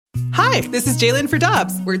Hi, this is Jalen for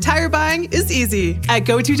Dobbs, where tire buying is easy. At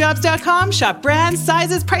GoToDobbs.com, shop brands,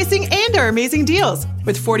 sizes, pricing, and our amazing deals.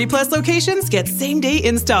 With 40-plus locations, get same-day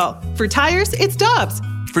install. For tires, it's Dobbs.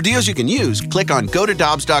 For deals you can use, click on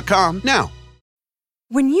GoToDobbs.com now.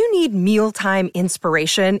 When you need mealtime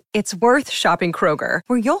inspiration, it's worth shopping Kroger,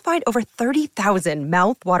 where you'll find over 30,000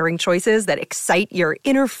 mouth-watering choices that excite your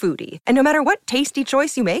inner foodie. And no matter what tasty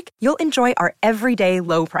choice you make, you'll enjoy our everyday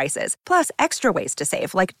low prices, plus extra ways to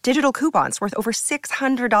save, like digital coupons worth over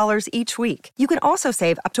 $600 each week. You can also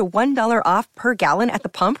save up to $1 off per gallon at the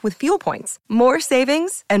pump with fuel points. More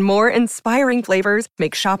savings and more inspiring flavors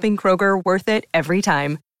make shopping Kroger worth it every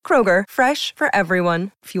time. Kroger, fresh for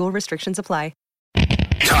everyone. Fuel restrictions apply.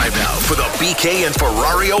 Time now for the BK and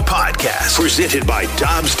Ferrario podcast, presented by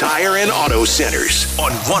Dobbs Tire and Auto Centers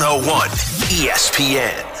on 101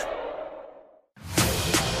 ESPN.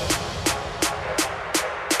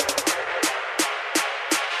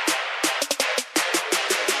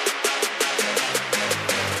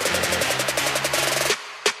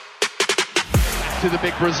 To the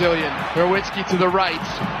big Brazilian. Nerwinski to the right.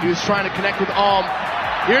 He was trying to connect with Alm.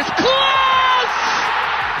 Here's Klaus!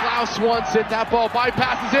 Klaus wants it. That ball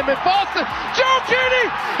bypasses him and falls to Joe Kearney,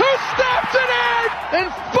 who snaps it in and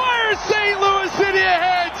fires St. Louis City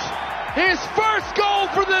ahead. His first goal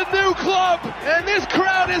for the new club, and this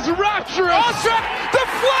crowd is rapturous. Ostrich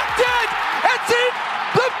deflected. It's in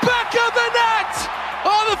the back of the net.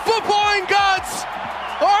 All the footballing gods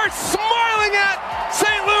are smiling at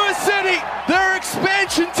St. Louis City. Their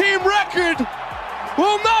expansion team record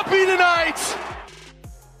will not be denied.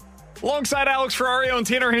 Alongside Alex Ferrario and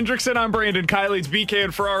Tanner Hendrickson, I'm Brandon Kiley. It's BK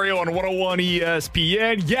and Ferrario on 101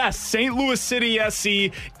 ESPN. Yes, St. Louis City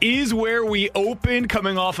SC is where we opened,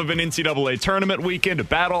 coming off of an NCAA tournament weekend, a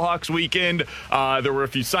Battlehawks weekend. There were a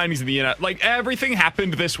few signings in the end. Like, everything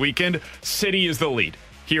happened this weekend. City is the lead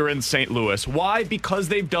here in St. Louis. Why? Because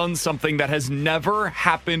they've done something that has never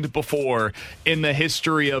happened before in the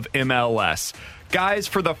history of MLS. Guys,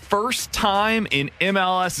 for the first time in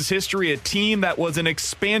MLS's history, a team that was an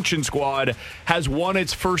expansion squad has won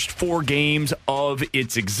its first 4 games of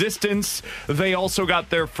its existence. They also got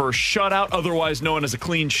their first shutout, otherwise known as a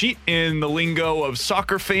clean sheet in the lingo of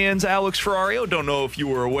soccer fans. Alex Ferrario, don't know if you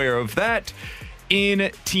were aware of that.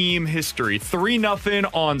 In team history.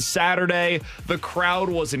 3-0 on Saturday. The crowd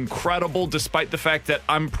was incredible, despite the fact that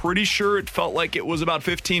I'm pretty sure it felt like it was about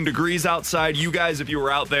 15 degrees outside. You guys, if you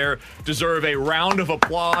were out there, deserve a round of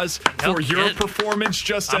applause for your performance,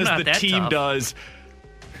 just as the team does.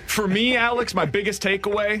 For me, Alex, my biggest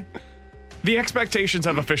takeaway, the expectations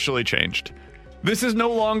have officially changed. This is no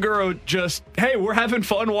longer just, hey, we're having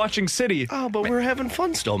fun watching City. Oh, but we're having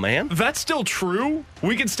fun still, man. That's still true.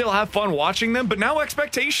 We can still have fun watching them, but now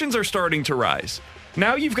expectations are starting to rise.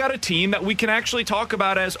 Now you've got a team that we can actually talk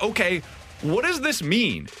about as, okay, what does this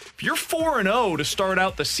mean? If you're 4-0 to start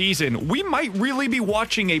out the season, we might really be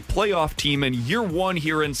watching a playoff team in year 1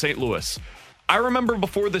 here in St. Louis. I remember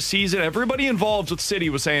before the season, everybody involved with City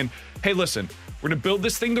was saying, hey, listen, we're going to build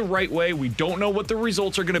this thing the right way. We don't know what the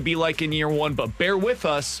results are going to be like in year 1, but bear with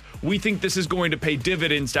us. We think this is going to pay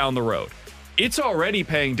dividends down the road. It's already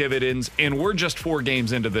paying dividends, and we're just 4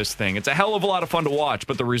 games into this thing. It's a hell of a lot of fun to watch,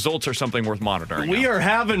 but the results are something worth monitoring. We are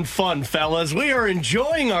having fun, fellas. We are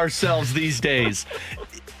enjoying ourselves these days.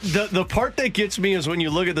 The part that gets me is when you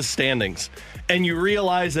look at the standings and you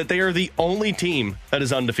realize that they are the only team that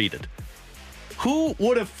is undefeated. Who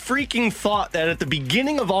would have freaking thought that at the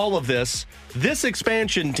beginning of all of this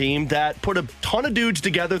expansion team that put a ton of dudes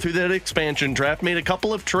together through that expansion draft, made a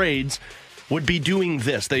couple of trades, would be doing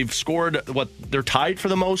this? They've scored, they're tied for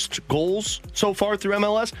the most goals so far through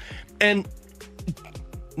MLS. And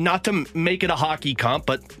not to make it a hockey comp,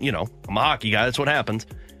 but, you know, I'm a hockey guy. That's what happens.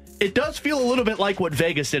 It does feel a little bit like what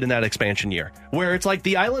Vegas did in that expansion year, where it's like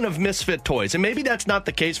the island of misfit toys. And maybe that's not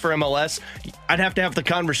the case for MLS. I'd have to have the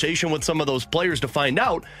conversation with some of those players to find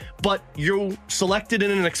out. But you're selected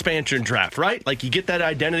in an expansion draft, right? Like you get that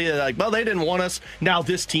identity that like, well, they didn't want us. Now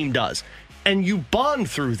this team does. And you bond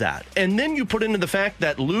through that. And then you put into the fact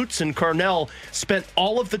that Lutz and Carnell spent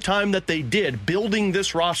all of the time that they did building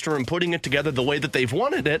this roster and putting it together the way that they've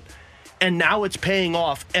wanted it. And now it's paying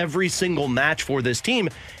off every single match for this team.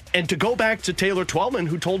 And to go back to Taylor Twellman,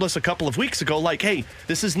 who told us a couple of weeks ago, like, hey,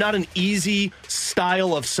 this is not an easy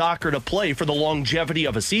style of soccer to play for the longevity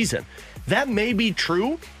of a season. That may be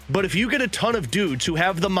true, but if you get a ton of dudes who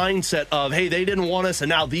have the mindset of, hey, they didn't want us and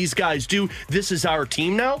now these guys do, this is our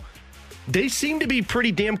team now, they seem to be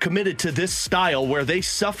pretty damn committed to this style where they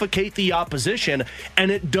suffocate the opposition,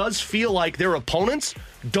 and it does feel like their opponents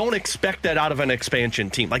don't expect that out of an expansion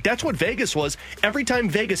team. Like, that's what Vegas was. Every time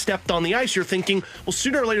Vegas stepped on the ice, you're thinking, well,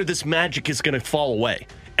 sooner or later this magic is going to fall away.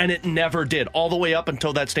 And it never did, all the way up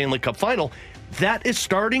until that Stanley Cup final. That is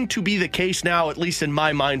starting to be the case now, at least in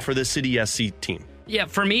my mind, for the City SC team. Yeah,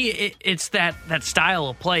 for me, it's that style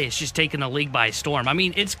of play. It's just taking the league by storm. I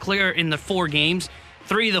mean, it's clear in the 4 games,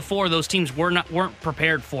 3 of the 4 of those teams weren't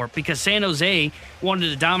prepared for it because San Jose wanted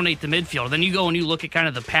to dominate the midfield. Then you go and you look at kind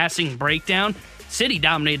of the passing breakdown. City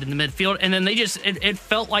dominated the midfield, and then it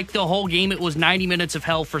felt like the whole game, it was 90 minutes of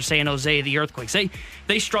hell for San Jose, the Earthquakes.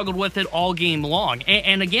 They struggled with it all game long.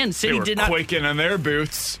 And again, City did not... quaking in their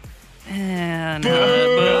boots. No,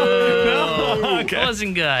 Okay. It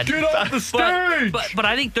wasn't good. Get off the stage! But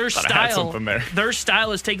I think their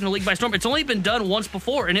style is taking the league by storm. It's only been done once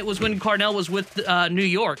before, and it was when Carnell was with New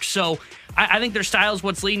York. So I think their style is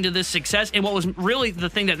what's leading to this success. And what was really the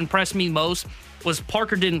thing that impressed me most was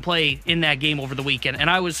Parker didn't play in that game over the weekend. And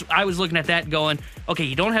I was looking at that going, okay,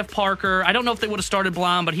 you don't have Parker. I don't know if they would have started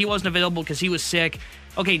Blom, but he wasn't available because he was sick.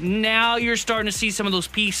 Okay, now you're starting to see some of those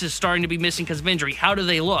pieces starting to be missing because of injury. How do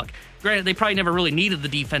they look? Granted, they probably never really needed the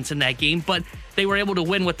defense in that game, but they were able to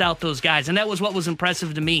win without those guys, and that was what was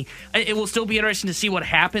impressive to me. It will still be interesting to see what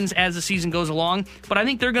happens as the season goes along, but I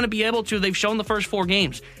think they're going to be able to. They've shown the first 4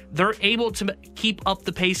 games. They're able to keep up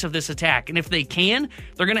the pace of this attack, and if they can,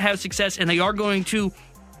 they're going to have success, and they are going to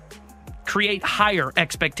create higher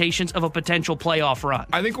expectations of a potential playoff run.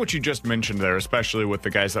 I think what you just mentioned there, especially with the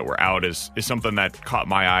guys that were out, is something that caught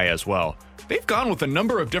my eye as well. They've gone with a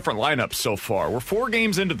number of different lineups so far. We're 4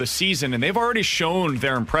 games into the season, and they've already shown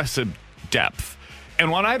their impressive depth.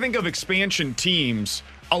 And when I think of expansion teams,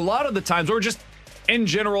 a lot of the times, or just in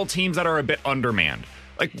general teams that are a bit undermanned,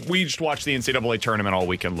 like we just watched the NCAA tournament all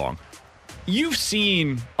weekend long. You've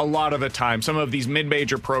seen a lot of the time some of these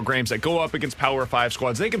mid-major programs that go up against Power 5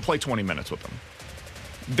 squads, they can play 20 minutes with them.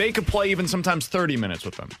 They could play even sometimes 30 minutes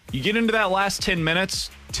with them. You get into that last 10 minutes,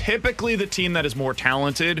 typically the team that is more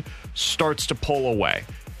talented starts to pull away.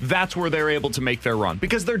 That's where they're able to make their run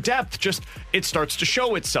because their depth it starts to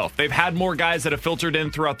show itself. They've had more guys that have filtered in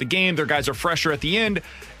throughout the game. Their guys are fresher at the end,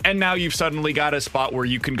 and now you've suddenly got a spot where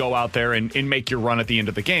you can go out there and make your run at the end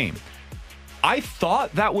of the game. I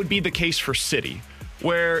thought that would be the case for City,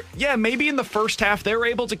 where, yeah, maybe in the first half they're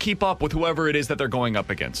able to keep up with whoever it is that they're going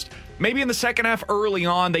up against. Maybe in the second half early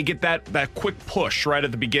on they get that quick push right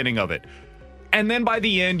at the beginning of it. And then by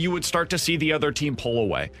the end you would start to see the other team pull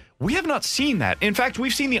away. We have not seen that. In fact,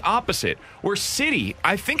 we've seen the opposite, where City,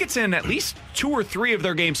 I think it's in at least 2 or 3 of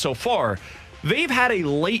their games so far, they've had a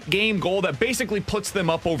late game goal that basically puts them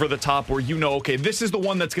up over the top where okay, this is the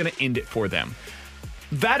one that's going to end it for them.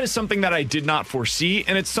 That is something that I did not foresee,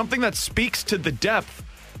 and it's something that speaks to the depth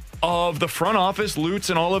of the front office, Lutz,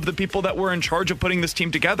 and all of the people that were in charge of putting this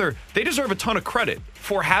team together. They deserve a ton of credit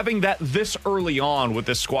for having that this early on with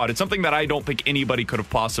this squad. It's something that I don't think anybody could have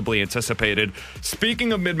possibly anticipated.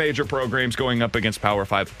 Speaking of mid-major programs going up against Power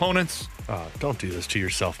 5 opponents. Don't do this to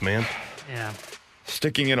yourself, man. Yeah.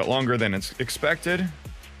 Sticking in it longer than it's expected.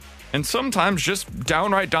 And sometimes just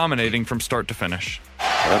downright dominating from start to finish.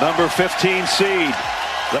 The number 15 seed,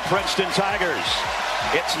 the Princeton Tigers.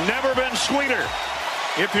 It's never been sweeter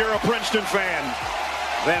if you're a Princeton fan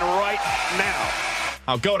than right now.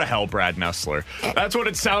 I'll go to hell, Brad Nessler. That's what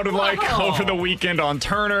it sounded like over the weekend on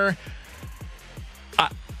Turner. I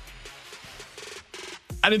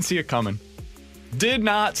didn't see it coming. Did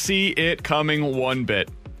not see it coming one bit.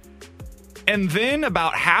 And then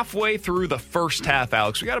about halfway through the first half,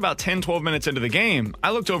 Alex, we got about 10, 12 minutes into the game. I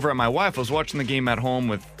looked over at my wife. I was watching the game at home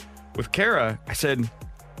with Kara. I said,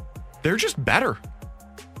 they're just better.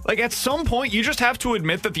 Like, at some point, you just have to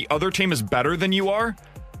admit that the other team is better than you are.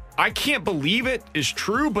 I can't believe it is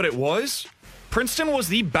true, but it was. Princeton was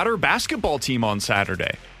the better basketball team on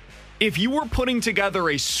Saturday. If you were putting together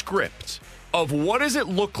a script of what does it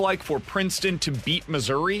look like for Princeton to beat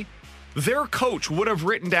Missouri, their coach would have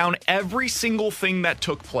written down every single thing that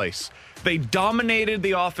took place. They dominated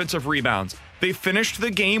the offensive rebounds. They finished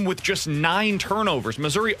the game with just 9 turnovers.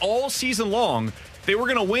 Missouri all season long, they were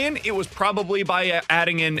going to win. It was probably by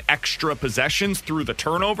adding in extra possessions through the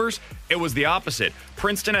turnovers. It was the opposite.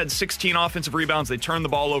 Princeton had 16 offensive rebounds. They turned the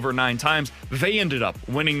ball over 9 times. They ended up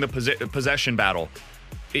winning the possession battle.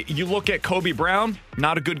 You look at Kobe Brown,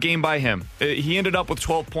 not a good game by him. He ended up with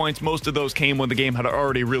 12 points. Most of those came when the game had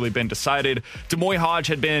already really been decided. Demoy Hodge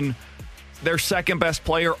had been their second best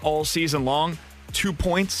player all season long. 2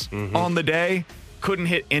 points on the day. Couldn't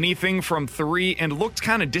hit anything from 3 and looked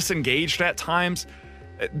kind of disengaged at times.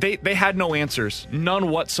 They had no answers, none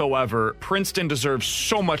whatsoever. Princeton deserves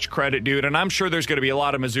so much credit, dude, and I'm sure there's going to be a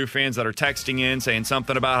lot of Mizzou fans that are texting in saying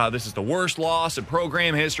something about how this is the worst loss in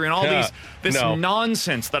program history and all this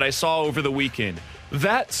nonsense that I saw over the weekend.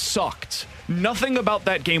 That sucked. Nothing about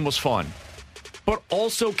that game was fun. But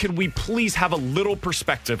also, can we please have a little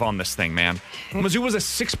perspective on this thing, man? Mizzou was a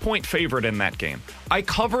 6-point favorite in that game. I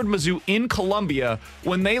covered Mizzou in Columbia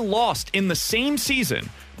when they lost in the same season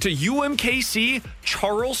to UMKC,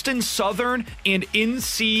 Charleston Southern, and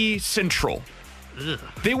NC Central. Ugh.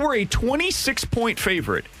 They were a 26-point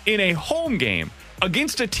favorite in a home game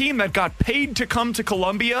against a team that got paid to come to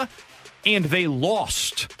Columbia, and they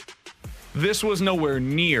lost. This was nowhere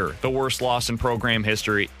near the worst loss in program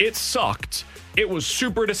history. It sucked. It was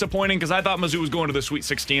super disappointing because I thought Mizzou was going to the Sweet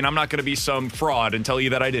 16. I'm not going to be some fraud and tell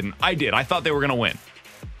you that I didn't. I did. I thought they were going to win.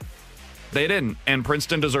 They didn't, and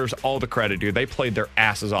Princeton deserves all the credit, dude. They played their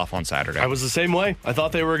asses off on Saturday. I was the same way. I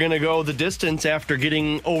thought they were going to go the distance after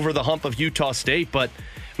getting over the hump of Utah State, but,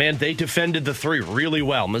 man, they defended the three really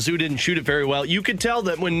well. Mizzou didn't shoot it very well. You could tell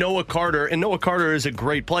that when Noah Carter, and Noah Carter is a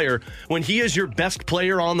great player, when he is your best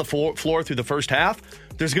player on the floor through the first half,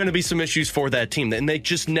 there's going to be some issues for that team, and they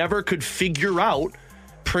just never could figure out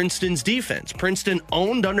Princeton's defense. Princeton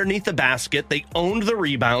owned underneath the basket. They owned the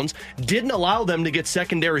rebounds, didn't allow them to get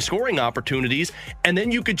secondary scoring opportunities, and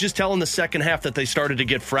then you could just tell in the second half that they started to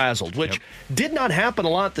get frazzled, which did not happen a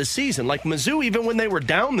lot this season. Like Mizzou, even when they were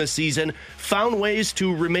down this season, found ways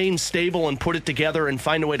to remain stable and put it together and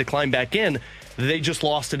find a way to climb back in. They just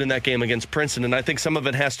lost it in that game against Princeton, and I think some of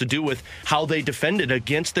it has to do with how they defended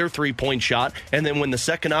against their three-point shot, and then when the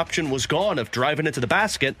second option was gone of driving it to the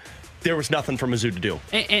basket, there was nothing for Mizzou to do.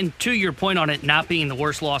 And to your point on it not being the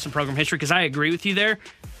worst loss in program history, because I agree with you there,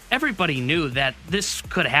 everybody knew that this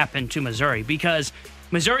could happen to Missouri because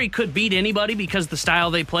Missouri could beat anybody because of the style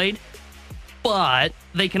they played, but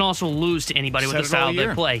they can also lose to anybody with the style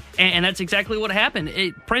they play. And that's exactly what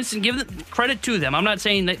happened. Princeton, give credit to them. I'm not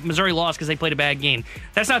saying that Missouri lost because they played a bad game.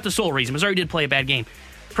 That's not the sole reason. Missouri did play a bad game.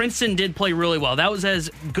 Princeton did play really well. That was as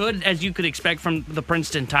good as you could expect from the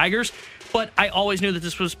Princeton Tigers. But I always knew that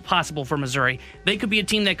this was possible for Missouri. They could be a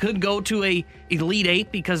team that could go to a Elite Eight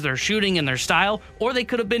because they're shooting and their style, or they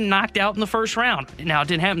could have been knocked out in the first round. Now, it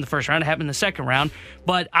didn't happen in the first round. It happened in the second round.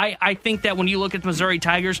 But I think that when you look at the Missouri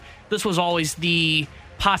Tigers, this was always the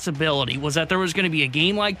possibility, was that there was going to be a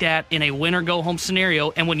game like that in a win-or-go-home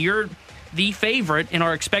scenario. And when you're the favorite and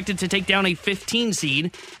are expected to take down a 15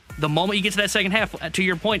 seed, the moment you get to that second half, to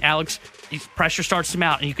your point, Alex, pressure starts to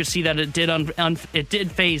mount, and you could see that it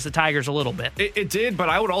did phase the Tigers a little bit. It did, but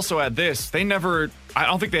I would also add this. I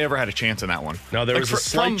don't think they ever had a chance in that one. No, there was a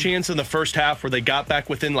slight chance in the first half where they got back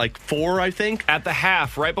within like 4, I think. At the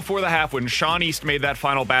half, right before the half, when Sean East made that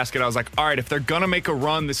final basket, I was like, all right, if they're going to make a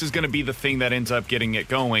run, this is going to be the thing that ends up getting it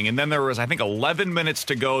going. And then there was, I think, 11 minutes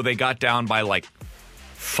to go. They got down by like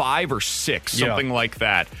 5 or 6, something like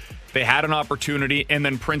that. They had an opportunity, and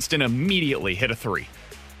then Princeton immediately hit a 3.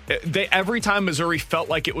 Every time Missouri felt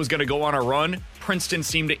like it was going to go on a run, Princeton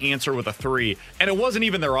seemed to answer with a 3. And it wasn't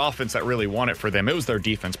even their offense that really won it for them. It was their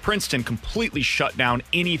defense. Princeton completely shut down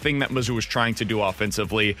anything that Mizzou was trying to do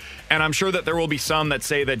offensively. And I'm sure that there will be some that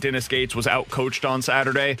say that Dennis Gates was outcoached on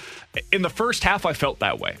Saturday. In the first half, I felt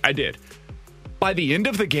that way. I did. By the end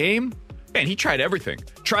of the game, man, he tried everything.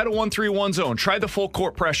 Tried a 1-3-1 zone, tried the full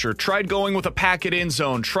court pressure, tried going with a packet in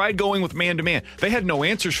zone, tried going with man-to-man. They had no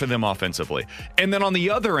answers for them offensively. And then on the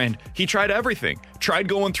other end, he tried everything. Tried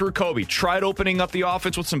going through Kobe, tried opening up the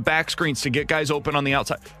offense with some back screens to get guys open on the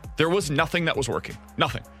outside. There was nothing that was working.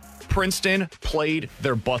 Nothing. Princeton played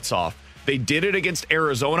their butts off. They did it against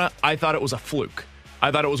Arizona. I thought it was a fluke.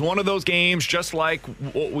 I thought it was one of those games just like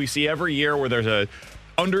what we see every year where there's a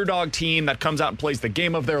underdog team that comes out and plays the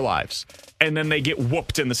game of their lives, and then they get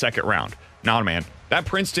whooped in the second round. Nah, man, that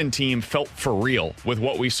Princeton team felt for real with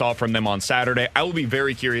what we saw from them on Saturday. I will be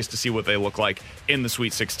very curious to see what they look like in the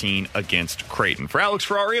Sweet 16 against Creighton. For Alex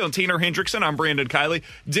Ferrario and Tina Hendrickson, I'm Brandon Kiley.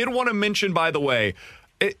 Did want to mention, by the way,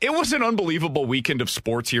 it was an unbelievable weekend of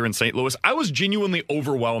sports here in St. Louis. I was genuinely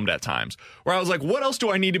overwhelmed at times, where I was like, what else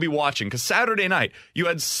do I need to be watching? Because Saturday night, you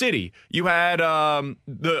had City, you had all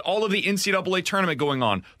of the NCAA tournament going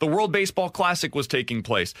on. The World Baseball Classic was taking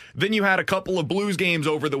place. Then you had a couple of Blues games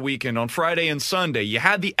over the weekend on Friday and Sunday. You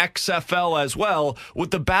had the XFL as well,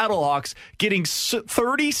 with the Battlehawks getting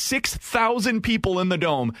 36,000 people in the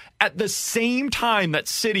Dome at the same time that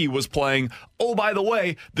City was playing oh, by the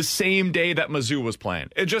way, the same day that Mizzou was playing.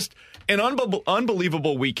 It just an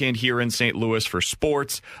unbelievable weekend here in St. Louis for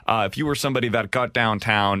sports. If you were somebody that got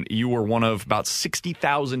downtown, you were one of about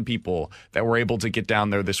 60,000 people that were able to get down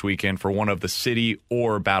there this weekend for one of the City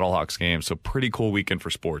or Battlehawks games. So pretty cool weekend for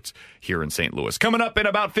sports here in St. Louis. Coming up in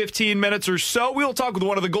about 15 minutes or so, we'll talk with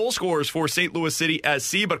one of the goal scorers for St. Louis City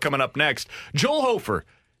SC. But coming up next, Joel Hofer.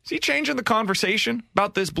 Is he changing the conversation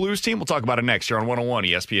about this Blues team? We'll talk about it next here on 101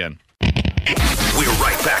 ESPN. We're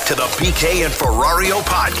right back to the BK and Ferrario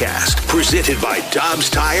podcast, presented by Dobbs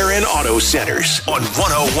Tire and Auto Centers on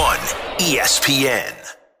 101 ESPN.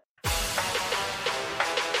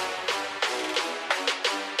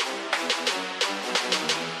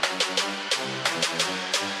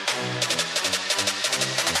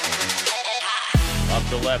 Up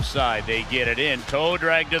the left side, they get it in. Toe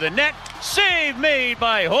drag to the net. Save made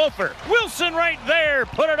by Hofer. Wilson right there.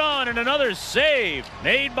 Put it on, and another save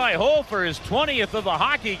made by Hofer, his 20th of the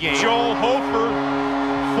hockey game. Joel Hofer,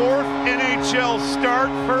 4th NHL start,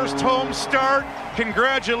 first home start.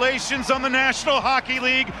 Congratulations on the National Hockey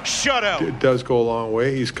League shutout. It does go a long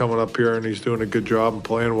way. He's coming up here, and he's doing a good job and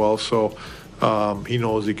playing well, so he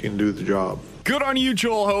knows he can do the job. Good on you,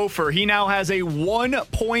 Joel Hofer. He now has a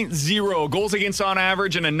 1.0 goals against on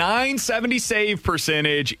average and a .970 save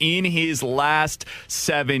percentage in his last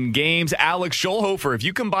 7 games. Alex, Joel Hofer, if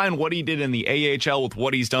you combine what he did in the AHL with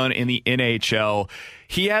what he's done in the NHL,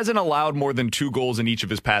 he hasn't allowed more than 2 goals in each of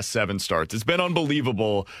his past 7 starts. It's been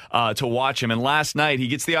unbelievable to watch him. And last night, he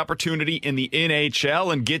gets the opportunity in the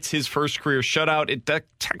NHL and gets his first career shutout. It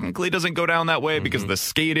technically doesn't go down that way because of the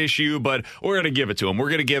skate issue, but we're going to give it to him. We're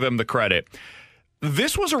going to give him the credit.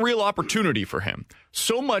 This was a real opportunity for him,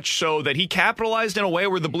 so much so that he capitalized in a way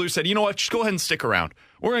where the Blues said, you know what, just go ahead and stick around.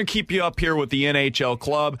 We're going to keep you up here with the NHL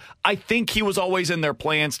club. I think he was always in their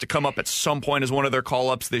plans to come up at some point as one of their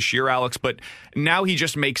call-ups this year, Alex, but now he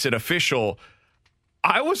just makes it official.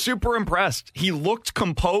 I was super impressed. He looked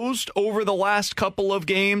composed over the last couple of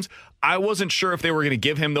games. I wasn't sure if they were going to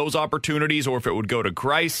give him those opportunities or if it would go to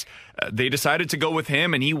Grice. They decided to go with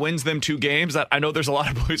him, and he wins them 2 games. I know there's a lot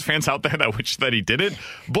of Blues fans out there that wish that he didn't,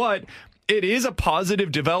 but it is a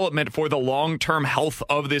positive development for the long-term health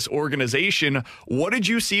of this organization. What did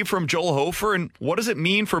you see from Joel Hofer, and what does it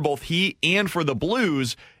mean for both he and for the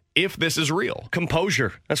Blues if this is real?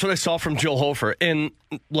 Composure. That's what I saw from Joel Hofer. And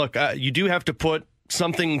look, you do have to put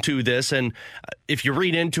something to this, and if you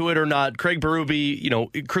read into it or not, Craig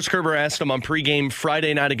Berube, Chris Kerber asked him on pregame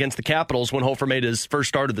Friday night against the Capitals when Hofer made his first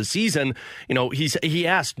start of the season. He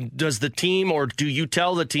asked, does the team, or do you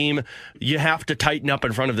tell the team you have to tighten up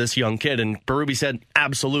in front of this young kid? And Berube said,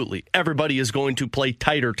 absolutely. Everybody is going to play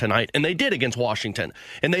tighter tonight, and they did against Washington,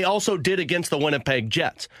 and they also did against the Winnipeg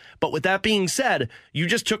Jets. But with that being said, you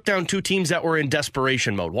just took down 2 teams that were in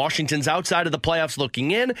desperation mode. Washington's outside of the playoffs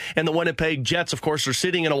looking in, and the Winnipeg Jets, of course, are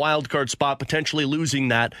sitting in a wild card spot, potentially losing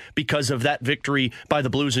that because of that victory by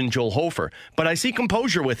the Blues and Joel Hofer. But I see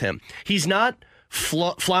composure with him. He's not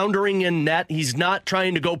floundering in net. He's not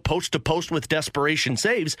trying to go post to post with desperation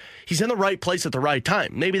saves. He's in the right place at the right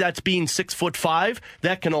time. Maybe that's being 6'5".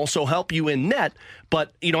 That can also help you in net.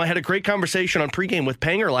 But, I had a great conversation on pregame with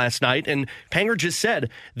Panger last night, and Panger just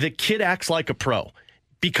said the kid acts like a pro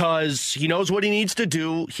because he knows what he needs to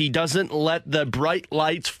do. He doesn't let the bright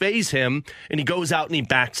lights faze him, and he goes out and he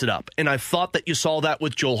backs it up. And I thought that you saw that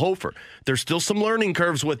with Joel Hofer. There's still some learning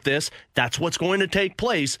curves with this. That's what's going to take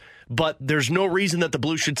place. But there's no reason that the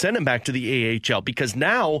Blues should send him back to the AHL, because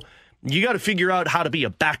now you got to figure out how to be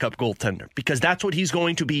a backup goaltender, because that's what he's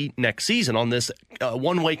going to be next season on this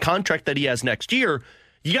one-way contract that he has next year.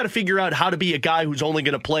 You got to figure out how to be a guy who's only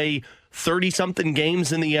going to play 30-something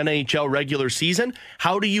games in the NHL regular season.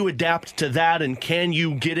 How do you adapt to that, and can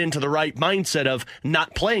you get into the right mindset of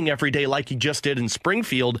not playing every day like he just did in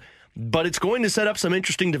Springfield? But it's going to set up some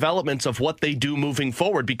interesting developments of what they do moving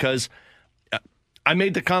forward, because I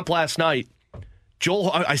made the comp last night.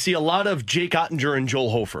 I see a lot of Jake Ottinger and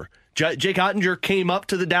Joel Hofer. Jake Ottinger came up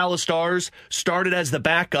to the Dallas Stars, started as the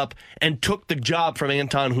backup, and took the job from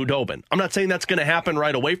Anton Khudobin. I'm not saying that's going to happen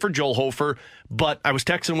right away for Joel Hofer, but I was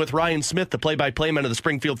texting with Ryan Smith, the play-by-play man of the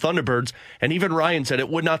Springfield Thunderbirds, and even Ryan said it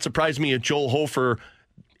would not surprise me if Joel Hofer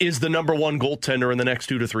is the number 1 goaltender in the next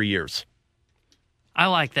 2 to 3 years. I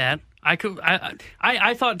like that. I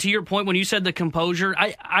thought, to your point, when you said the composure,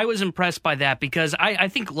 I was impressed by that, because I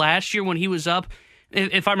think last year when he was up,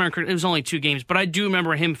 if I remember correctly, it was only 2 games, but I do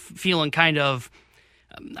remember him feeling kind of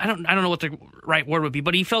I don't know what the right word would be,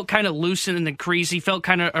 but he felt kind of loose in the crease. He felt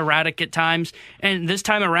kind of erratic at times. And this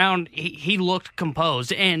time around, he looked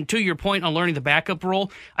composed. And to your point on learning the backup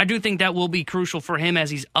role, I do think that will be crucial for him as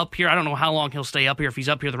he's up here. I don't know how long he'll stay up here. If he's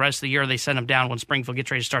up here the rest of the year, they send him down when Springfield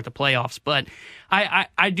gets ready to start the playoffs. But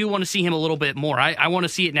I do want to see him a little bit more. I want to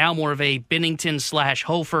see it now more of a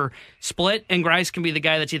Binnington/Hofer split, and Grice can be the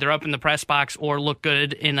guy that's either up in the press box or look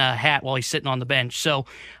good in a hat while he's sitting on the bench. So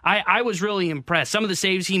I was really impressed. Some of the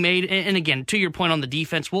saves he made, and again, to your point on the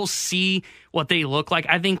defense, we'll see what they look like.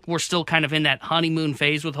 I think we're still kind of in that honeymoon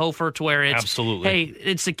phase with Hofer to where it's, absolutely, hey,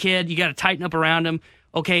 it's a kid, you got to tighten up around him.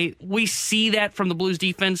 Okay, we see that from the Blues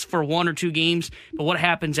defense for 1 or 2 games, but what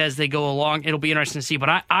happens as they go along, it'll be interesting to see.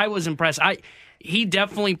 But I was impressed. He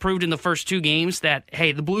definitely proved in the first 2 games that,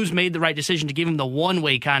 hey, the Blues made the right decision to give him the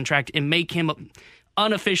one-way contract and make him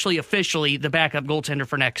unofficially, officially the backup goaltender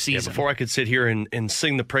for next season. Yeah, before I could sit here and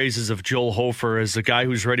sing the praises of Joel Hofer as a guy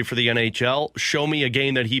who's ready for the NHL, show me a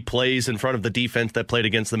game that he plays in front of the defense that played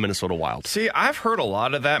against the Minnesota Wild. See, I've heard a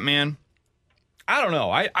lot of that, man. I don't know.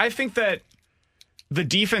 I think that the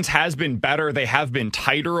defense has been better. They have been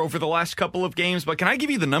tighter over the last couple of games. But can I give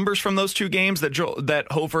you the numbers from those 2 games that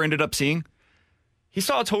Hofer ended up seeing? He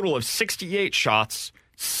saw a total of 68 shots,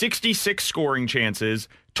 66 scoring chances,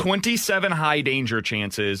 27 high danger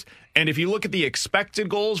chances. And if you look at the expected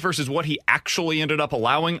goals versus what he actually ended up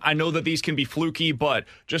allowing, I know that these can be fluky, but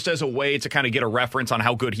just as a way to kind of get a reference on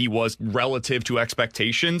how good he was relative to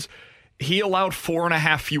expectations, he allowed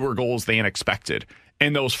 4.5 fewer goals than expected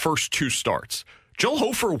in those first 2 starts. Joel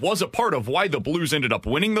Hofer was a part of why the Blues ended up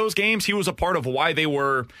winning those games. He was a part of why they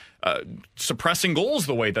were suppressing goals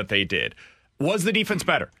the way that they did. Was the defense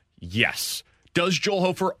better? Yes. Does Joel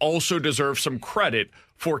Hofer also deserve some credit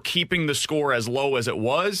for keeping the score as low as it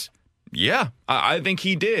was? Yeah, I think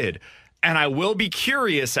he did. And I will be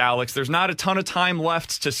curious, Alex. There's not a ton of time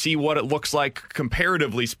left to see what it looks like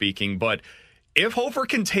comparatively speaking, but if Hofer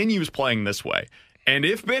continues playing this way, and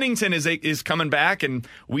if Binnington is coming back and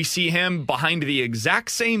we see him behind the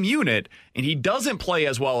exact same unit and he doesn't play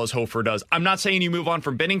as well as Hofer does, I'm not saying you move on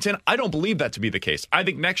from Binnington. I don't believe that to be the case. I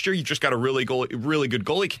think next year you just got a really good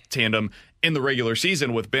goalie tandem in the regular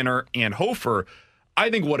season with Benner and Hofer.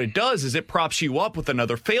 I think what it does is it props you up with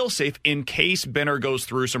another failsafe in case Benner goes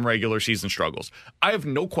through some regular season struggles. I have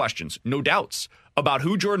no questions, no doubts about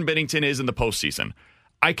who Jordan Binnington is in the postseason.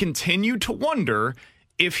 I continue to wonder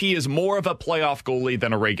if he is more of a playoff goalie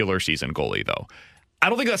than a regular season goalie, though. I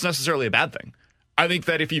don't think that's necessarily a bad thing. I think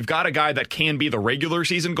that if you've got a guy that can be the regular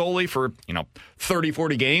season goalie for, 30,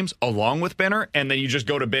 40 games along with Benner, and then you just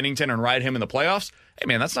go to Binnington and ride him in the playoffs, hey,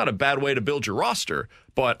 man, that's not a bad way to build your roster.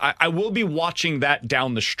 But I will be watching that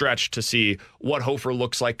down the stretch to see what Hofer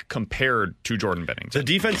looks like compared to Jordan Binnington. The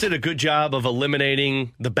defense did a good job of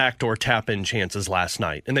eliminating the backdoor tap-in chances last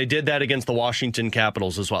night, and they did that against the Washington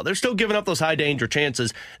Capitals as well. They're still giving up those high-danger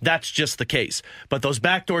chances. That's just the case. But those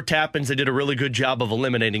backdoor tap-ins, they did a really good job of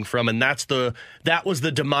eliminating from, and that was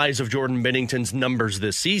the demise of Jordan Binnington's numbers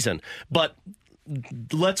this season. But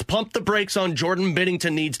let's pump the brakes on Jordan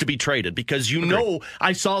Binnington needs to be traded because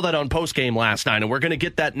I saw that on postgame last night, and we're going to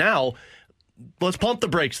get that now. Let's pump the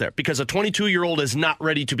brakes there because a 22-year-old is not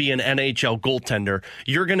ready to be an NHL goaltender.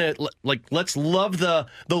 You're going to, let's love the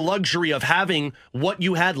luxury of having what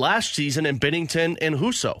you had last season in Binnington and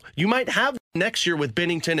Husso. You might have next year with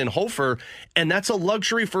Binnington and Hofer, and that's a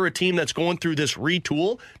luxury for a team that's going through this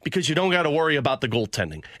retool because you don't got to worry about the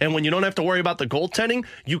goaltending. And when you don't have to worry about the goaltending,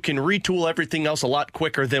 you can retool everything else a lot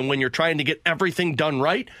quicker than when you're trying to get everything done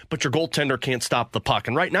right, but your goaltender can't stop the puck.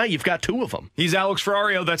 And right now, you've got 2 of them. He's Alex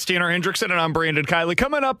Ferrario, that's Tanner Hendrickson, and I'm Brandon Kiley.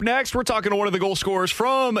 Coming up next, we're talking to one of the goal scorers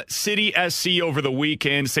from City SC over the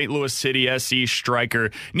weekend, St. Louis City SC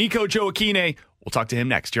striker Nico Joaquine. We'll talk to him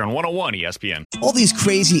next here on 101 ESPN. All these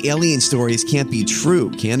crazy alien stories can't be true,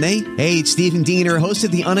 can they? Hey, it's Stephen Diener, host of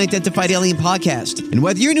the Unidentified Alien Podcast. And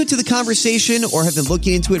whether you're new to the conversation or have been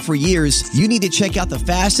looking into it for years, you need to check out the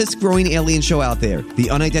fastest growing alien show out there, the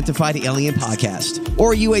Unidentified Alien Podcast,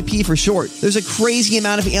 or UAP for short. There's a crazy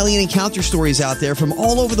amount of alien encounter stories out there from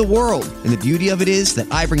all over the world. And the beauty of it is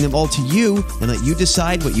that I bring them all to you and let you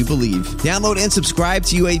decide what you believe. Download and subscribe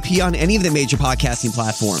to UAP on any of the major podcasting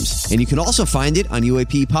platforms. And you can also find it on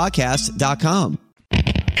UAPpodcast.com.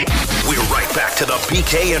 We're right back to the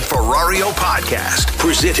BK and Ferrario podcast,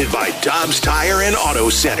 presented by Dobbs Tire and Auto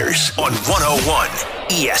Centers on 101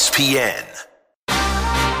 ESPN.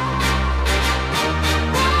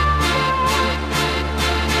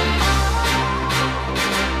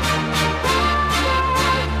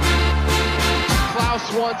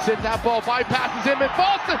 Klaus once hit that ball, bypasses him and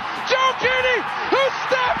Boston. Joe Kenney, who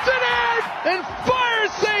snaps it in and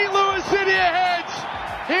fires St. Louis City ahead.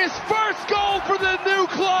 His first goal for the new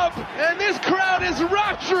club, and this crowd is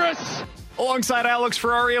rapturous. Alongside Alex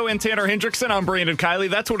Ferrario and Tanner Hendrickson, I'm Brandon Kiley.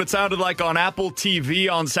 That's what it sounded like on Apple TV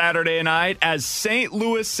on Saturday night as St.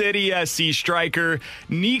 Louis City SC striker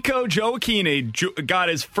Nico Joaquini got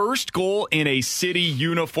his first goal in a City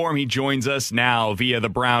uniform. He joins us now via the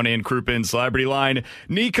Brown and Crouppen Celebrity Line.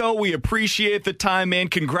 Nico, we appreciate the time, man.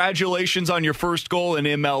 Congratulations on your first goal in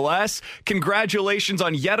MLS. Congratulations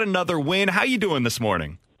on yet another win. How you doing this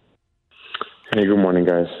morning? Hey, good morning,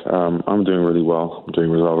 guys. I'm doing really well.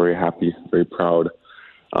 Very happy, very proud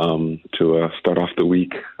to start off the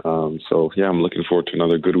week. I'm looking forward to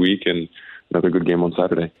another good week and another good game on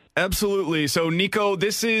Saturday. Absolutely. So, Nico,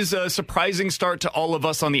 this is a surprising start to all of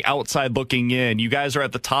us on the outside looking in. You guys are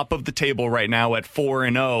at the top of the table right now at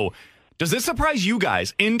 4-0. Does this surprise you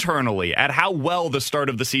guys internally at how well the start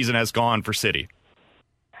of the season has gone for City?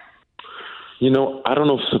 I don't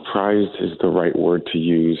know if surprised is the right word to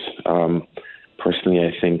use. Personally,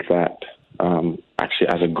 I think that actually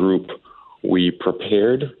as a group, we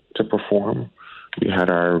prepared to perform. We had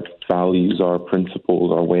our values, our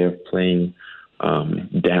principles, our way of playing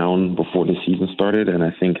down before the season started. And I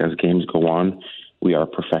think as games go on, we are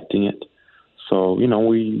perfecting it. So,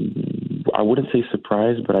 I wouldn't say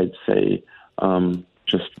surprised, but I'd say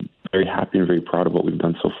just very happy and very proud of what we've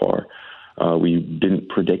done so far. We didn't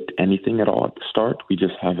predict anything at all at the start. We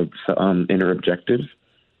just have inner objectives.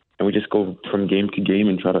 And we just go from game to game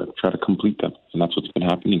and try to complete them, and that's what's been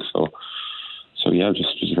happening. So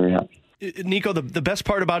just very happy. Nico, the best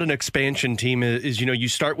part about an expansion team is you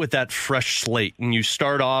start with that fresh slate, and you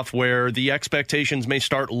start off where the expectations may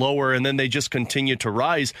start lower, and then they just continue to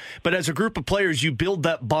rise. But as a group of players, you build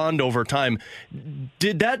that bond over time.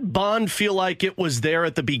 Did that bond feel like it was there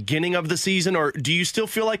at the beginning of the season, or do you still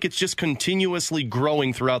feel like it's just continuously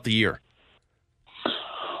growing throughout the year?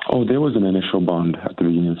 Oh, there was an initial bond at the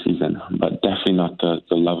beginning of the season, but definitely not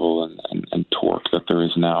the level and torque that there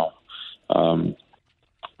is now.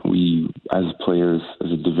 We, as players,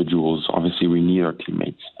 as individuals, obviously we need our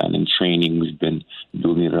teammates. And in training, we've been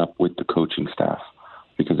building it up with the coaching staff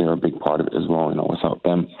because they're a big part of it as well. Without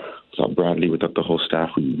them, without Bradley, without the whole staff,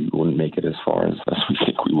 we wouldn't make it as far as we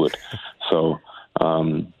think we would. So,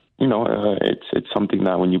 it's something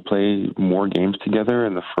that when you play more games together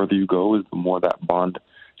and the further you go, the more that bond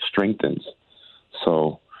strengthens.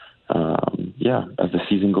 So, as the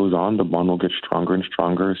season goes on, the bond will get stronger and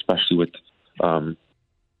stronger, especially with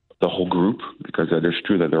the whole group, because it is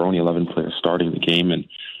true that there are only 11 players starting the game,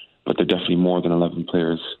 but there are definitely more than 11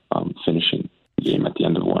 players finishing the game at the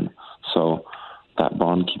end of one. So that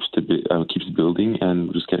bond keeps building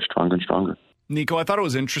and just gets stronger and stronger. Nico, I thought it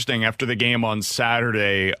was interesting after the game on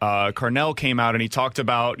Saturday. Carnell came out and he talked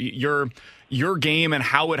about your game and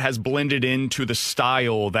how it has blended into the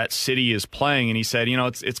style that City is playing. And he said,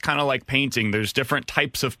 it's kind of like painting. There's different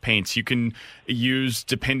types of paints you can use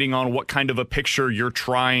depending on what kind of a picture you're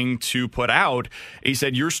trying to put out. He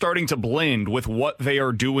said, you're starting to blend with what they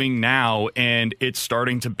are doing now, and it's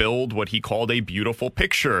starting to build what he called a beautiful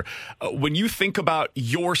picture. When you think about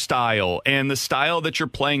your style and the style that you're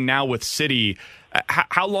playing now with City,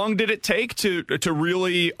 how long did it take to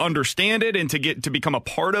really understand it and to become a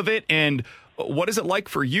part of it? And what is it like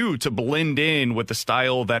for you to blend in with the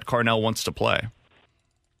style that Carnell wants to play?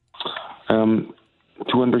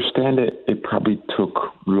 To understand it, it probably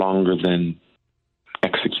took longer than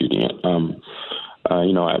executing it.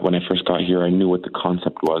 When I first got here, I knew what the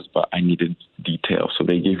concept was, but I needed detail. So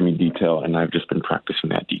they gave me detail, and I've just been practicing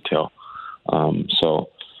that detail.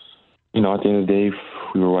 At the end of the day,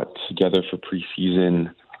 we were together for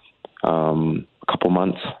preseason a couple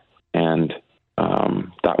months, and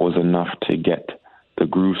that was enough to get the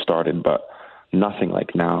groove started, but nothing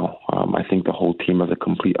like now. I think the whole team has a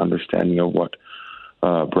complete understanding of what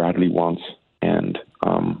Bradley wants, and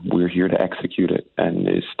we're here to execute it. And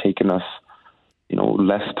it's taken us,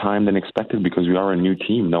 less time than expected because we are a new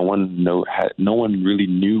team. No one really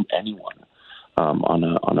knew anyone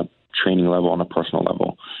on a training level, on a personal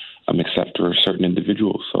level, except for certain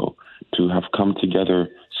individuals. So to have come together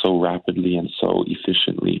so rapidly and so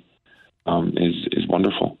efficiently is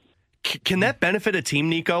wonderful. Can that benefit a team,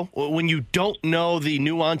 Nico, when you don't know the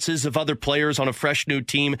nuances of other players on a fresh new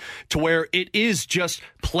team, to where it is just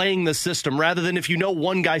playing the system rather than if you know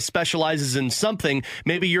one guy specializes in something,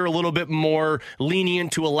 maybe you're a little bit more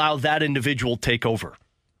lenient to allow that individual take over?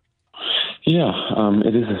 Yeah,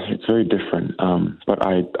 it is. It's very different, but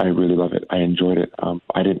I really love it. I enjoyed it.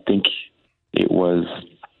 I didn't think it was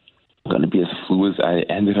going to be as fluid as I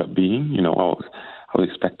ended up being. I was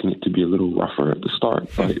expecting it to be a little rougher at the start,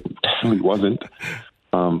 but it definitely wasn't.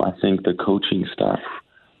 I think the coaching staff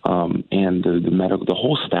And the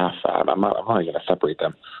whole staff, I'm not going to separate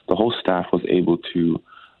them. The whole staff was able to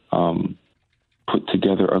put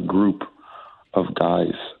together a group of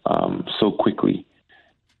guys so quickly,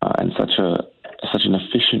 and such an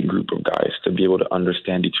efficient group of guys to be able to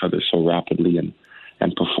understand each other so rapidly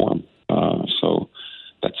and perform. So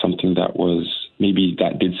that's something that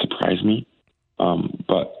did surprise me,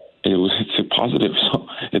 but it's a positive. So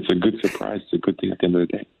it's a good surprise. It's a good thing at the end of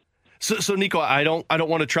the day. So Nico, I don't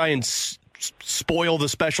want to try and spoil the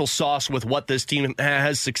special sauce with what this team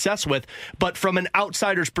has success with, but from an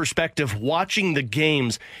outsider's perspective, watching the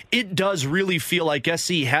games, it does really feel like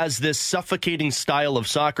SC has this suffocating style of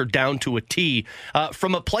soccer down to a T.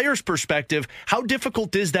 From a player's perspective, how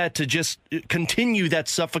difficult is that to just continue that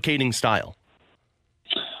suffocating style?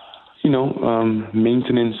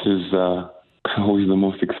 Maintenance is always the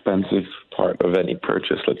most expensive part of any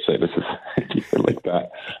purchase. Let's say this is keep it like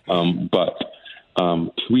that. But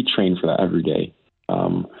we train for that every day.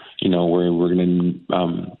 We're going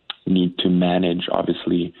to need to manage,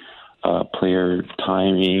 obviously, player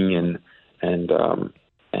timing and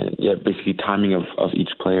basically timing of each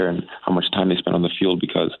player and how much time they spend on the field,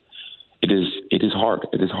 because it is hard.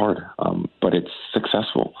 It is hard, but it's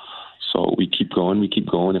successful. So we keep going.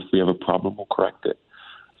 If we have a problem, we'll correct it.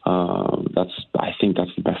 I think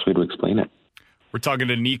that's the best way to explain it. We're talking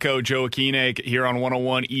to Nico Joaquine here on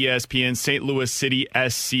 101 ESPN, St. Louis City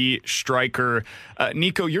SC striker.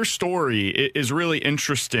 Nico, your story is really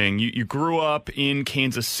interesting. You grew up in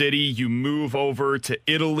Kansas City. You move over to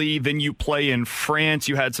Italy. Then you play in France.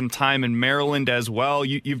 You had some time in Maryland as well.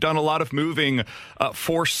 You've done a lot of moving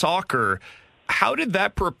for soccer. How did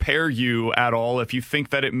that prepare you at all, if you think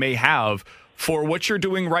that it may have, for what you're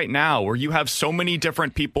doing right now, where you have so many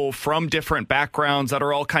different people from different backgrounds that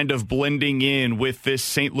are all kind of blending in with this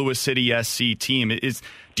St. Louis City SC team?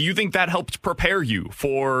 Do you think that helped prepare you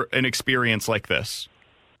for an experience like this?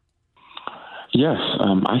 Yes,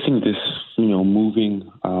 I think this, moving,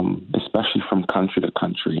 especially from country to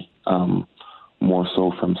country, more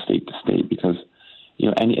so from state to state, because,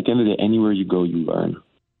 at the end of the day, anywhere you go, you learn.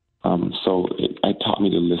 So it taught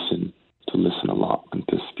me to listen a lot and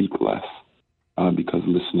to speak less. Because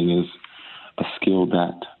listening is a skill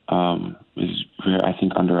that is very, I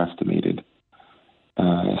think, underestimated.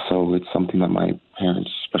 So it's something that my parents,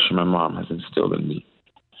 especially my mom, has instilled in me.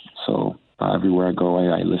 So everywhere I go,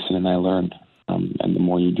 I listen and I learn. And the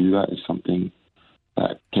more you do that, it's something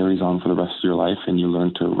that carries on for the rest of your life, and you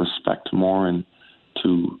learn to respect more and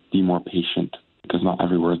to be more patient, because not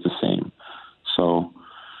everywhere is the same. So,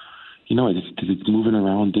 moving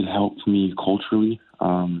around did help me culturally.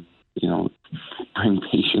 Bring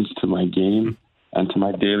patience to my game and to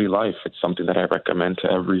my daily life. It's something that I recommend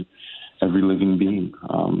to every living being,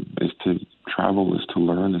 is to travel, is to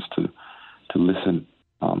learn, is to listen.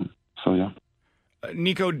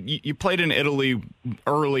 Nico, you played in Italy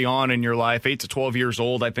early on in your life, 8 to 12 years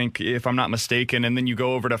old, I think, if I'm not mistaken, and then you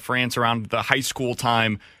go over to France around the high school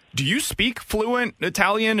time. Do you speak fluent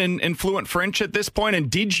Italian and fluent French at this point, and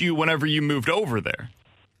did you whenever you moved over there?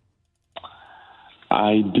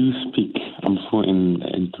 I do speak. I'm fluent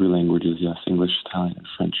in 3 languages, yes, English, Italian, and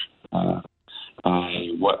French.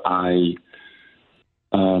 What I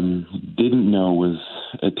didn't know was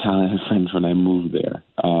Italian and French when I moved there.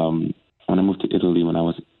 When I moved to Italy when I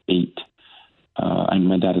was 8, and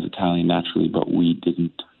my dad is Italian naturally, but we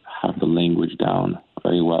didn't have the language down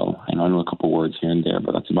very well. I know a couple words here and there,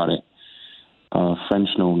 but that's about it. French,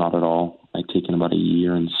 no, not at all. I'd taken about a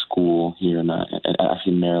year in school here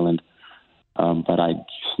actually in Maryland. But I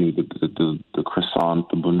just knew the croissant,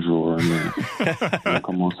 the bonjour, and the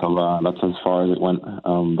comment ça va. That's as far as it went.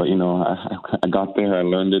 But I got there, I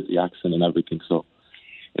learned it, the accent and everything. So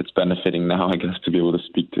it's benefiting now, I guess, to be able to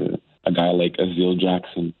speak to a guy like Azil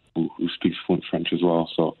Jackson who speaks fluent French as well.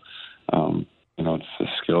 So, it's a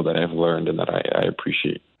skill that I've learned and that I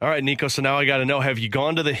appreciate. All right, Nico, so now I got to know, have you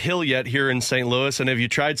gone to the Hill yet here in St. Louis, and have you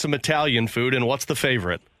tried some Italian food, and what's the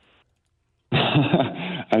favorite?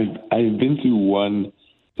 I've been to one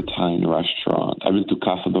Italian restaurant. I've been to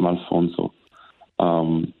Casa Don Alfonso,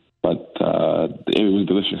 but it was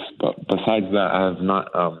delicious. But besides that,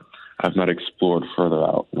 I've not explored further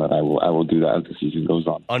out. But I will do that as the season goes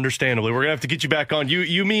on. Understandably, we're gonna have to get you back on.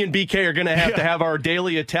 You, me, and BK are gonna have to have our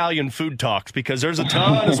daily Italian food talks, because there's a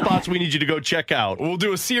ton of spots we need you to go check out. We'll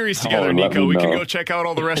do a series together, Nico. We can go check out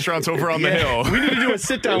all the restaurants over on the hill. We need to do a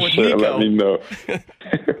sit down with Nico. Let me know.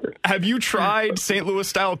 Have you tried St. Louis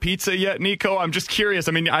style pizza yet, Nico? I'm just curious.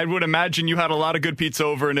 I mean, I would imagine you had a lot of good pizza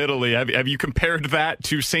over in Italy. Have you compared that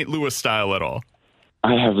to St. Louis style at all?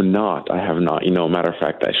 I have not. Matter of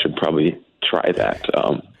fact, I should probably try that,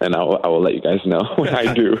 and I will let you guys know when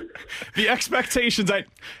I do. The expectations,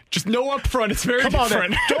 just know up front, it's very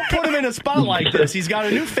different. Don't put him in a spot like this. He's got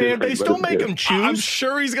a new fan base. Don't make him choose. I'm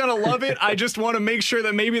sure he's going to love it. I just want to make sure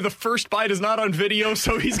that maybe the first bite is not on video,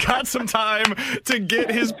 so he's got some time to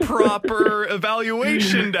get his proper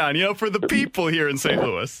evaluation down, for the people here in St.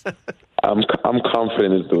 Louis. I'm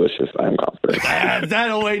confident it's delicious. I'm confident.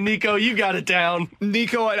 That'll wait, Nico. You got it down.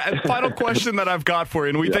 Nico, final question that I've got for you,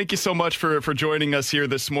 and we thank you so much for joining us here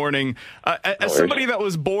this morning. As somebody that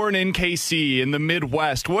was born in KC, in the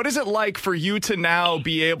Midwest, what is it like for you to now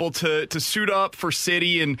be able to suit up for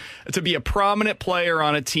City and to be a prominent player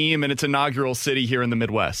on a team in its inaugural city here in the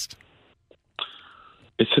Midwest?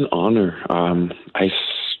 It's an honor. I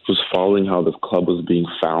was following how the club was being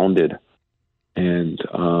founded, and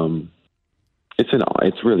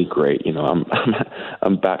it's really great.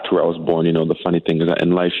 I'm back to where I was born. The funny thing is that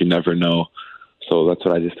in life you never know. So that's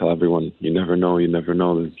what I just tell everyone. You never know. You never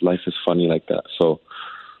know. Life is funny like that. So,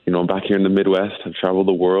 I'm back here in the Midwest. I've traveled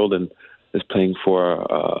the world and is playing for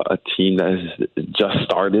a team that has just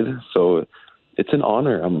started. So it's an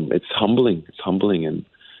honor. It's humbling. It's humbling, and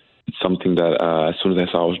it's something that as soon as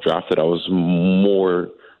I saw I was drafted, I was more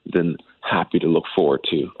than happy to look forward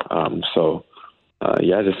to.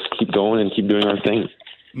 Just keep going and keep doing our thing.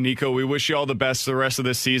 Nico, we wish you all the best the rest of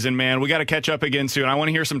this season, man. We got to catch up again soon. I want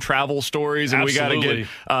to hear some travel stories, and Absolutely. we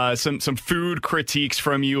got to get some food critiques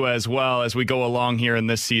from you as well as we go along here in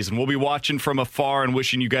this season. We'll be watching from afar and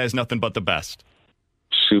wishing you guys nothing but the best.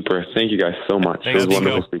 Super. Thank you guys so much. Thanks, it was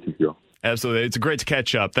wonderful Nico. speaking to you. Absolutely. It's great to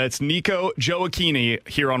catch up. That's Nico Gioacchini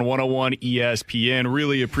here on 101 ESPN.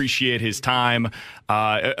 Really appreciate his time.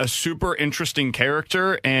 A super interesting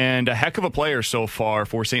character and a heck of a player so far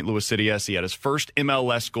for St. Louis City SC. Had his first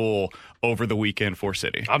MLS goal over the weekend for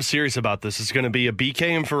City. I'm serious about this. It's going to be a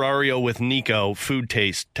BK and Ferrario with Nico food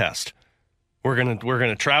taste test. We're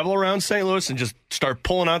gonna travel around St. Louis and just start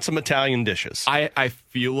pulling out some Italian dishes. I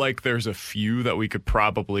feel like there's a few that we could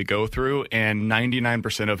probably go through, and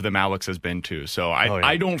 99% of them Alex has been to. So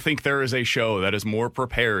I don't think there is a show that is more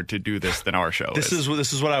prepared to do this than our show. This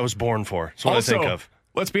is what I was born for. That's what also, I think of.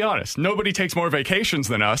 Let's be honest. Nobody takes more vacations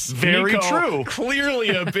than us. Very Nico, true. Clearly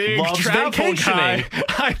a big Loves travel vacationing. guy.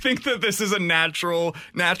 I think that this is a natural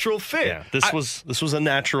fit. Yeah, this was a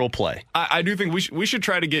natural play. I do think we should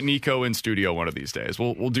try to get Nico in studio one of these days.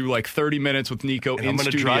 We'll do like 30 minutes with Nico and in I'm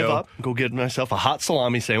going to studio. drive up, go get myself a hot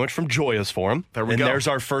salami sandwich from Joya's for him. There we go. And there's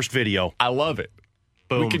our first video. I love it.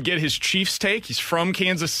 Boom. We could get his Chiefs take. He's from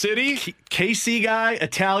Kansas City. KC guy,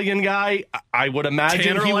 Italian guy. I would imagine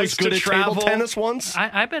Tanner he was likes good to at travel. table tennis once.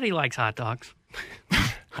 I bet he likes hot dogs.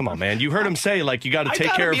 Come on, man. You heard him say, you got to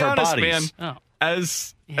take care of our honest, bodies. Man. Oh.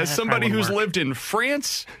 As Yeah, somebody who's work. lived in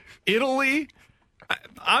France, Italy,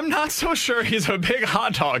 I'm not so sure he's a big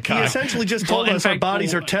hot dog guy. He essentially just told us our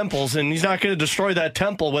bodies are temples, and he's not going to destroy that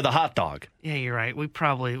temple with a hot dog. Yeah, you're right. We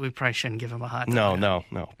probably shouldn't give him a hot dog. No.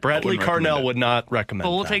 Bradley Carnell would not recommend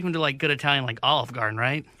But we'll that. take him to good Italian, like Olive Garden,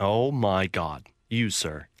 right? Oh my God. You,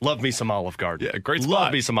 sir. Love me some Olive Garden. Yeah, great spot.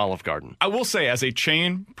 Love me some Olive Garden. I will say, as a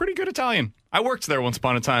chain, pretty good Italian. I worked there once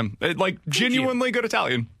upon a time. Genuinely good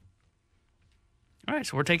Italian. All right,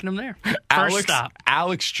 so we're taking him there. First stop.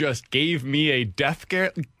 Alex just gave me a death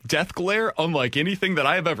glare unlike anything that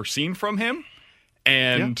I have ever seen from him.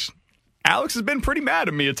 And Alex has been pretty mad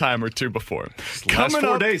at me a time or two before. Last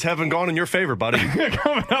 4 days haven't gone in your favor, buddy.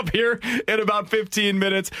 Coming up here in about 15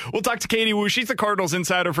 minutes, we'll talk to Katie Wu. She's the Cardinals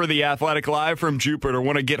insider for The Athletic, live from Jupiter.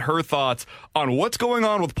 Want to get her thoughts on what's going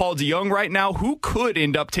on with Paul DeJong right now, who could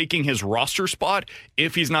end up taking his roster spot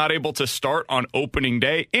if he's not able to start on opening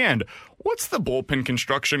day, and what's the bullpen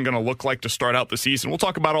construction going to look like to start out the season? We'll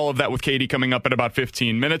talk about all of that with Katie coming up in about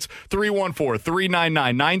 15 minutes.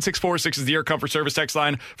 314-399-9646 is the Air Comfort Service text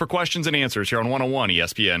line for questions and answers here on 101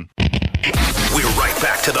 ESPN. We're right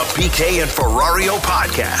back to the BK and Ferrario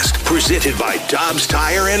podcast, presented by Dobbs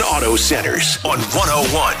Tire and Auto Centers on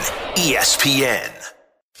 101 ESPN.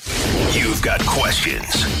 You've got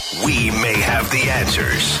questions. We may have the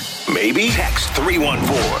answers. Maybe? Text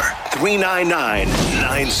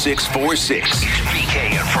 314-399-9646.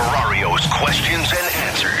 BK and Ferrario's questions and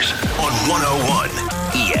answers on 101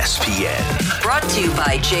 ESPN. Brought to you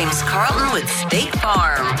by James Carlton with State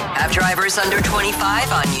Farm. Have drivers under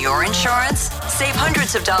 25 on your insurance? Save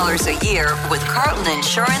hundreds of dollars a year with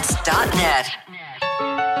CarltonInsurance.net.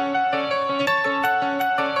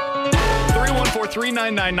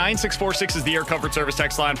 714-399-9646 is the Air Comfort Service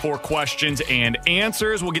text line for questions and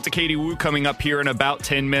answers. We'll get to Katie Wu coming up here in about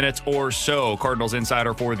 10 minutes or so. Cardinals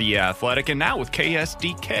insider for The Athletic. And now with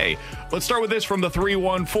KSDK. Let's start with this from the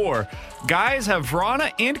 314. Guys, have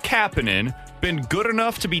Vrana and Kapanen been good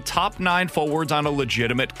enough to be top 9 forwards on a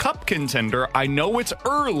legitimate cup contender? I know it's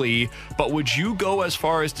early, but would you go as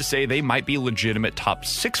far as to say they might be legitimate top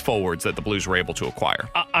 6 forwards that the Blues were able to acquire?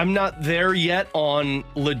 I'm not there yet on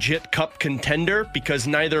legit cup contender because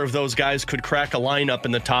neither of those guys could crack a lineup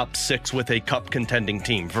in the top 6 with a cup contending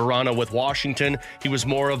team. Vrana with Washington, he was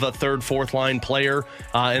more of a third, fourth line player.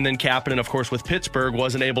 And then Kapanen, of course, with Pittsburgh,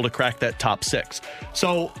 wasn't able to crack that top 6.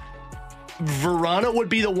 So Vrana would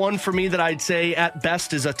be the one for me that I'd say at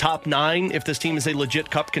best is a top 9 if this team is a legit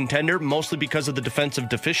cup contender, mostly because of the defensive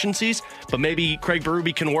deficiencies. But maybe Craig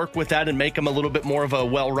Berube can work with that and make him a little bit more of a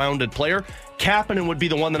well-rounded player. Kapanen would be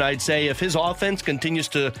the one that I'd say if his offense continues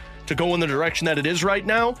to go in the direction that it is right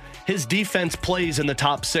now, his defense plays in the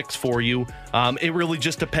top 6 for you. It really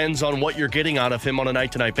just depends on what you're getting out of him on a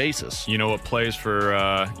night-to-night basis. You know what plays for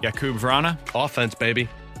Jakub Vrana? Offense, baby.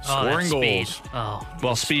 Scoring goals. Speed. Oh,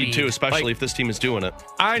 well, speed too, especially if this team is doing it.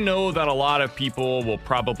 I know that a lot of people will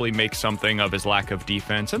probably make something of his lack of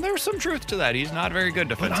defense, and there's some truth to that. He's not very good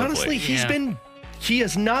defensively. But honestly, he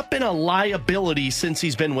has not been a liability since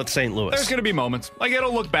he's been with St. Louis. There's going to be moments. Like,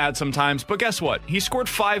 it'll look bad sometimes, but guess what? He scored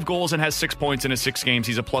 5 goals and has 6 points in his 6 games.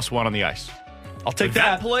 He's a +1 on the ice. I'll take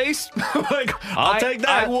that place. I'll take that.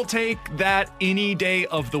 I will take that any day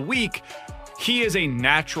of the week. He is a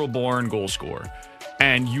natural-born goal scorer.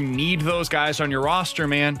 And you need those guys on your roster,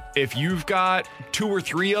 man. If you've got 2 or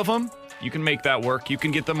 3 of them, you can make that work. You can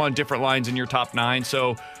get them on different lines in your top 9.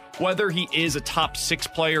 So whether he is a top 6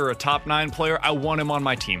 player or a top 9 player, I want him on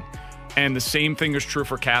my team. And the same thing is true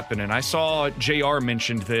for Kapanen. I saw JR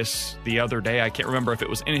mentioned this the other day. I can't remember if it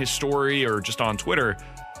was in his story or just on Twitter.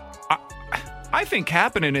 I think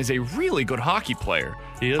Kapanen is a really good hockey player.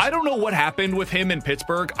 He is. I don't know what happened with him in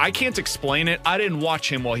Pittsburgh. I can't explain it. I didn't watch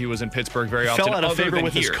him while he was in Pittsburgh very often. Fell out of favor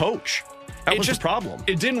with his coach. That was the problem.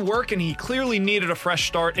 It didn't work, and he clearly needed a fresh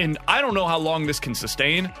start, and I don't know how long this can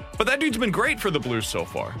sustain, but that dude's been great for the Blues so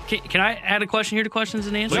far. Can I add a question here to questions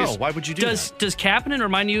and answers? No, why would you do that? Does Kapanen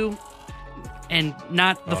remind you, and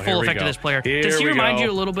not the full effect of this player, does he remind you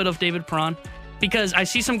a little bit of David Perron? Because I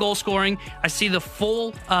see some goal scoring. I see the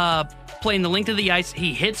full playing the length of the ice.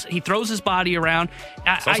 He hits. He throws his body around.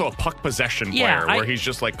 It's also a puck possession player where he's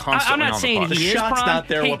just like constantly I'm not saying on the puck. he is shot's Perron. not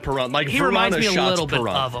there with Perron. Like, he Verona reminds me a little bit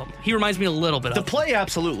Perron. of him. He reminds me a little bit the of him. play,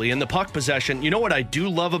 absolutely. And the puck possession. You know what I do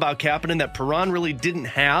love about Kapanen that Perron really didn't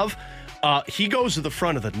have? He goes to the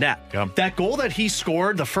front of the net. Yeah. That goal that he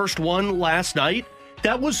scored, the first one last night,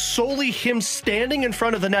 that was solely him standing in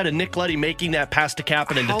front of the net and Nick Leddy making that pass to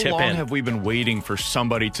Kapanen to tip in. How long have we been waiting for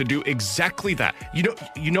somebody to do exactly that?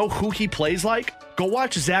 You know who he plays like? Go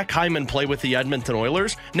watch Zach Hyman play with the Edmonton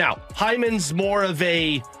Oilers. Now, Hyman's more of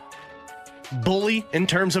a bully in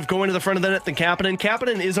terms of going to the front of the net than Kapanen.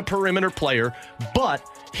 Kapanen is a perimeter player, but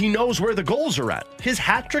he knows where the goals are at. His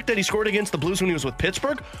hat trick that he scored against the Blues when he was with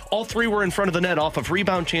Pittsburgh, all 3 were in front of the net off of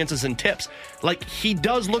rebound chances and tips. Like, he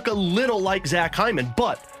does look a little like Zach Hyman,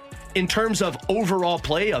 but in terms of overall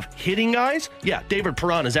play of hitting guys, yeah, David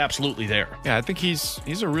Perron is absolutely there. Yeah, I think he's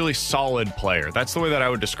a really solid player. That's the way that I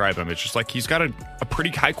would describe him. It's just like he's got a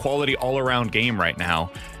pretty high-quality all-around game right now.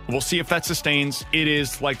 We'll see if that sustains. It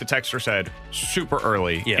is, like the texter said, super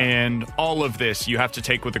early. Yeah. And all of this you have to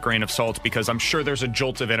take with a grain of salt because I'm sure there's a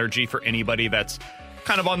jolt of energy for anybody that's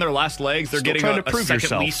kind of on their last legs. They're Still getting trying to a second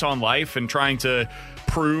yourself. lease on life and trying to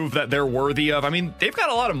prove that they're worthy of. I mean, they've got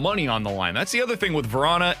a lot of money on the line. That's the other thing with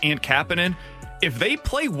Vrana and Kapanen. If they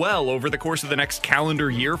play well over the course of the next calendar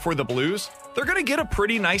year for the Blues, they're going to get a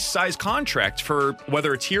pretty nice size contract for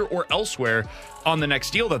whether it's here or elsewhere on the next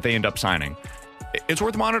deal that they end up signing. It's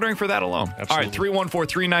worth monitoring for that alone. Absolutely. All right,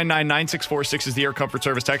 314-399-9646 is the Air Comfort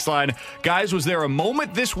Service text line. Guys, was there a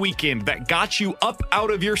moment this weekend that got you up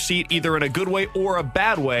out of your seat, either in a good way or a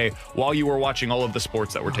bad way, while you were watching all of the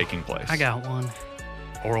sports that were taking place? I got one.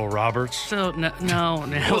 Oral Roberts. So no,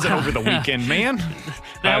 It wasn't over the weekend, man.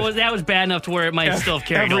 that was bad enough to where it might still have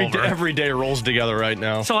carried over. Every day rolls together right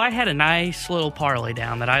now. So I had a nice little parlay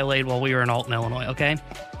down that I laid while we were in Alton, Illinois. Okay,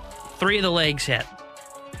 3 of the legs hit.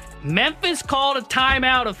 Memphis called a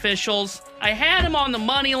timeout, officials. I had him on the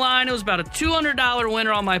money line. It was about a $200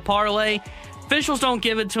 winner on my parlay. Officials don't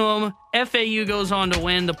give it to him. FAU goes on to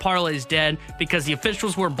win. The parlay's dead because the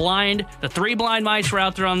officials were blind. The 3 blind mice were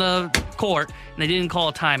out there on the court, and they didn't call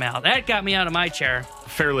a timeout. That got me out of my chair.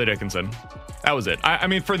 Fairleigh Dickinson. That was it. I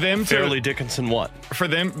mean, for them to... Fairleigh Dickinson what? For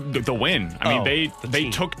them, the win. I mean, they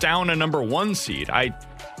took down a number 1 seed. I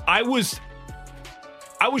was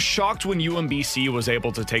I was shocked when UMBC was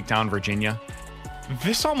able to take down Virginia.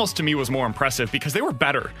 This almost to me was more impressive because they were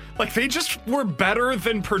better. Like, they just were better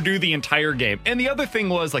than Purdue the entire game. And the other thing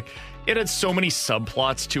was, like, it had so many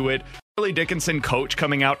subplots to it. Charlie Dickinson, coach,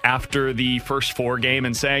 coming out after the first 4 game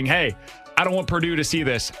and saying, hey, I don't want Purdue to see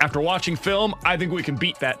this. After watching film, I think we can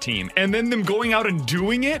beat that team. And then them going out and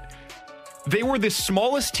doing it. They were the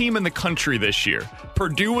smallest team in the country this year.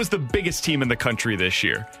 Purdue was the biggest team in the country this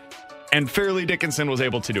year. And Fairleigh Dickinson was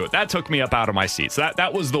able to do it. That took me up out of my seat. So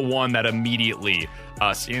that was the one that immediately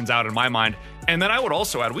stands out in my mind. And then I would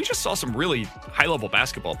also add, we just saw some really high-level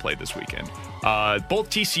basketball played this weekend. Both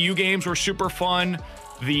TCU games were super fun.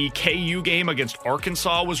 The KU game against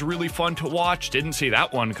Arkansas was really fun to watch. Didn't see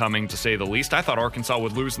that one coming, to say the least. I thought Arkansas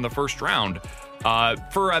would lose in the first round.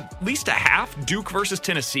 For at least a half, Duke versus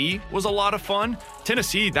Tennessee was a lot of fun.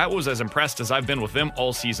 Tennessee, that was as impressed as I've been with them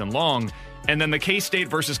all season long. And then the K-State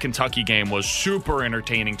versus Kentucky game was super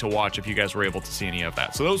entertaining to watch if you guys were able to see any of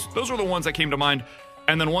that. So those were the ones that came to mind.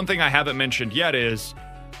 And then one thing I haven't mentioned yet is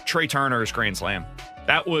Trey Turner's Grand Slam.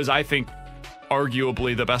 That was, I think,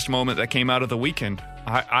 arguably the best moment that came out of the weekend.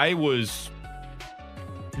 I was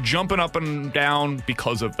jumping up and down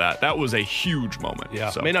because of that. That was a huge moment. Yeah,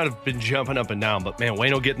 so. May not have been jumping up and down, but man,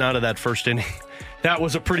 Waino getting out of that first inning, that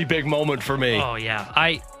was a pretty big moment for me. Oh, yeah.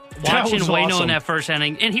 Watching Waino awesome in that first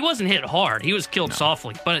inning, and he wasn't hit hard. He was killed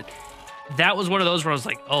softly, but that was one of those where I was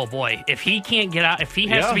like, oh boy, if he can't get out, if he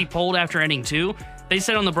has to be pulled after inning 2, they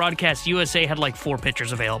said on the broadcast USA had like 4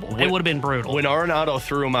 pitchers available. It would have been brutal. When Arenado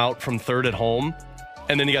threw him out from third at home,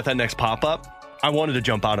 and then he got that next pop-up, I wanted to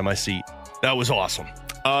jump out of my seat. That was awesome.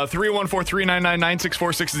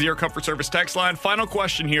 314-399-9646 is your Comfort Service text line. Final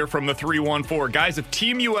question here from the 314. Guys, if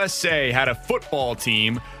Team USA had a football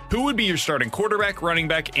team, who would be your starting quarterback, running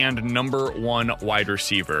back, and number 1 wide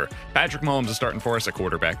receiver? Patrick Mahomes is starting for us at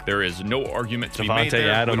quarterback. There is no argument to be made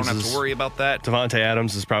there. We don't have to worry about that. Davante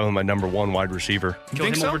Adams is probably my number 1 wide receiver. Kill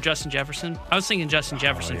him over Justin Jefferson? I was thinking Justin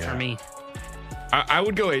Jefferson for me. I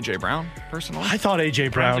would go A.J. Brown, personally. I thought A.J.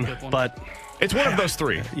 Brown, but... It's one of those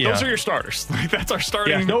 3. Yeah. Those are your starters. Like, that's our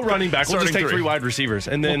starting. Yeah, no running back. We'll just take 3 wide receivers.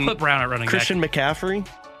 And then we'll put Brown at running Christian back. McCaffrey?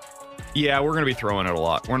 Yeah, we're going to be throwing it a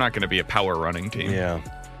lot. We're not going to be a power running team. Yeah.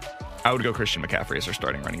 I would go Christian McCaffrey as our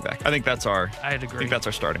starting running back. I think that's our I'd agree. I think that's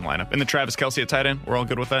our starting lineup. And then Travis Kelce at tight end. We're all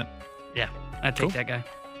good with that? Yeah, I'd take that guy.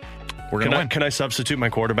 We're going to win. Can I substitute my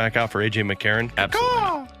quarterback out for A.J. McCarron? Absolutely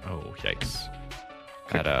not. Oh, yikes.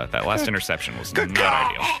 That last interception was not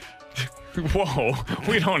ideal. Whoa,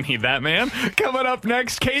 we don't need that, man. Coming up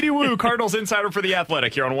next, Katie Woo, Cardinals insider for The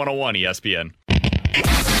Athletic here on 101 ESPN.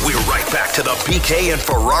 We're right back to the BK and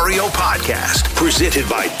Ferrario podcast, presented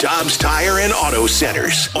by Dobbs Tire and Auto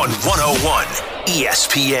Centers on 101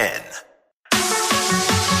 ESPN.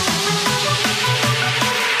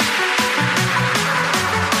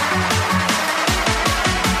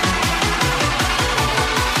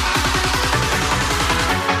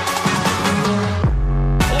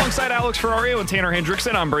 Alex Ferrario and Tanner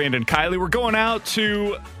Hendrickson. I'm Brandon Kiley. We're going out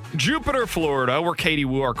to Jupiter, Florida, where Katie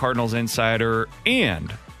Woo, our Cardinals insider,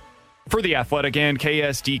 and for The Athletic, and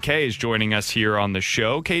KSDK is joining us here on the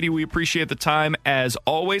show. Katie, we appreciate the time as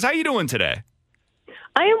always. How you doing today?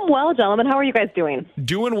 I am well, gentlemen. How are you guys doing?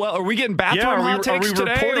 Doing well. Are we getting bathroom hot takes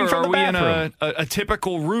today, reporting from or the are we bathroom? in a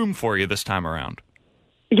typical room for you this time around?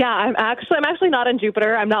 Yeah, I'm actually not in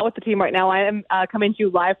Jupiter. I'm not with the team right now. I am coming to you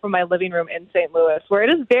live from my living room in St. Louis, where it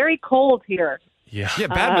is very cold here. Yeah,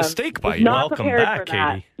 bad mistake by you. Welcome back,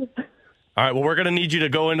 Katie. All right, well, we're going to need you to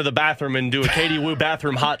go into the bathroom and do a Katie Woo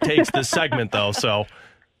bathroom hot takes this segment, though, so...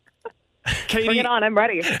 Katie, bring it on. I'm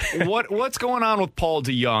ready. What's going on with Paul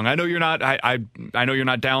DeYoung? I know you're not. I know you're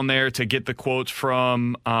not down there to get the quotes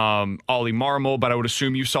from Ollie Marmol, but I would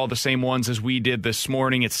assume you saw the same ones as we did this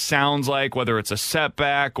morning. It sounds like whether it's a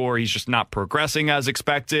setback or he's just not progressing as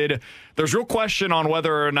expected. There's real question on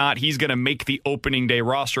whether or not he's going to make the opening day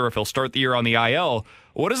roster, or if he'll start the year on the IL.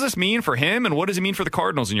 What does this mean for him, and what does it mean for the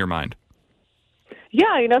Cardinals in your mind?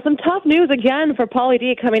 Yeah, some tough news again for Paulie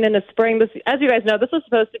D coming into spring. This, as you guys know, this was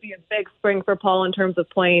supposed to be a big spring for Paul in terms of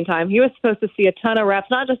playing time. He was supposed to see a ton of reps,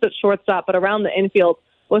 not just at shortstop, but around the infield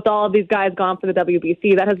with all of these guys gone for the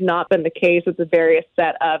WBC. That has not been the case with the various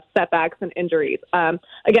set of setbacks and injuries.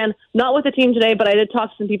 Again, not with the team today, but I did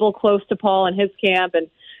talk to some people close to Paul and his camp, and,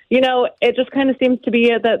 it just kind of seems to be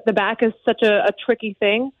that the back is such a tricky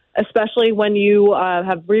thing, especially when you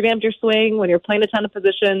have revamped your swing, when you're playing a ton of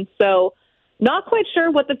positions. So, not quite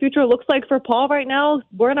sure what the future looks like for Paul right now.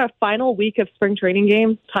 We're in our final week of spring training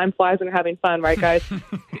games. Time flies when you're having fun, right, guys?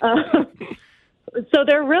 So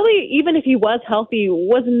there really, even if he was healthy,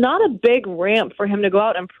 was not a big ramp for him to go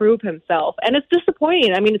out and prove himself. And it's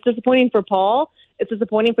disappointing. I mean, it's disappointing for Paul. it's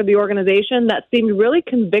disappointing for the organization that seemed really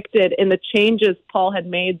convicted in the changes Paul had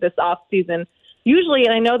made this offseason. Usually,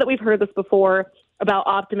 and I know that we've heard this before about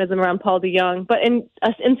optimism around Paul DeJong, but in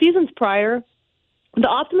seasons prior, the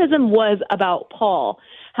optimism was about Paul,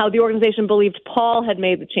 how the organization believed Paul had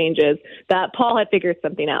made the changes, that Paul had figured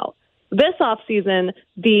something out. This offseason,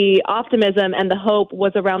 the optimism and the hope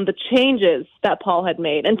was around the changes that Paul had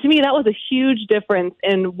made. And to me, that was a huge difference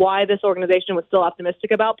in why this organization was still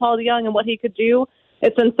optimistic about Paul DeJong and what he could do.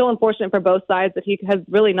 It's been so unfortunate for both sides that he has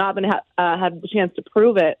really not been had the chance to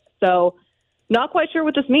prove it. So not quite sure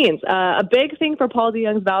what this means. A big thing for Paul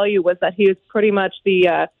DeJong's value was that he was pretty much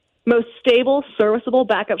the most stable, serviceable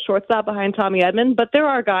backup shortstop behind Tommy Edman. But there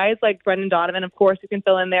are guys like Brendan Donovan, of course, who can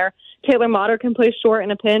fill in there. Taylor Motter can play short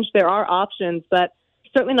in a pinch. There are options, but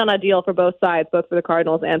certainly not ideal for both sides, both for the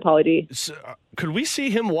Cardinals and Pauly D. So, could we see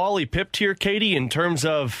him Wally pipped here, Katie, in terms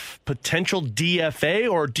of potential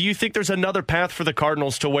DFA? Or do you think there's another path for the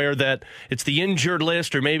Cardinals to where that it's the injured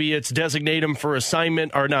list, or maybe it's designate him for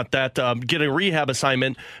assignment, or not that, get a rehab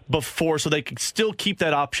assignment before so they can still keep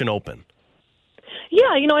that option open? Yeah,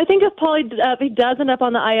 I think if Pauly if he does end up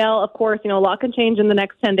on the IL, of course, a lot can change in the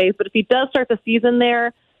next 10 days. But if he does start the season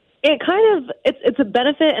there, it's a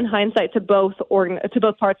benefit in hindsight to both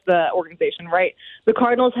parts of the organization, right? The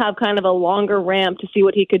Cardinals have kind of a longer ramp to see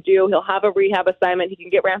what he could do. He'll have a rehab assignment. He can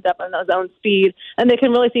get ramped up on his own speed, and they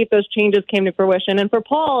can really see if those changes came to fruition. And for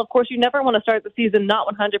Paul, of course, you never want to start the season not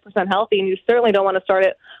 100% healthy, and you certainly don't want to start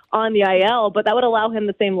it on the IL, but that would allow him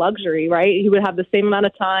the same luxury, right? He would have the same amount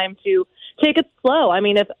of time to take it slow. I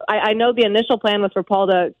mean, if I know the initial plan was for Paul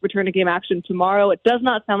to return to game action tomorrow. It does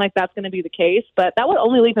not sound like that's going to be the case, but that would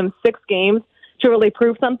only leave him 6 games to really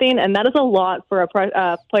prove something, and that is a lot for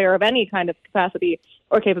a player of any kind of capacity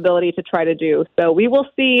or capability to try to do. So we will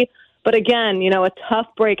see, but again, a tough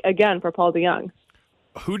break again for Paul DeJong.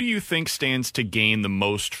 Who do you think stands to gain the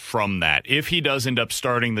most from that if he does end up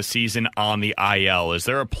starting the season on the IL? Is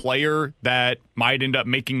there a player that might end up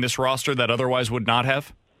making this roster that otherwise would not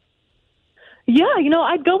have? Yeah,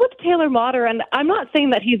 I'd go with Taylor Motter, and I'm not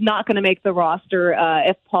saying that he's not going to make the roster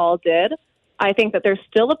if Paul did. I think that there's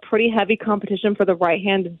still a pretty heavy competition for the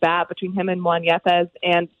right-handed bat between him and Juan Yepez,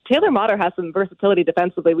 and Taylor Motter has some versatility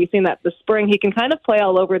defensively. We've seen that this spring. He can kind of play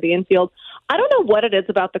all over the infield. I don't know what it is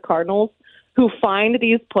about the Cardinals who find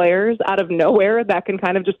these players out of nowhere that can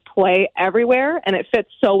kind of just play everywhere, and it fits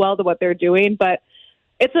so well to what they're doing, but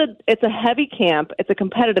it's a heavy camp. It's a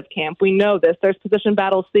competitive camp. We know this. There's position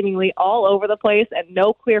battles seemingly all over the place and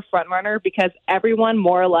no clear front runner because everyone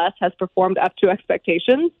more or less has performed up to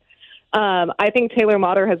expectations. I think Taylor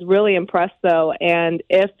Motter has really impressed, though, and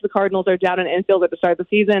if the Cardinals are down an infield at the start of the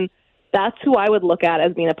season, that's who I would look at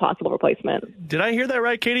as being a possible replacement. Did I hear that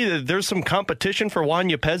right, Katie, that there's some competition for Juan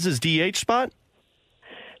Yepez's DH spot?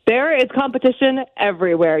 There is competition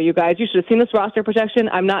everywhere, you guys. You should have seen this roster projection.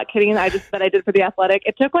 I'm not kidding. I just said I did for The Athletic.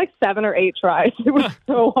 It took like 7 or 8 tries. It was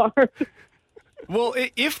so hard. Well,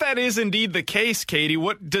 if that is indeed the case, Katie,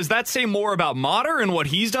 what does that say more about Motter and what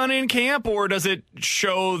he's done in camp, or does it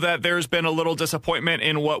show that there's been a little disappointment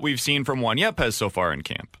in what we've seen from Juan Yepez so far in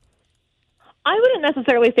camp? I wouldn't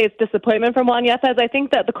necessarily say it's disappointment from Juan Yepez. I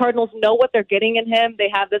think that the Cardinals know what they're getting in him. They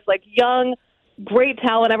have this young, great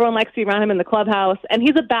talent. Everyone likes to be around him in the clubhouse, and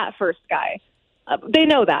he's a bat-first guy. They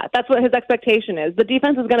know that. That's what his expectation is. The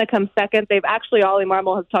defense is going to come second. Ollie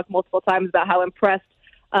Marmol has talked multiple times about how impressed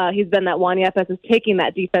he's been that Juan Yepez is taking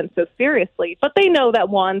that defense so seriously. But they know that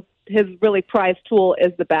his really prized tool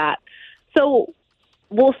is the bat. So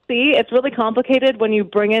we'll see. It's really complicated when you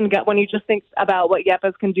when you just think about what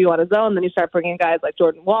Yepez can do on his own. Then you start bringing guys like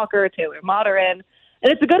Jordan Walker, Taylor Motter in.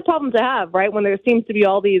 And it's a good problem to have, right, when there seems to be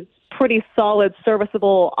all these pretty solid,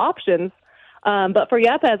 serviceable options. But for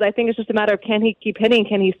Yepez, I think it's just a matter of can he keep hitting?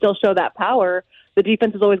 Can he still show that power? The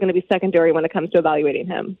defense is always going to be secondary when it comes to evaluating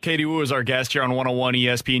him. Katie Woo is our guest here on 101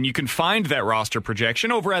 ESPN. You can find that roster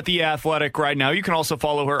projection over at The Athletic right now. You can also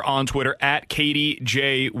follow her on Twitter at Katie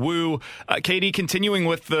J. Woo. Katie, continuing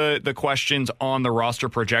with the questions on the roster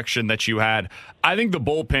projection that you had, I think the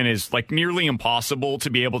bullpen is nearly impossible to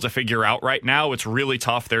be able to figure out right now. It's really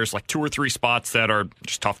tough. There's 2 or 3 spots that are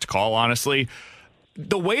just tough to call, honestly.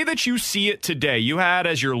 The way that you see it today, you had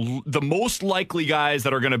as the most likely guys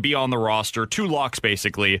that are going to be on the roster, 2 locks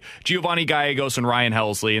basically, Giovanni Gallegos and Ryan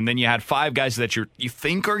Helsley, and then you had 5 guys that you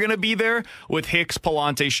think are going to be there with Hicks,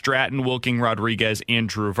 Palante, Stratton, Wilking, Rodriguez, and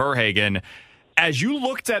Drew Verhagen. As you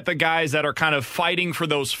looked at the guys that are kind of fighting for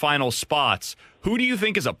those final spots, who do you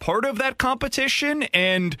think is a part of that competition,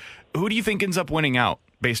 and who do you think ends up winning out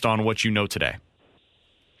based on what you know today?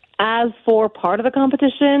 As for part of the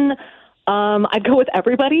competition, I'd go with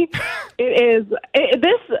everybody.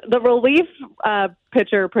 The relief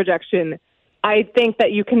pitcher projection. I think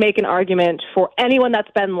that you can make an argument for anyone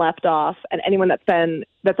that's been left off and anyone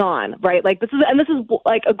that's on, right? Like this is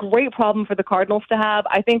like a great problem for the Cardinals to have.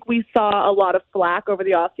 I think we saw a lot of flack over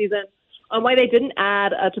the offseason on why they didn't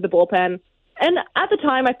add to the bullpen. And at the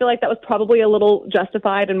time, I feel like that was probably a little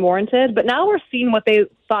justified and warranted. But now we're seeing what they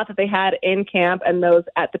thought that they had in camp and those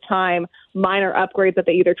at the time minor upgrades that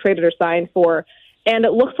they either traded or signed for. And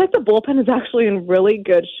it looks like the bullpen is actually in really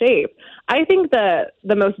good shape. I think the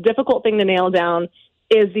most difficult thing to nail down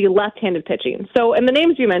is the left-handed pitching. So in the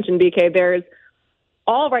names you mentioned, BK, there's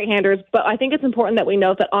all right-handers, but I think it's important that we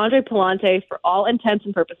note that Andre Palante, for all intents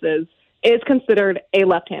and purposes, is considered a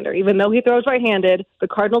left-hander. Even though he throws right-handed, the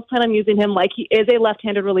Cardinals plan on using him like he is a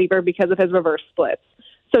left-handed reliever because of his reverse splits.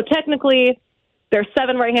 So technically, there's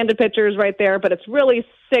 7 right-handed pitchers right there, but it's really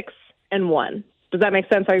 6 and 1. Does that make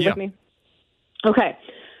sense? Are you with me? Okay.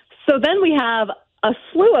 So then we have a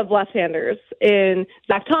slew of left-handers in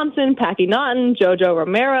Zach Thompson, Packy Naughton, JoJo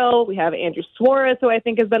Romero. We have Andrew Suarez, who I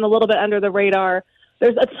think has been a little bit under the radar.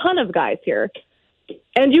 There's a ton of guys here.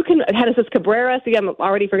 And you can, Genesis Cabrera, see, I'm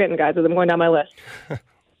already forgetting guys as I'm going down my list.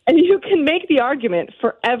 And you can make the argument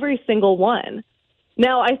for every single one.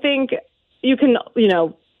 Now, I think you can,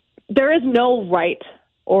 there is no right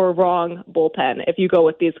or wrong bullpen if you go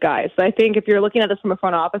with these guys. So I think if you're looking at this from a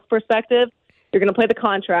front office perspective, you're going to play the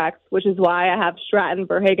contracts, which is why I have Stratton,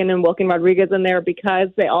 Verhagen, and Wilkin Rodriguez in there because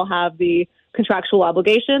they all have the contractual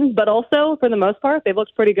obligations. But also, for the most part, they've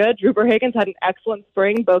looked pretty good. Drew Verhagen's had an excellent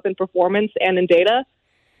spring, both in performance and in data.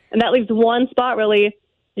 And that leaves one spot, really.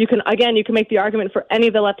 You can make the argument for any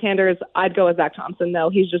of the left-handers. I'd go with Zach Thompson, though.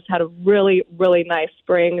 He's just had a really, really nice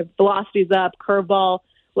spring. His velocity's up. Curveball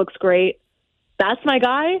looks great. That's my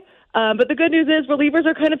guy. But the good news is relievers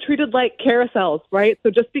are kind of treated like carousels, right?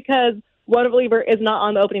 So just because one reliever is not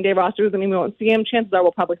on the opening day roster doesn't mean we won't see him. Chances are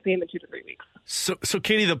we'll probably see him in 2 to 3 weeks. So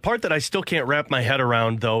Katie, the part that I still can't wrap my head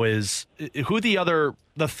around, though, is who the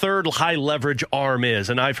third high leverage arm is.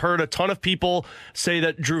 And I've heard a ton of people say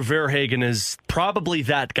that Drew Verhagen is probably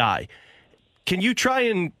that guy. Can you try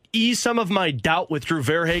and ease some of my doubt with Drew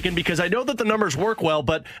Verhagen? Because I know that the numbers work well,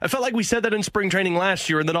 but I felt like we said that in spring training last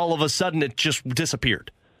year, and then all of a sudden it just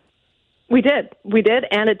disappeared. We did,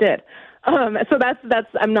 and it did. So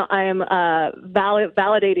I am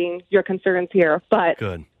validating your concerns here, but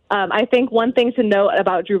good. I think one thing to note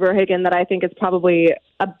about Drew Verhagen that I think is probably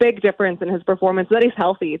a big difference in his performance is that he's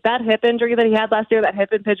healthy. That hip injury that he had last year, that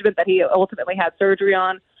hip impingement that he ultimately had surgery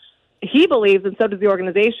on, he believes, and so does the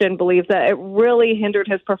organization, believes that it really hindered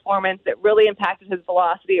his performance. It really impacted his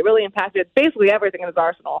velocity. It really impacted basically everything in his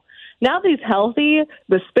arsenal. Now that he's healthy,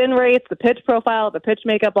 the spin rates, the pitch profile, the pitch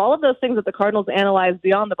makeup, all of those things that the Cardinals analyzed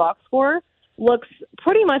beyond the box score looks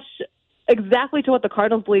pretty much exactly to what the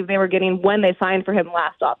Cardinals believe they were getting when they signed for him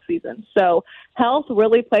last offseason. So health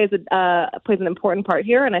really plays an important part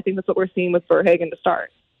here, and I think that's what we're seeing with Verhagen to start.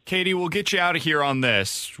 Katie, we'll get you out of here on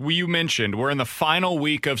this. You mentioned we're in the final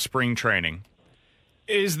week of spring training.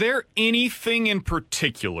 Is there anything in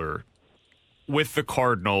particular with the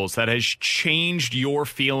Cardinals that has changed your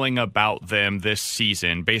feeling about them this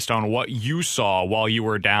season based on what you saw while you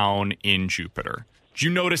were down in Jupiter? Did you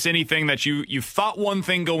notice anything that you thought one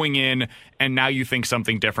thing going in and now you think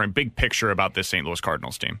something different, big picture about this St. Louis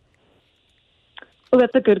Cardinals team? Well,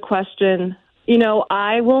 that's a good question.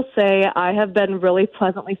 I will say I have been really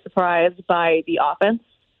pleasantly surprised by the offense.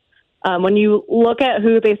 When you look at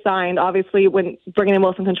who they signed, obviously when bringing in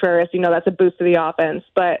Wilson Contreras, that's a boost to the offense.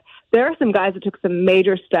 But there are some guys that took some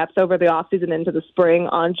major steps over the offseason into the spring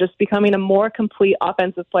on just becoming a more complete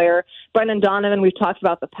offensive player. Brendan Donovan, we've talked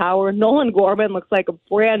about the power. Nolan Gorman looks like a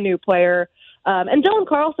brand new player. And Dylan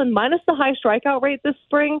Carlson, minus the high strikeout rate this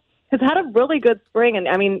spring, has had a really good spring. And,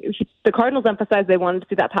 the Cardinals emphasized they wanted to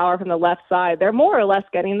see that power from the left side. They're more or less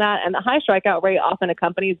getting that. And the high strikeout rate often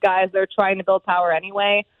accompanies guys that are trying to build power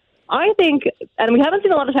anyway. I think, and we haven't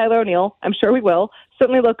seen a lot of Tyler O'Neill. I'm sure we will.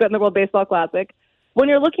 Certainly look good in the World Baseball Classic. When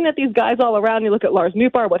you're looking at these guys all around, you look at Lars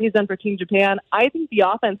Nootbaar, what he's done for Team Japan. I think the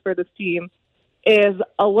offense for this team is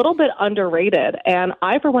a little bit underrated. And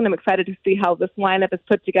I, for one, am excited to see how this lineup is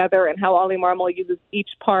put together and how Ollie Marmol uses each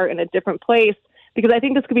part in a different place. Because I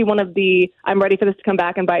think this could be one of I'm ready for this to come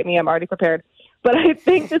back and bite me. I'm already prepared. But I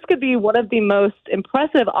think this could be one of the most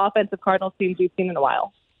impressive offensive Cardinals teams we've seen in a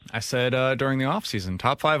while. I said during the offseason,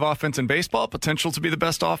 top 5 offense in baseball, potential to be the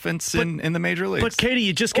best offense in the major leagues. But Katie,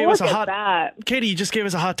 you just gave us a hot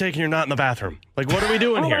take and you're not in the bathroom. Like, what are we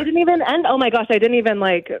doing here? I didn't even end. Oh my gosh, I didn't even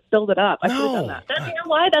build it up. I should have done that. You know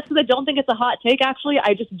why? That's because I don't think it's a hot take. Actually,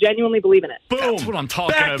 I just genuinely believe in it. Boom. That's what I'm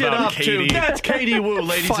talking Backed about, it up Katie. Too. That's Katie Woo,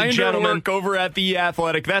 ladies and gentlemen. Find her work over at The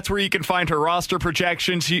Athletic. That's where you can find her roster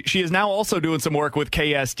projections. She is now also doing some work with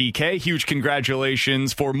KSDK. Huge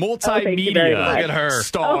congratulations for multimedia Look at her.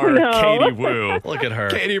 star Katie Woo. Look at her.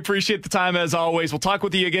 Katie, appreciate the time as always. We'll talk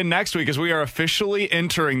with you again next week as we are officially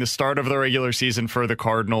entering the start of the regular season for the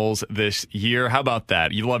Cardinals this year. How about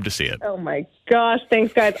that? You'd love to see it. Oh my gosh,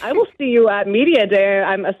 thanks guys. I will see you at Media Day,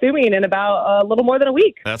 I'm assuming, in about a little more than a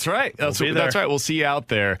week. That's right. That's right. We'll see you out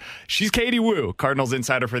there. She's Katie Woo, Cardinals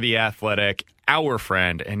insider for The Athletic, our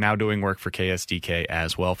friend, and now doing work for KSDK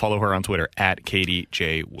as well. Follow her on Twitter at Katie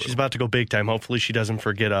J. Woo. She's about to go big time. Hopefully she doesn't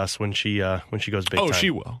forget us when she goes big time. Oh,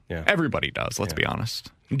 she will. Yeah. Everybody does, let's be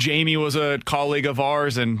honest. Jamie was a colleague of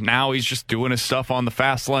ours, and now he's just doing his stuff on the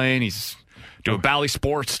fast lane. He's doing Bally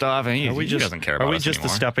Sports stuff, and he doesn't care about us Are we just anymore.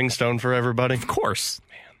 the stepping stone for everybody? Of course.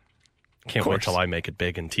 Man, can't wait till I make it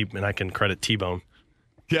big and I can credit T-Bone.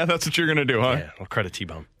 Yeah, that's what you're going to do, huh? Yeah, I'll credit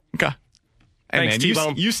T-Bone. Okay. Hey, Thanks, man,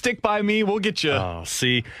 T-Bone. You stick by me, we'll get you. Oh,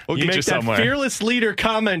 see? We'll you get make you somewhere. that fearless leader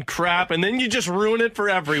comment crap, and then you just ruin it for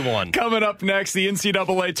everyone. Coming up next, the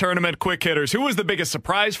NCAA Tournament Quick Hitters. Who was the biggest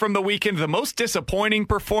surprise from the weekend, the most disappointing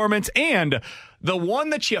performance, and the one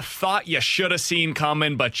that you thought you should have seen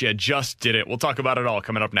coming, but you just didn't? We'll talk about it all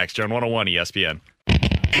coming up next here on 101 ESPN.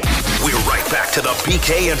 We're right back to the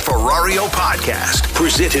BK and Ferrario podcast,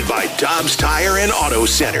 presented by Dobbs Tire and Auto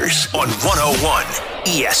Centers on 101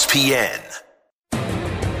 ESPN.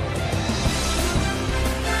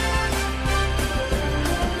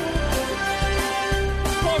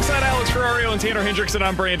 Alongside Alex Ferrario and Tanner Hendrickson,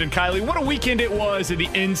 I'm Brandon Kiley. What a weekend it was in the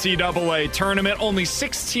NCAA tournament. Only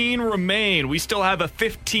 16 remain. We still have a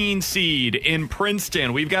 15 seed in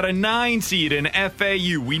Princeton. We've got a 9 seed in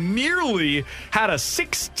FAU. We nearly had a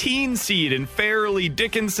 16 seed in Fairleigh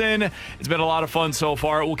Dickinson. It's been a lot of fun so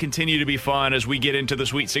far. It will continue to be fun as we get into the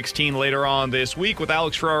Sweet 16 later on this week. With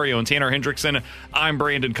Alex Ferrario and Tanner Hendrickson, I'm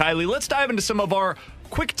Brandon Kiley. Let's dive into some of our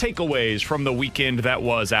quick takeaways from the weekend that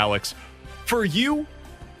was, Alex. For you,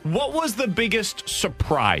 what was the biggest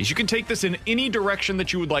surprise? You can take this in any direction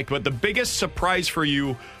that you would like, but the biggest surprise for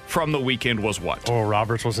you from the weekend was what? Oh,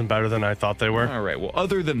 Roberts wasn't better than I thought they were. All right. Well,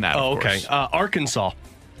 other than that, of okay. course. Arkansas.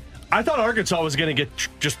 I thought Arkansas was going to get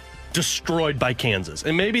just destroyed by Kansas.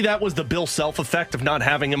 And maybe that was the Bill Self effect of not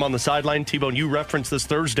having him on the sideline. T-Bone, you referenced this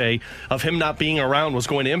Thursday of him not being around was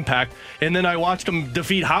going to impact. And then I watched him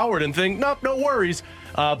defeat Howard and think, nope, no worries.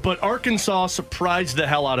 But Arkansas surprised the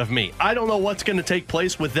hell out of me. I don't know what's going to take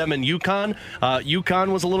place with them in UConn.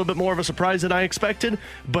 UConn was a little bit more of a surprise than I expected,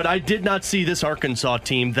 but I did not see this Arkansas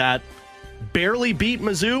team that barely beat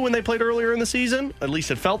Mizzou when they played earlier in the season. At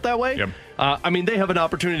least it felt that way. Yep. I mean, they have an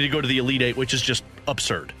opportunity to go to the Elite Eight, which is just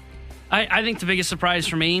absurd. I think the biggest surprise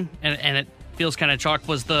for me, and it feels kind of chalk,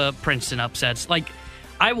 was the Princeton upsets. Like,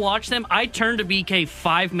 I watched them. I turned to BK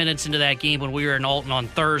 5 minutes into that game when we were in Alton on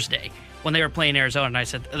Thursday when they were playing Arizona, and I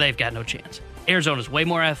said, they've got no chance. Arizona's way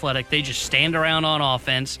more athletic. They just stand around on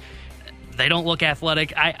offense. They don't look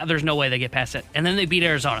athletic. There's no way they get past it. And then they beat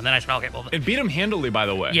Arizona. And then I said, okay, well. It beat them handily, by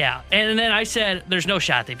the way. Yeah. And then I said, there's no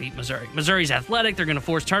shot they beat Missouri. Missouri's athletic. They're going to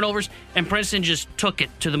force turnovers. And Princeton just took it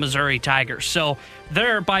to the Missouri Tigers. So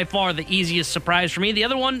they're by far the easiest surprise for me. The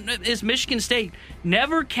other one is Michigan State.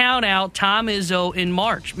 Never count out Tom Izzo in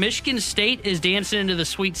March. Michigan State is dancing into the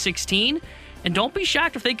Sweet 16. And don't be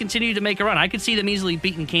shocked if they continue to make a run. I could see them easily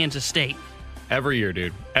beating Kansas State. Every year,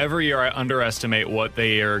 dude. Every year I underestimate what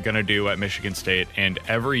they are going to do at Michigan State, and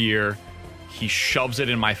every year he shoves it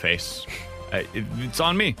in my face. It's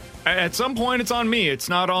on me. At some point, it's on me. It's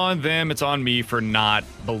not on them. It's on me for not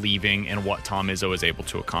believing in what Tom Izzo is able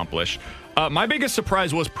to accomplish. My biggest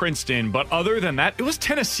surprise was Princeton, but other than that, it was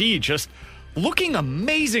Tennessee just looking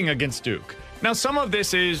amazing against Duke. Now, some of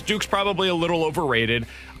this is Duke's probably a little overrated.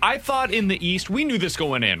 I thought in the East, we knew this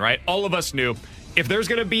going in, right? All of us knew. If there's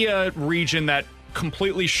going to be a region that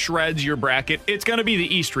completely shreds your bracket, it's going to be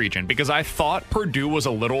the East region, because I thought Purdue was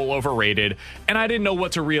a little overrated, and I didn't know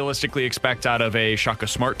what to realistically expect out of a Shaka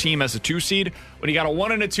Smart team as a 2 seed. When you got a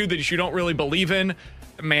 1 and a 2 that you don't really believe in,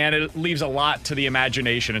 man, it leaves a lot to the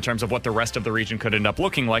imagination in terms of what the rest of the region could end up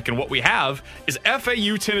looking like. And what we have is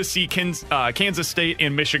FAU, Tennessee, Kansas State,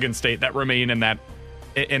 and Michigan State that remain in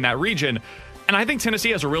that region. And I think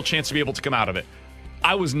Tennessee has a real chance to be able to come out of it.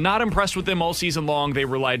 I was not impressed with them all season long. They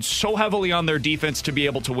relied so heavily on their defense to be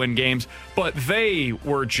able to win games, but they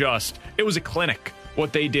were it was a clinic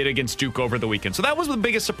what they did against Duke over the weekend. So that was the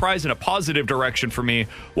biggest surprise in a positive direction for me.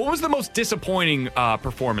 What was the most disappointing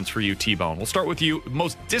performance for you, T-Bone? We'll start with you.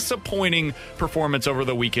 Most disappointing performance over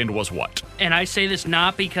the weekend was what? And I say this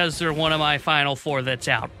not because they're one of my Final Four that's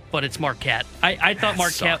out, but it's Marquette. I thought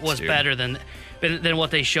Marquette was better than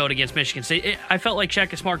what they showed against Michigan State. I felt like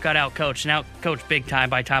Shaka Smart got out-coached, and out-coached big time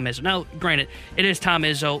by Tom Izzo. Now, granted, it is Tom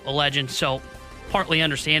Izzo, a legend, so partly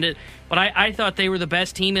understand it. But I thought they were the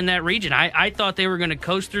best team in that region. I thought they were going to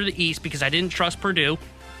coast through the East because I didn't trust Purdue.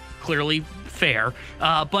 Clearly fair.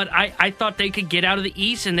 But I thought they could get out of the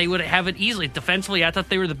East and they would have it easily. Defensively, I thought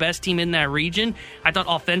they were the best team in that region. I thought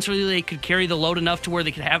offensively they could carry the load enough to where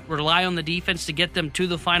they could rely on the defense to get them to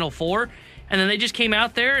the Final Four. And then they just came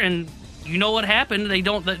out there and you know what happened. They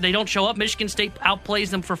don't show up. Michigan State outplays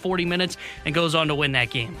them for 40 minutes and goes on to win that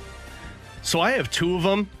game. So I have two of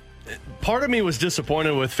them. Part of me was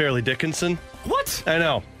disappointed with Fairleigh Dickinson. What? I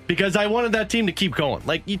know. Because I wanted that team to keep going.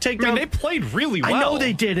 Like, you take down... they played really well. I know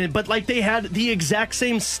they did, but, like, they had the exact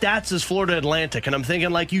same stats as Florida Atlantic, and I'm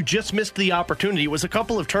thinking, like, you just missed the opportunity. It was a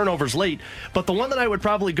couple of turnovers late, but the one that I would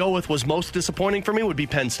probably go with was most disappointing for me would be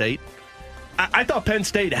Penn State. I thought Penn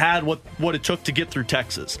State had what it took to get through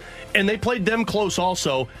Texas, and they played them close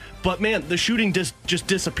also, but, man, the shooting just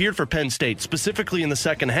disappeared for Penn State, specifically in the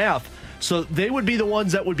second half. So they would be the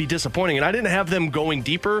ones that would be disappointing. And I didn't have them going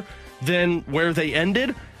deeper than where they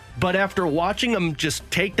ended. But after watching them just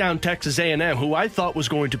take down Texas A&M, who I thought was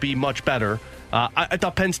going to be much better, I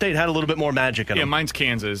thought Penn State had a little bit more magic in them. Yeah, mine's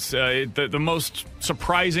Kansas. The most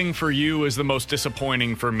surprising for you is the most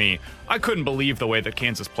disappointing for me. I couldn't believe the way that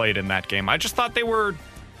Kansas played in that game. I just thought they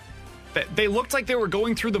looked like they were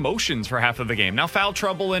going through the motions for half of the game. Now, foul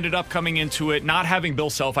trouble ended up coming into it. Not having Bill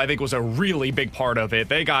Self, I think, was a really big part of it.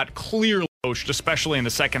 They got clearly coached, especially in the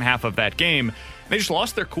second half of that game. They just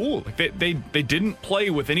lost their cool. They didn't play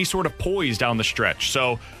with any sort of poise down the stretch.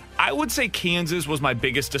 So I would say Kansas was my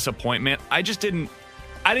biggest disappointment. I didn't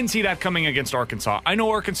see that coming against Arkansas. I know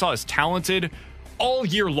Arkansas is talented. All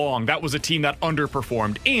year long, that was a team that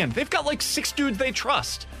underperformed. And they've got like 6 dudes they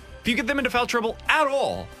trust. If you get them into foul trouble at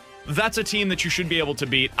all, that's a team that you should be able to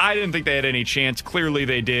beat. I didn't think they had any chance. Clearly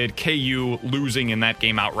they did. KU losing in that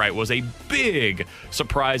game outright was a big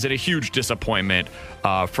surprise and a huge disappointment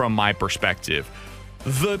from my perspective.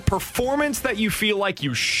 The performance that you feel like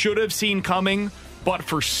you should have seen coming, but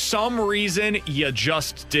for some reason you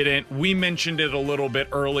just didn't. We mentioned it a little bit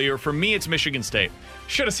earlier. For me, it's Michigan State.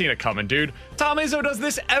 Should have seen it coming, dude. Tom Izzo does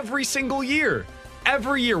this every single year.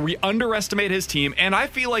 Every year we underestimate his team, and I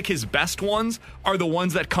feel like his best ones are the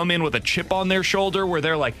ones that come in with a chip on their shoulder where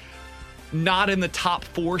they're like not in the top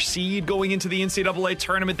 4 seed going into the NCAA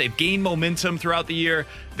tournament. They've gained momentum throughout the year.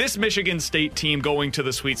 This Michigan State team going to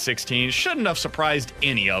the Sweet 16 shouldn't have surprised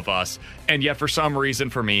any of us, and yet for some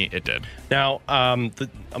reason for me it did. Now, I'm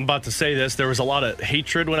about to say this. There was a lot of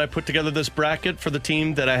hatred when I put together this bracket for the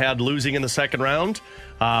team that I had losing in the second round.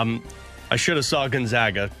 I should have saw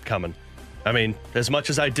Gonzaga coming. I mean, as much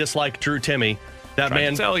as I dislike Drew Timme,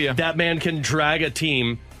 that man can drag a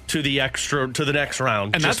team to the next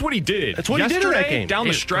round. And that's what he did. That's what he did in that game. Down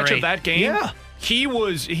the stretch of that game, yeah.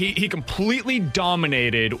 He completely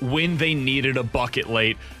dominated when they needed a bucket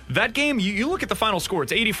late. That game, you look at the final score,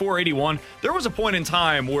 it's 84-81. There was a point in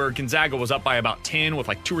time where Gonzaga was up by about 10 with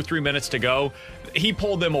like 2 or 3 minutes to go. He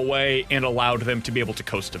pulled them away and allowed them to be able to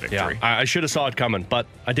coast to victory. Yeah, I should have saw it coming, but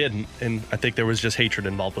I didn't, and I think there was just hatred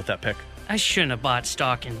involved with that pick. I shouldn't have bought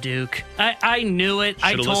stock in Duke. I knew it.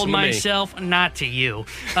 I told myself not to you.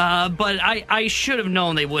 But I should have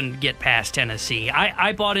known they wouldn't get past Tennessee.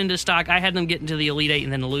 I bought into stock. I had them getting to the Elite Eight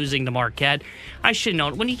and then losing to Marquette. I should have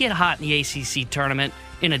known. When you get hot in the ACC tournament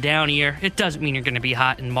in a down year, it doesn't mean you're going to be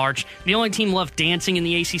hot in March. The only team left dancing in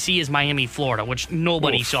the ACC is Miami, Florida, which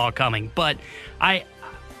nobody saw coming. But I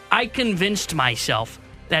convinced myself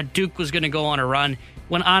that Duke was going to go on a run.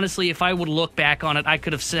 When honestly, if I would look back on it, I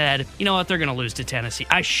could have said, you know what, they're going to lose to Tennessee.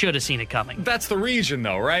 I should have seen it coming. That's the region,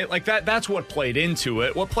 though, right? Like that's what played into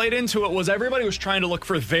it. What played into it was everybody was trying to look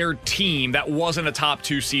for their team that wasn't a top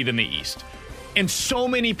 2 seed in the East. And so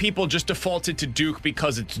many people just defaulted to Duke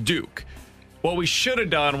because it's Duke. What we should have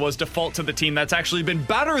done was default to the team that's actually been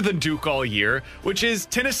better than Duke all year, which is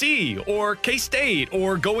Tennessee or K-State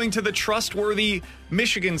or going to the trustworthy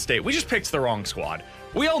Michigan State. We just picked the wrong squad.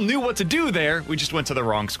 We all knew what to do there. We just went to the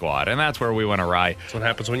wrong squad, and that's where we went awry. That's what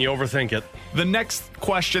happens when you overthink it. The next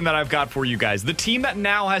question that I've got for you guys, the team that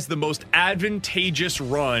now has the most advantageous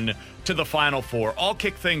run to the Final Four, I'll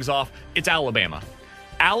kick things off, it's Alabama.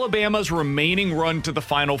 Alabama's remaining run to the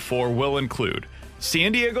Final Four will include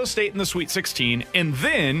San Diego State in the Sweet 16, and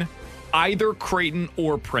then either Creighton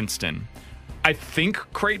or Princeton. I think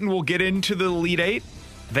Creighton will get into the Elite Eight.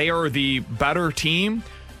 They are the better team.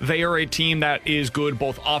 They are a team that is good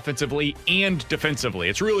both offensively and defensively.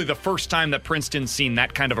 It's really the first time that Princeton's seen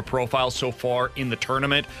that kind of a profile so far in the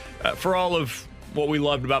tournament. For all of what we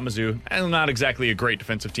loved about Mizzou, and not exactly a great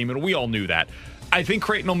defensive team, and we all knew that. I think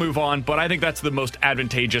Creighton will move on, but I think that's the most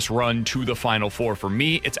advantageous run to the Final Four. For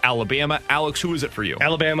me, it's Alabama. Alex, who is it for you?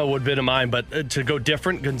 Alabama would have been mine, but to go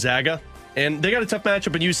different, Gonzaga. And they got a tough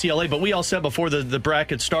matchup in UCLA, but we all said before the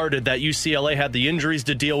bracket started that UCLA had the injuries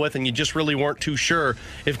to deal with, and you just really weren't too sure.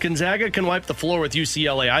 If Gonzaga can wipe the floor with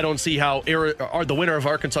UCLA, I don't see how the winner of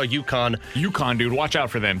Arkansas, UConn, dude, watch out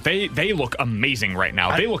for them. They look amazing right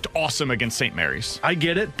now. They looked awesome against St. Mary's. I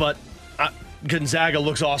get it, but Gonzaga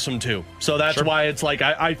looks awesome too. So that's why it's like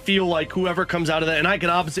I feel like whoever comes out of that, and I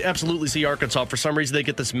can absolutely see Arkansas. For some reason, they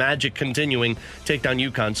get this magic continuing, take down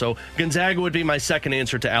UConn. So Gonzaga would be my second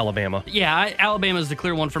answer to Alabama. Yeah, Alabama is the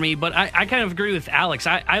clear one for me, but I kind of agree with Alex.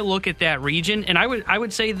 I look at that region, and I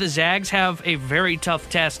would say the Zags have a very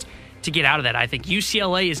tough test to get out of that. I think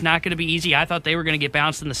UCLA is not going to be easy. I thought they were going to get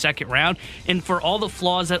bounced in the second round, and for all the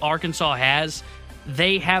flaws that Arkansas has,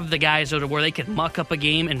 they have the guys where they can muck up a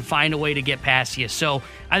game and find a way to get past you. So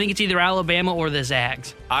I think it's either Alabama or the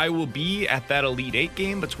Zags. I will be at that Elite Eight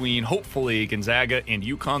game between, hopefully, Gonzaga and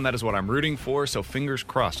UConn. That is what I'm rooting for, so fingers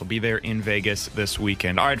crossed. I'll be there in Vegas this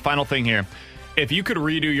weekend. All right, final thing here. If you could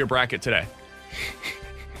redo your bracket today,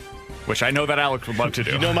 which I know that Alex would love to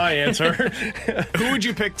do. You know my answer. Who would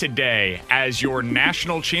you pick today as your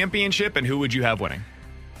national championship, and who would you have winning?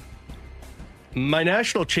 My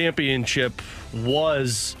national championship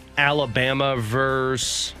was Alabama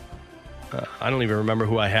versus... I don't even remember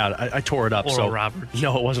who I had. I tore it up. Oral Roberts.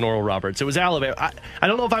 No, it wasn't Oral Roberts. It was Alabama. I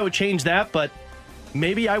don't know if I would change that, but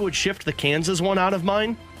maybe I would shift the Kansas one out of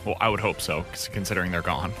mine. Well, I would hope so, considering they're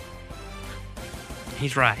gone.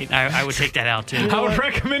 He's right. I would take that out, too. I would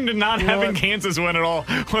recommend not having Kansas win at all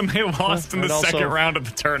when they lost in the second round of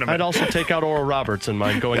the tournament. I'd also take out Oral Roberts in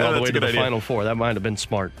mine, going all the way to the Final Four. That might have been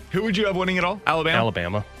smart. Who would you have winning at all? Alabama?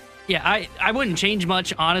 Alabama. Yeah, I wouldn't change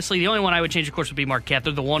much, honestly. The only one I would change, of course, would be Marquette.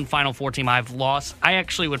 They're the one Final Four team I've lost. I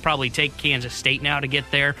actually would probably take Kansas State now to get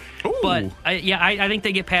there. Ooh. But, I think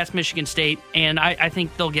they get past Michigan State, and I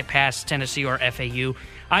think they'll get past Tennessee or FAU.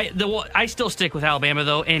 I still stick with Alabama,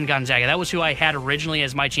 though, and Gonzaga. That was who I had originally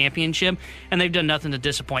as my championship, and they've done nothing to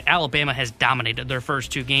disappoint. Alabama has dominated their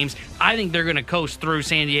first two games. I think they're going to coast through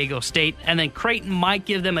San Diego State, and then Creighton might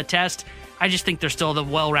give them a test. I just think they're still the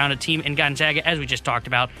well-rounded team, and Gonzaga, as we just talked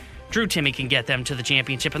about, Drew Timme can get them to the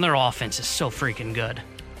championship, and their offense is so freaking good.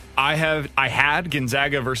 I had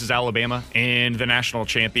Gonzaga versus Alabama in the national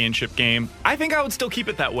championship game. I think I would still keep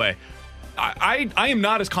it that way. I am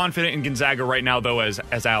not as confident in Gonzaga right now, though,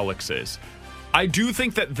 as Alex is. I do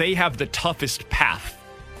think that they have the toughest path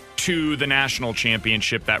to the national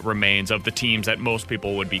championship that remains of the teams that most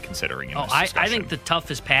people would be considering in this discussion. I think the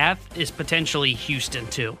toughest path is potentially Houston,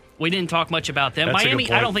 too. We didn't talk much about them. That's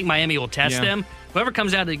Miami, I don't think Miami will test them. Whoever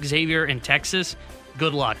comes out of Xavier in Texas,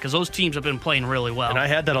 good luck, because those teams have been playing really well. And I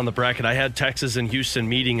had that on the bracket. I had Texas and Houston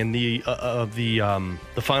meeting in the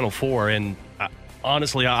Final Four, and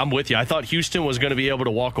honestly, I'm with you. I thought Houston was going to be able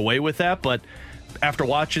to walk away with that, but after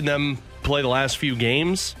watching them play the last few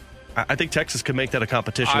games, I think Texas could make that a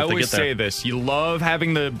competition if they get there. I always say this. You love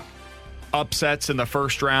having the upsets in the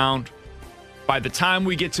first round. By the time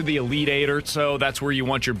we get to the Elite Eight or so, that's where you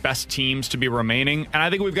want your best teams to be remaining. And I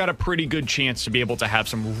think we've got a pretty good chance to be able to have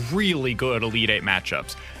some really good Elite Eight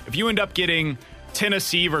matchups. If you end up getting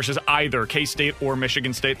Tennessee versus either K-State or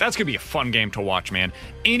Michigan State, that's going to be a fun game to watch, man.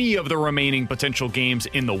 Any of the remaining potential games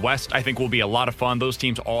in the West, I think, will be a lot of fun. Those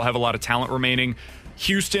teams all have a lot of talent remaining.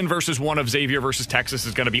 Houston versus one of Xavier versus Texas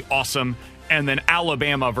is going to be awesome. And then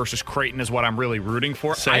Alabama versus Creighton is what I'm really rooting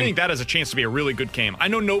for. Same. I think that has a chance to be a really good game. I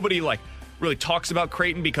know nobody really talks about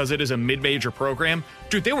Creighton because it is a mid-major program.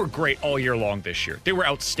 Dude, they were great all year long this year. They were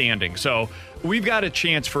outstanding. So we've got a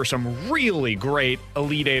chance for some really great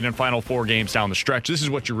Elite Eight and Final Four games down the stretch. This is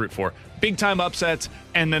what you root for. Big-time upsets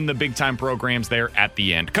and then the big-time programs there at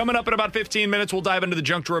the end. Coming up in about 15 minutes, we'll dive into the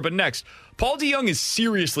junk drawer. But next, Paul DeJong is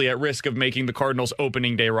seriously at risk of making the Cardinals'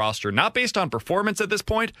 opening day roster. Not based on performance at this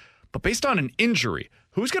point, but based on an injury.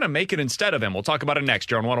 Who's going to make it instead of him? We'll talk about it next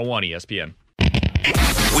here on 101 ESPN.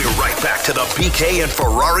 We're right back to the BK and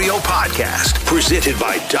Ferrario podcast, presented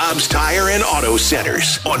by Dobbs Tire and Auto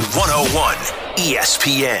Centers on 101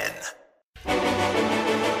 ESPN.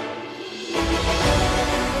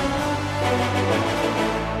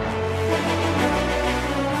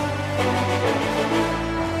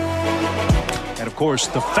 And of course,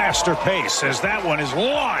 the faster pace as that one is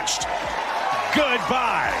launched.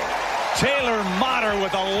 Goodbye. Taylor Motter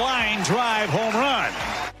with a line drive home run.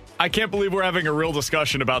 I can't believe we're having a real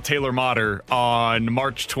discussion about Taylor Motter on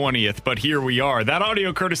March 20th, but here we are. That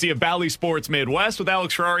audio courtesy of Bally Sports Midwest with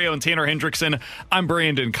Alex Ferrario and Tanner Hendrickson. I'm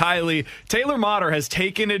Brandon Kiley. Taylor Motter has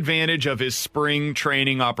taken advantage of his spring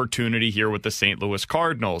training opportunity here with the St. Louis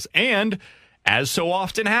Cardinals. And as so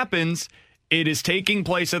often happens, it is taking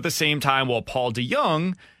place at the same time while Paul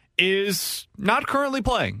DeJong is not currently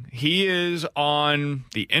playing. He is on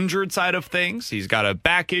the injured side of things. He's got a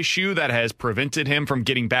back issue that has prevented him from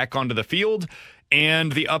getting back onto the field.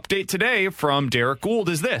 And the update today from Derek Gould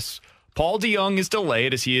is this. Paul DeJong is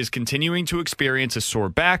delayed as he is continuing to experience a sore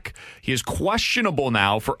back. He is questionable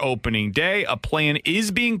now for opening day. A plan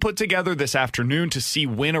is being put together this afternoon to see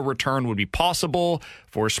when a return would be possible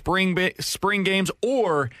for spring games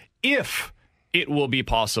or if it will be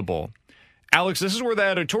possible. Alex, this is where the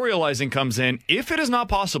editorializing comes in. If it is not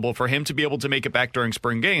possible for him to be able to make it back during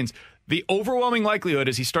spring games, the overwhelming likelihood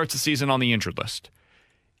is he starts the season on the injured list.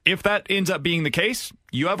 If that ends up being the case,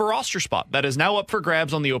 you have a roster spot that is now up for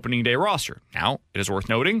grabs on the opening day roster. Now, it is worth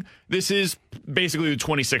noting, this is basically the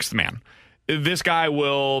 26th man. This guy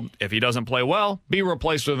will, if he doesn't play well, be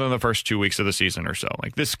replaced within the first 2 weeks of the season or so.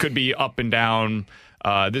 Like, this could be up and down.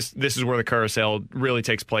 This is where the carousel really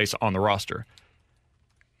takes place on the roster.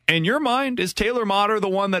 In your mind, is Taylor Motter the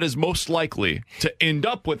one that is most likely to end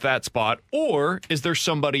up with that spot, or is there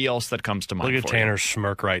somebody else that comes to mind? Look at Tanner's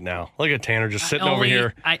smirk right now. Look at Tanner just sitting over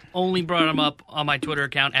here. I only brought him up on my Twitter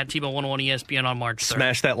account at T-Bone101 ESPN on March 3rd.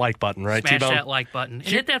 Smash that like button, right, Smash T-Bone? that like button. And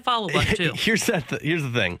hit that follow button, too. Here's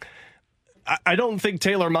the thing. I don't think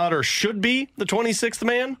Taylor Motter should be the 26th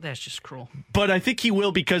man. That's just cruel. But I think he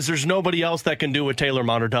will because there's nobody else that can do what Taylor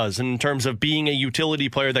Motter does in terms of being a utility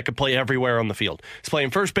player that could play everywhere on the field. He's playing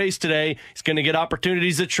first base today. He's going to get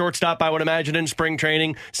opportunities at shortstop, I would imagine, in spring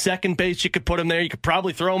training. Second base, you could put him there. You could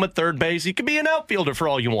probably throw him at third base. He could be an outfielder for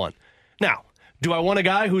all you want. Now, do I want a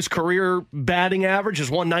guy whose career batting average is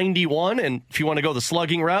 191? And if you want to go the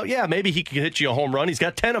slugging route, yeah, maybe he could hit you a home run. He's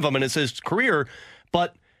got 10 of them in his career.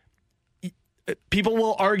 But people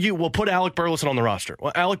will argue, we'll put Alec Burleson on the roster.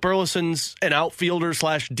 Well, Alec Burleson's an outfielder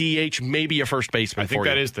 / DH, maybe a first baseman. I think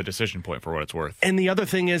that is the decision point for what it's worth. And the other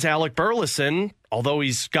thing is Alec Burleson, although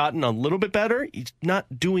he's gotten a little bit better, he's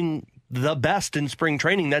not doing the best in spring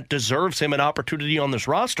training that deserves him an opportunity on this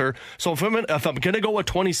roster. So if I'm going to go a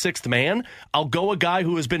 26th man, I'll go a guy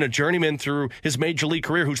who has been a journeyman through his major league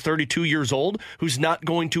career, who's 32 years old, who's not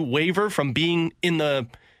going to waver from being in the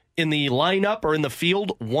lineup or in the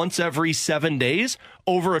field once every 7 days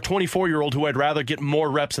over a 24-year-old who I'd rather get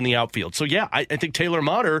more reps in the outfield. So, yeah, I think Taylor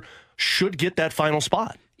Motter should get that final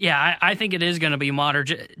spot. Yeah, I think it is going to be Motter.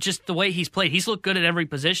 Just the way he's played. He's looked good at every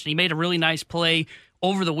position. He made a really nice play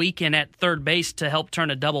over the weekend at third base to help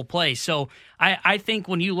turn a double play. So I think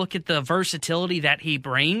when you look at the versatility that he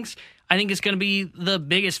brings, I think it's going to be the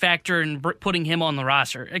biggest factor in putting him on the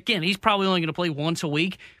roster. Again, he's probably only going to play once a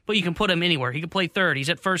week, but you can put him anywhere. He can play third. He's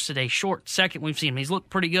at first today, short, second. We've seen him. He's looked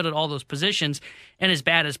pretty good at all those positions, and his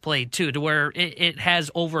bat has played too, to where it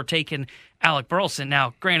has overtaken Alec Burleson.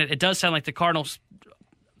 Now, granted, it does sound like the Cardinals,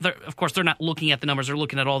 of course, they're not looking at the numbers. They're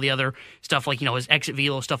looking at all the other stuff like, his exit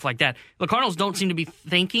velo, stuff like that. The Cardinals don't seem to be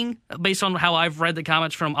thinking, based on how I've read the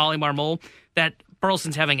comments from Ollie Marmol, that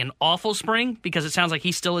Burleson's having an awful spring, because it sounds like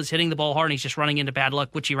he still is hitting the ball hard and he's just running into bad luck,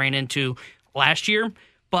 which he ran into last year.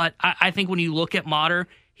 But I think when you look at Motter,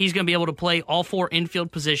 he's going to be able to play all four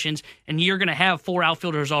infield positions, and you're going to have four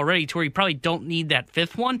outfielders already to where you probably don't need that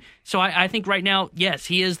fifth one. So I think right now, yes,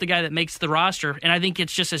 he is the guy that makes the roster, and I think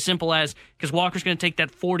it's just as simple as, because Walker's going to take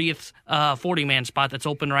that 40-man spot that's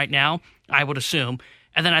open right now, I would assume.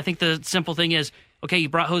 And then I think the simple thing is, okay, you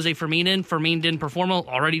brought Jose Fermin in. Fermin didn't perform well,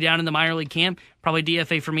 already down in the minor league camp. Probably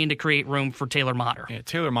DFA Fermin to create room for Taylor Motter. Yeah,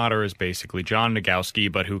 Taylor Motter is basically John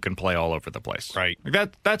Nagowski, but who can play all over the place. Right.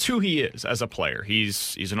 That's who he is as a player.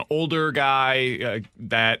 He's an older guy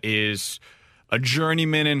that is a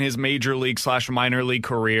journeyman in his major league / minor league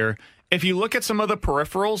career. If you look at some of the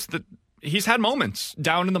peripherals, that he's had moments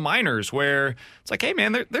down in the minors where it's like, hey,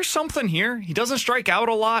 man, there's something here. He doesn't strike out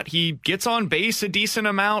a lot. He gets on base a decent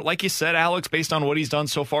amount. Like you said, Alex, based on what he's done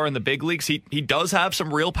so far in the big leagues, he does have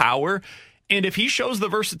some real power. And if he shows the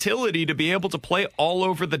versatility to be able to play all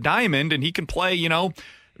over the diamond, and he can play, a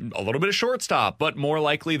little bit of shortstop, but more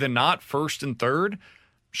likely than not, first and third,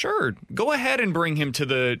 sure, go ahead and bring him to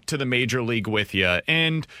the major league with you.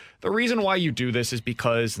 And the reason why you do this is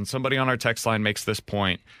because, and somebody on our text line makes this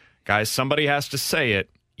point, guys, somebody has to say it.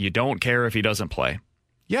 You don't care if he doesn't play.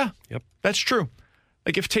 Yeah, yep, that's true.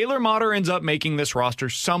 Like, if Taylor Motter ends up making this roster,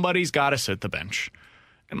 somebody's got to sit the bench.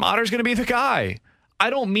 And Motter's going to be the guy. I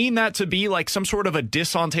don't mean that to be like some sort of a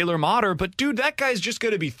diss on Taylor Motter, but dude, that guy's just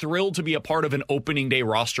going to be thrilled to be a part of an opening day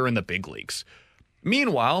roster in the big leagues.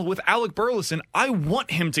 Meanwhile, with Alec Burleson, I want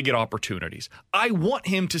him to get opportunities. I want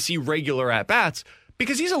him to see regular at-bats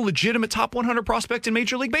because he's a legitimate top 100 prospect in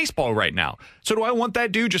Major League Baseball right now. So do I want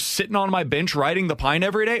that dude just sitting on my bench riding the pine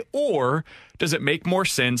every day? Or does it make more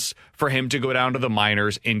sense for him to go down to the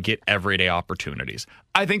minors and get everyday opportunities?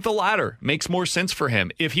 I think the latter makes more sense for him.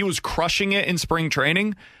 If he was crushing it in spring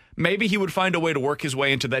training, maybe he would find a way to work his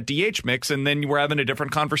way into that DH mix, and then we're having a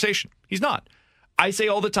different conversation. He's not. I say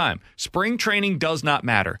all the time, spring training does not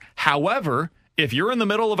matter. However, if you're in the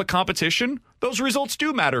middle of a competition, those results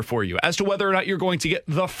do matter for you as to whether or not you're going to get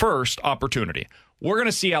the first opportunity. We're going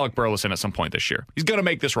to see Alec Burleson at some point this year. He's going to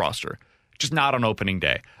make this roster, just not on opening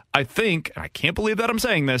day. I think, and I can't believe that I'm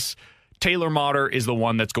saying this, Taylor Motter is the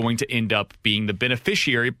one that's going to end up being the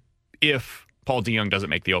beneficiary if Paul DeJong doesn't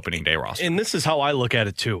make the opening day roster. And this is how I look at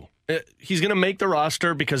it, too. He's going to make the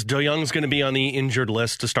roster because DeJong's going to be on the injured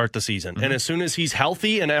list to start the season. Mm-hmm. And as soon as he's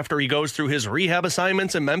healthy and after he goes through his rehab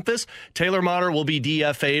assignments in Memphis, Taylor Motter will be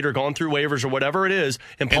DFA'd or gone through waivers or whatever it is,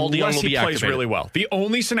 and Paul DeJong will be activated. Unless he plays really well. The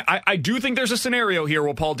only I do think there's a scenario here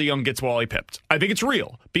where Paul DeJong gets Wally pipped. I think it's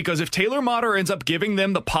real because if Taylor Motter ends up giving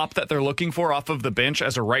them the pop that they're looking for off of the bench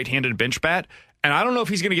as a right-handed bench bat, and I don't know if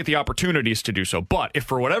he's going to get the opportunities to do so, but if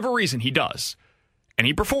for whatever reason he does and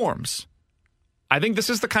he performs, I think this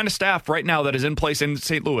is the kind of staff right now that is in place in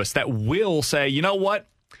St. Louis that will say, you know what,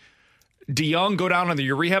 DeJong, go down on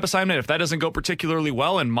your rehab assignment. If that doesn't go particularly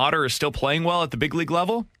well and Motter is still playing well at the big league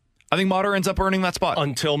level, I think Motter ends up earning that spot.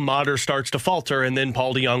 Until Motter starts to falter, and then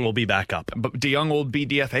Paul DeJong will be back up. But DeJong will be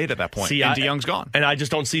DFA'd at that point, and DeJong's gone. And I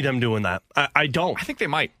just don't see them doing that. I don't. I think they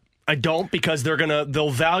might. I don't, because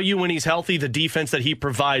they'll value when he's healthy the defense that he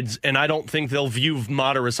provides, and I don't think they'll view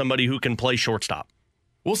Motter as somebody who can play shortstop.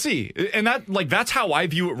 We'll see. And that's how I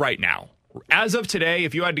view it right now. As of today,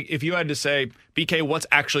 if you had to say, BK, what's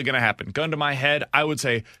actually going to happen? Gun to my head, I would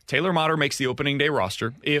say Taylor Motter makes the opening day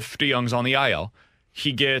roster if DeJong's on the IL.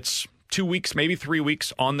 He gets 2 weeks, maybe 3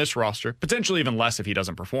 weeks on this roster, potentially even less if he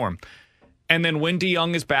doesn't perform. And then when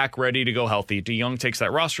DeJong is back ready to go healthy, DeJong takes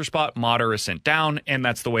that roster spot, Motter is sent down, and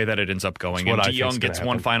that's the way that it ends up going. And DeJong gets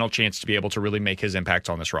one final chance to be able to really make his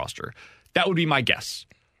impact on this roster. That would be my guess.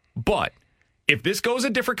 But if this goes a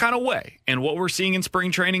different kind of way, and what we're seeing in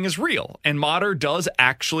spring training is real, and Motter does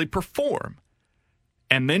actually perform,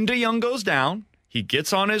 and then DeJong goes down, he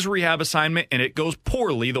gets on his rehab assignment, and it goes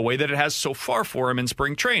poorly the way that it has so far for him in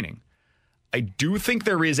spring training, I do think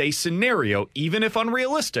there is a scenario, even if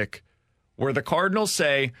unrealistic, where the Cardinals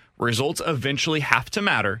say results eventually have to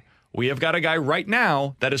matter. We have got a guy right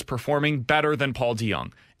now that is performing better than Paul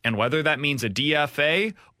DeJong. And whether that means a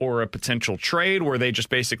DFA or a potential trade where they just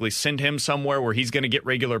basically send him somewhere where he's going to get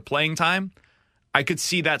regular playing time, I could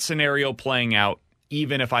see that scenario playing out,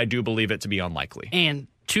 even if I do believe it to be unlikely. And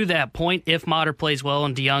to that point, if Motter plays well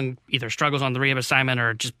and DeJong either struggles on the rehab assignment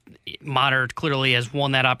or just Motter clearly has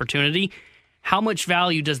won that opportunity, how much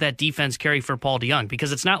value does that defense carry for Paul DeJong?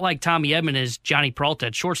 Because it's not like Tommy Edman is Johnny Peralta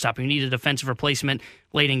at shortstop. You need a defensive replacement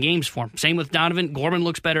late in games for him. Same with Donovan. Gorman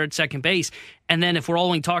looks better at second base. And then if we're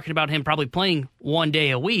only talking about him probably playing 1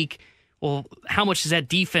 day a week, well, how much does that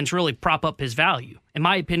defense really prop up his value? In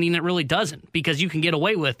my opinion, it really doesn't, because you can get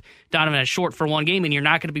away with Donovan at short for 1 game, and you're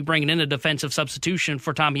not going to be bringing in a defensive substitution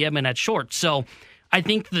for Tommy Edman at short. So I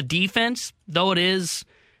think the defense, though it is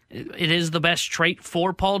the best trait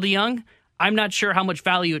for Paul DeJong, I'm not sure how much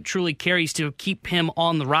value it truly carries to keep him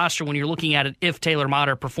on the roster when you're looking at it if Taylor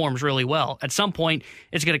Motter performs really well. At some point,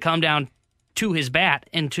 it's going to come down to his bat.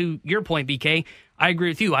 And to your point, BK, I agree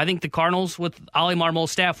with you. I think the Cardinals with Oli Marmol's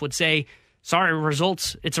staff would say, sorry,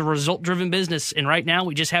 results. It's a result-driven business, and right now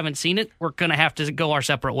we just haven't seen it. We're going to have to go our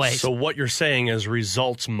separate ways. So what you're saying is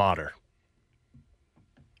results matter.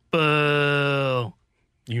 Boo.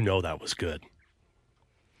 You know that was good.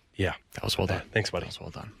 Yeah. That was well done. Thanks, buddy. That was well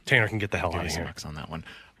done. Tanner can get the hell out of here. On that one.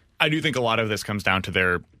 I do think a lot of this comes down to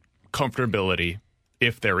their comfortability,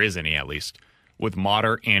 if there is any at least, with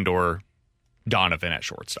Motter and or Donovan at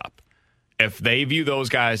shortstop. If they view those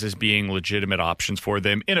guys as being legitimate options for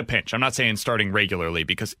them in a pinch, I'm not saying starting regularly,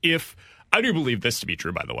 because if, I do believe this to be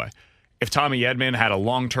true, by the way, if Tommy Edman had a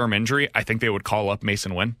long-term injury, I think they would call up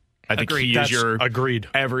Mason Wynn. I think he is your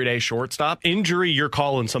everyday shortstop. Injury, you're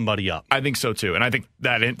calling somebody up. I think so, too. And I think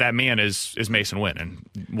that man is Mason Wynn, and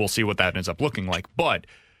we'll see what that ends up looking like. But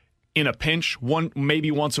in a pinch, maybe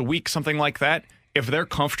once a week, something like that, if they're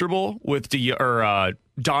comfortable with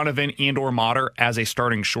Donovan and or Motter as a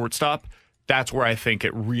starting shortstop, that's where I think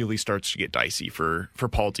it really starts to get dicey for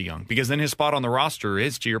Paul DeJong. Because then his spot on the roster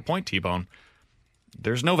is, to your point, T-Bone,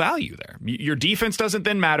 there's no value there. Your defense doesn't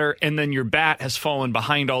then matter, and then your bat has fallen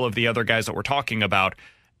behind all of the other guys that we're talking about,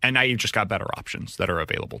 and now you've just got better options that are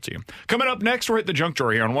available to you. Coming up next, we're at the junk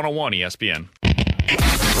drawer here on 101 ESPN.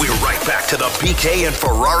 We're right back to the BK and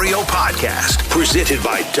Ferrario podcast, presented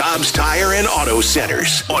by Dobbs Tire and Auto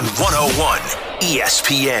Centers on 101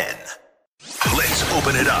 ESPN. Let's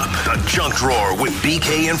open it up. The junk drawer with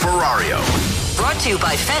BK and Ferrario. Brought to you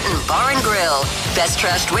by Fenton Bar and Grill. Best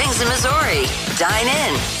trashed wings in Missouri. Dine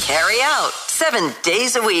in, carry out, 7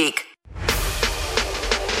 days a week.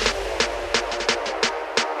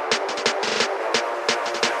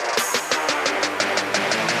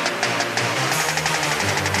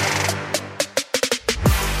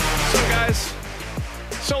 So, guys,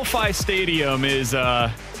 SoFi Stadium is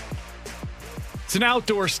it's an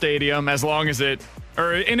outdoor stadium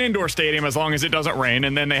or an indoor stadium as long as it doesn't rain,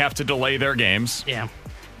 and then they have to delay their games. Yeah.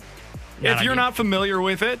 If you're not familiar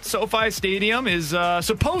with it, SoFi Stadium is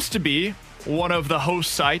supposed to be one of the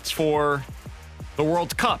host sites for the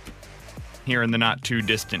World Cup here in the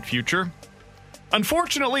not-too-distant future.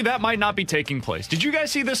 Unfortunately, that might not be taking place. Did you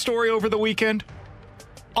guys see this story over the weekend?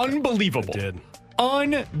 Unbelievable. I did.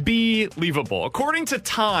 Unbelievable. According to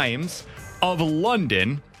Times of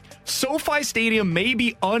London, SoFi Stadium may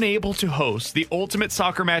be unable to host the Ultimate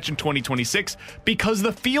Soccer match in 2026 because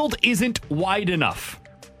the field isn't wide enough.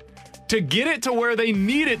 To get it to where they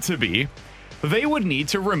need it to be, they would need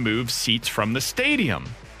to remove seats from the stadium.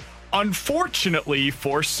 Unfortunately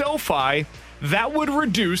for SoFi, that would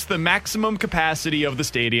reduce the maximum capacity of the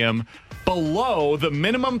stadium below the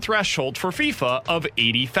minimum threshold for FIFA of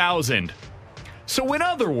 80,000. So in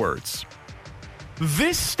other words,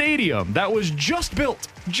 this stadium that was just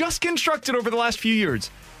constructed over the last few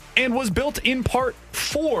years, and was built in part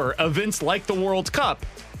for events like the World Cup,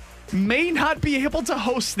 may not be able to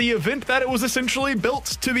host the event that it was essentially built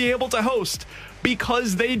to be able to host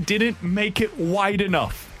because they didn't make it wide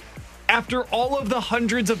enough. After all of the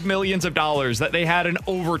hundreds of millions of dollars that they had in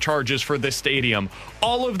overcharges for this stadium,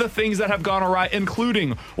 all of the things that have gone awry,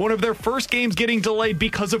 including one of their first games getting delayed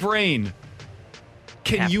because of rain.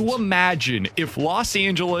 Can you imagine if Los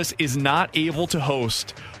Angeles is not able to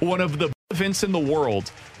host one of the events in the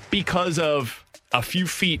world because of a few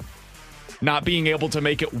feet not being able to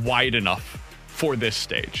make it wide enough for this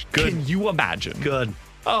stage? Good. Can you imagine? Good.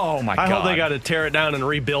 Oh, my God. I hope they got to tear it down and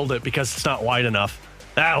rebuild it because it's not wide enough.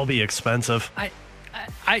 That'll be expensive.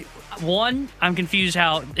 I'm confused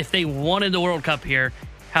how, if they wanted the World Cup here,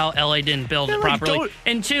 how LA didn't build it properly.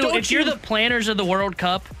 And two, if you're the planners of the World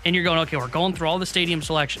Cup and you're going, okay, we're going through all the stadium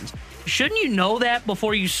selections, shouldn't you know that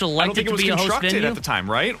before you select it to be a host venue? I don't think it was constructed at the time,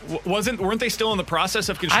 right? Weren't they still in the process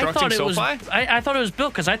of constructing SoFi? I thought it was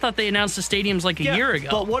built because I thought they announced the stadiums like a year ago.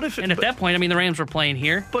 But what if? And at that point, the Rams were playing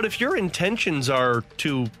here. But if your intentions are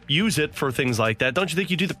to use it for things like that, don't you think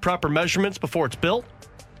you do the proper measurements before it's built?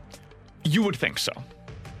 You would think so.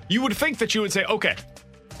 You would think that you would say, okay,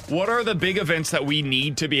 what are the big events that we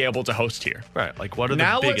need to be able to host here? Right, like what are the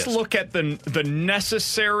biggest? Now let's look at the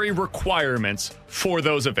necessary requirements for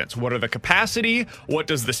those events. What are the capacity? What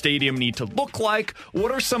does the stadium need to look like?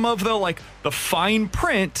 What are some of the fine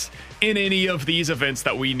print in any of these events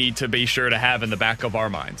that we need to be sure to have in the back of our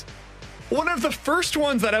minds? One of the first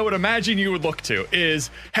ones that I would imagine you would look to is,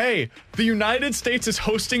 hey, the United States is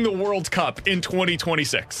hosting the World Cup in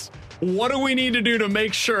 2026. What do we need to do to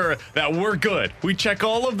make sure that we're good? We check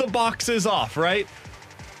all of the boxes off, right?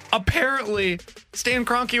 Apparently, Stan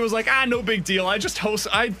Kroenke was like, no big deal. I just host,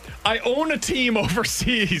 I own a team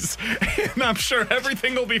overseas, and I'm sure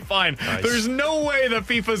everything will be fine. Nice. There's no way that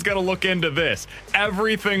FIFA's going to look into this.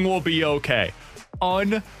 Everything will be okay.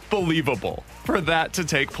 Unbelievable for that to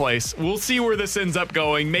take place. We'll see where this ends up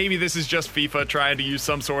going. Maybe this is just FIFA trying to use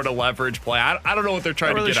some sort of leverage play. I don't know what they're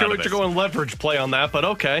trying to get out of this. Not really sure what you're going leverage play on that, but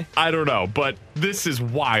okay. I don't know, but this is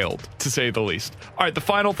wild, to say the least. All right, the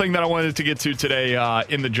final thing that I wanted to get to today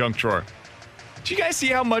in the junk drawer. Do you guys see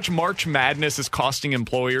how much March Madness is costing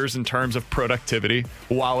employers in terms of productivity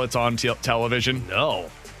while it's on television?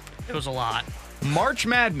 No. It was a lot. March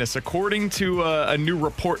Madness, according to a new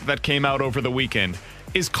report that came out over the weekend,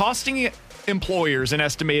 is costing employers an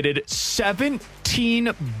estimated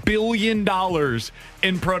 $17 billion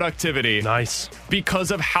in productivity. Nice. Because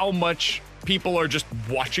of how much people are just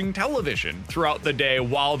watching television throughout the day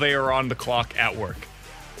while they are on the clock at work.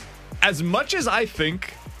 As much as I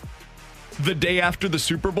think the day after the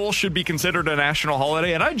Super Bowl should be considered a national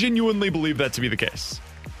holiday, and I genuinely believe that to be the case,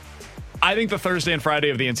 I think the Thursday and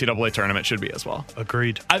Friday of the NCAA tournament should be as well.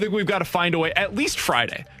 Agreed. I think we've got to find a way, at least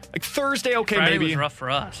Friday. Like Thursday, okay, Friday maybe. was rough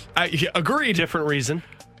for us. Agreed. Different reason.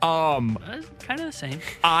 Kind of the same.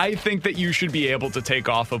 I think that you should be able to take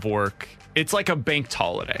off of work It's like a banked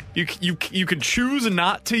holiday. You can choose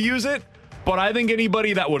not to use it, but I think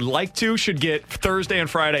anybody that would like to should get Thursday and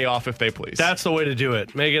Friday off if they please. That's the way to do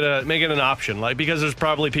it. Make it an option, because there's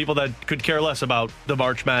probably people that could care less about the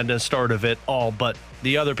March Madness start of it all, but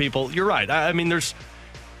the other people, you're right. I mean, it's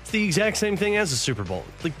the exact same thing as the Super Bowl.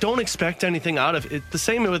 Don't expect anything out of it. The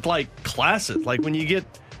same with classes. When you get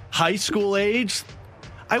high school age,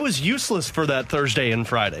 I was useless for that Thursday and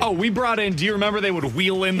Friday. Oh, we brought in, do you remember they would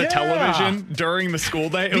wheel in the television during the school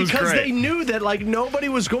day? It was great. Because they knew that nobody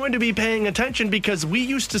was going to be paying attention, because we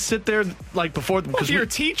used to sit there before. Well, if you're a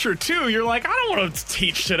teacher too, you're like, I don't want to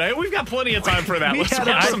teach today. We've got plenty of time for that. Let's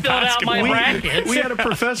watch some basketball. We had a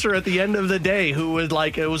professor at the end of the day who would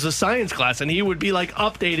it was a science class, and he would be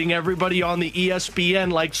updating everybody on the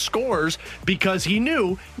ESPN scores, because he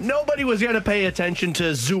knew nobody was going to pay attention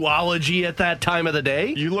to zoology at that time of the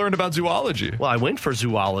day. You learned about zoology. Well, I went for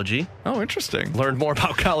zoology. Oh, interesting. Learned more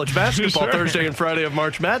about college basketball Thursday and Friday of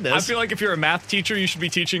March Madness. I feel like if you're a math teacher, you should be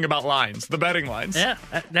teaching about lines, the betting lines. Yeah,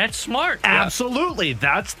 that's smart. Absolutely.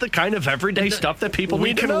 That's the kind of everyday stuff that people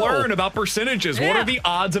need to know. We can learn about percentages. Yeah. What are the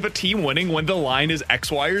odds of a team winning when the line is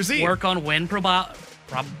X, Y, or Z? Work on win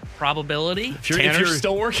probability. If you're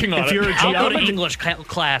still working on it. I'll go to English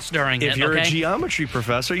class during If you're a geometry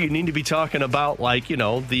professor, you need to be talking about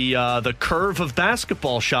the curve of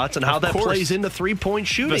basketball shots and how that plays into 3-point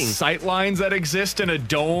shooting. The sight lines that exist in a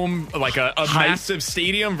dome, like a massive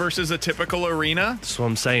stadium versus a typical arena. That's what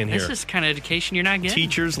I'm saying here. This is kind of education you're not getting.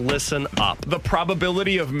 Teachers, listen up. The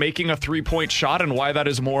probability of making a 3-point shot and why that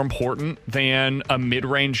is more important than a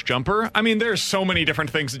mid-range jumper. I mean, there's so many different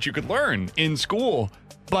things that you could learn in school.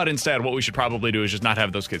 But instead, what we should probably do is just not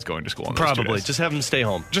have those kids going to school. Probably. Just have them stay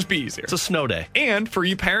home. Just be easier. It's a snow day. And for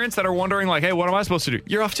you parents that are wondering, hey, what am I supposed to do?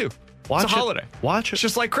 You're off too. It's a holiday. Watch it. It's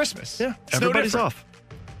just like Christmas. Yeah. Everybody's off.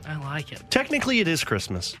 I like it. Technically, it is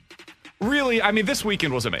Christmas. Really? I mean, this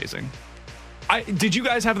weekend was amazing. Did you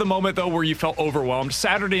guys have the moment, though, where you felt overwhelmed?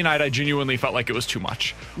 Saturday night, I genuinely felt like it was too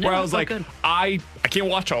much. Where I was like, I can't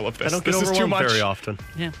watch all of this. I don't get this is too much. very often.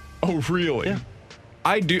 Yeah. Oh, really? Yeah.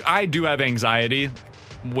 I do have anxiety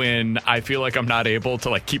when I feel like I'm not able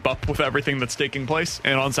to keep up with everything that's taking place.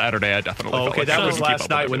 And on Saturday, I definitely felt like that was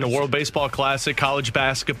last night when the World Baseball Classic, college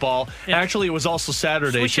basketball. Yeah. Actually, it was also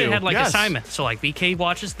Saturday, we too. We should have assignments. So BK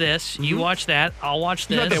watches this, you watch that, I'll watch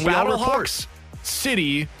this. And we all report.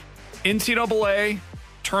 City, NCAA,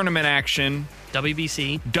 tournament action,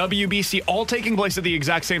 WBC, all taking place at the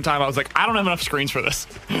exact same time. I was like, I don't have enough screens for this.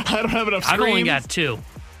 I don't have enough screens. I've only got 2.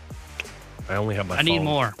 I only have my phone. I need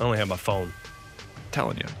more. I only have my phone.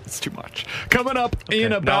 Telling you, it's too much. Coming up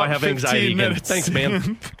in about 15 minutes. Thanks,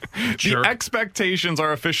 man. The expectations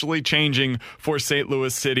are officially changing for St.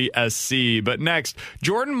 Louis City SC. But next,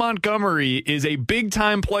 Jordan Montgomery is a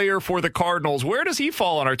big-time player for the Cardinals. Where does he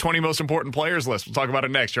fall on our 20 most important players list? We'll talk about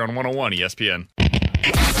it next here on 101 ESPN.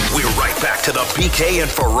 We're right back to the BK and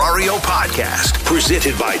Ferrario podcast,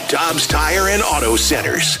 presented by Dobbs Tire and Auto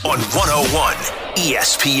Centers on 101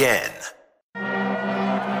 ESPN.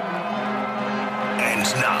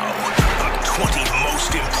 Now, the 20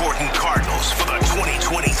 most important Cardinals for the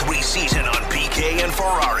 2023 season on BK and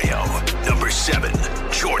Ferrario. Number 7,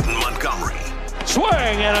 Jordan Montgomery.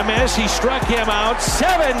 Swing and a miss. He struck him out.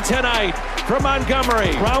 7 tonight from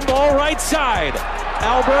Montgomery. Ground ball right side.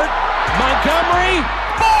 Albert, Montgomery,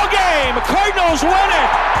 ball game. Cardinals win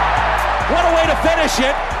it. What a way to finish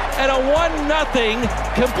it. And a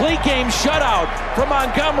 1-0 complete game shutout from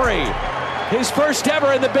Montgomery. His first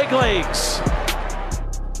ever in the big leagues.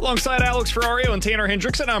 Alongside Alex Ferrario and Tanner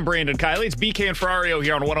Hendrickson, I'm Brandon Kiley. It's BK and Ferrario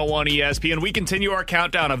here on 101 ESPN. We continue our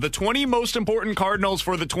countdown of the 20 most important Cardinals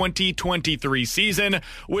for the 2023 season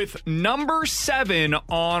with number 7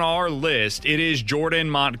 on our list. It is Jordan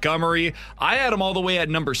Montgomery. I had him all the way at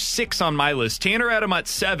number 6 on my list. Tanner had him at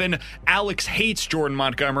 7. Alex hates Jordan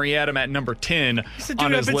Montgomery. He had him at number 10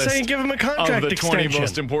 on his list saying, give him a contract of the 20 extension.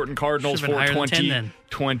 most important Cardinals for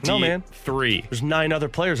 2023. No, man. There's 9 other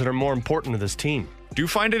players that are more important to this team. Do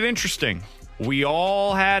find it interesting. We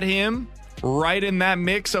all had him right in that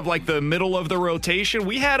mix of the middle of the rotation.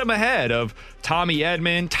 We had him ahead of Tommy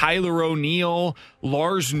Edman, Tyler O'Neill,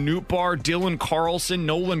 Lars Nootbaar, Dylan Carlson,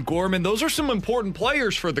 Nolan Gorman. Those are some important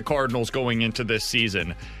players for the Cardinals going into this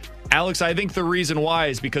season. Alex, I think the reason why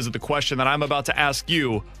is because of the question that I'm about to ask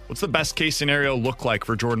you. What's the best case scenario look like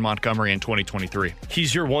for Jordan Montgomery in 2023?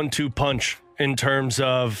 He's your 1-2 punch. In terms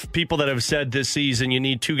of people that have said this season, you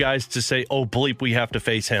need 2 guys to say, oh, bleep, we have to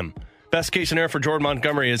face him. Best case scenario for Jordan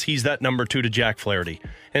Montgomery is he's that number 2 to Jack Flaherty.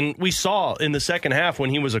 And we saw in the second half when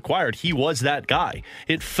he was acquired, he was that guy.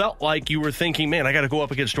 It felt like you were thinking, man, I got to go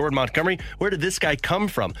up against Jordan Montgomery. Where did this guy come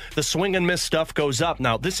from? The swing and miss stuff goes up.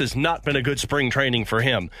 Now, this has not been a good spring training for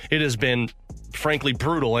him. It has been, frankly,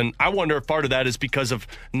 brutal. And I wonder if part of that is because of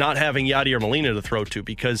not having Yadier Molina to throw to,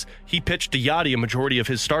 because he pitched to Yadi a majority of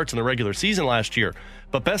his starts in the regular season last year.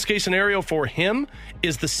 But best case scenario for him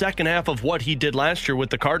is the second half of what he did last year with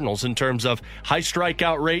the Cardinals in terms of high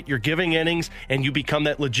strikeout rate, you're giving innings, and you become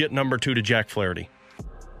that legit number 2 to Jack Flaherty.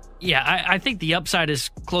 Yeah, I think the upside is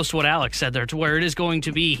close to what Alex said there, to where it is going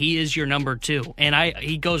to be he is your number 2. And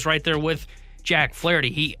he goes right there with Jack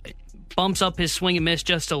Flaherty. He bumps up his swing and miss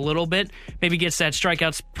just a little bit, maybe gets that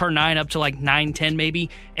strikeouts per 9 up to like 9-10 maybe,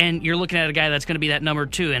 and you're looking at a guy that's going to be that number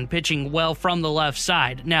 2 and pitching well from the left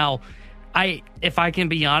side. Now, if I can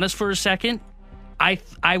be honest for a second,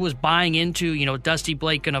 I was buying into, Dusty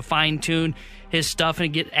Blake going to fine-tune his stuff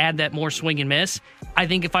and add that more swing and miss. I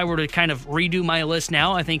think if I were to kind of redo my list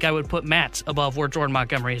now, I think I would put Matz above where Jordan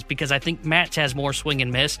Montgomery is, because I think Matz has more swing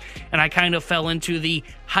and miss, and I kind of fell into the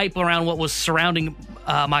hype around what was surrounding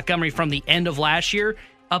Montgomery from the end of last year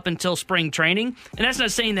up until spring training. And that's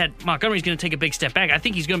not saying that Montgomery's going to take a big step back. I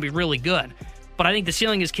think he's going to be really good. But I think the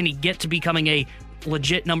ceiling is, can he get to becoming a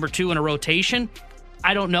legit number 2 in a rotation?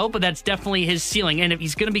 I don't know, but that's definitely his ceiling. And if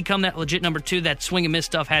he's going to become that legit number 2, that swing and miss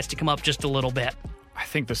stuff has to come up just a little bit. I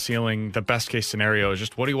think the ceiling, the best case scenario is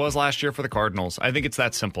just what he was last year for the Cardinals. I think it's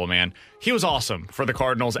that simple, man. He was awesome for the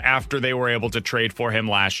Cardinals after they were able to trade for him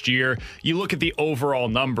last year. You look at the overall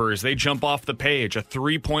numbers, they jump off the page. A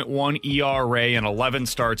 3.1 ERA and 11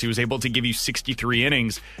 starts. He was able to give you 63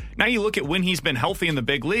 innings. Now you look at when he's been healthy in the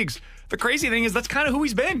big leagues. The crazy thing is that's kind of who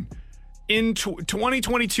he's been. In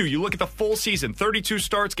 2022, you look at the full season, 32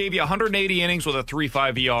 starts gave you 180 innings with a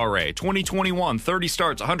 3.5 ERA. 2021, 30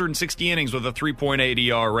 starts, 160 innings with a 3.8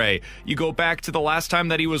 ERA. You go back to the last time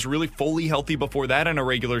that he was really fully healthy before that in a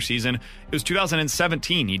regular season, it was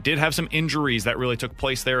 2017. He did have some injuries that really took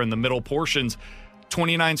place there in the middle portions.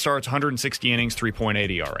 29 starts, 160 innings, 3.8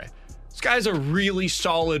 ERA. This guy's a really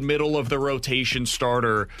solid middle of the rotation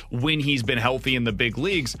starter when he's been healthy in the big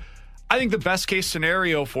leagues. I think the best case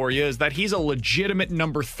scenario for you is that he's a legitimate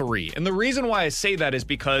number 3. And the reason why I say that is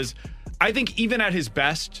because I think even at his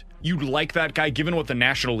best, you'd like that guy, given what the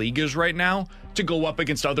National League is right now, to go up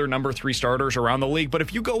against other number 3 starters around the league. But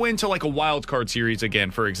if you go into like a wild card series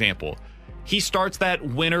again, for example, he starts that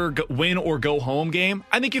win or go home game,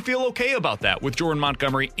 I think you feel okay about that with Jordan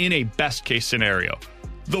Montgomery in a best case scenario.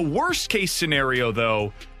 The worst case scenario,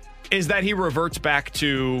 though, is that he reverts back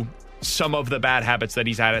to some of the bad habits that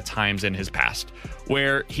he's had at times in his past,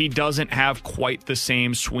 where he doesn't have quite the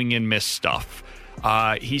same swing and miss stuff.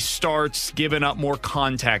 He starts giving up more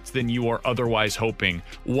contact than you are otherwise hoping.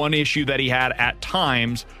 One issue that he had at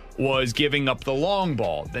times was giving up the long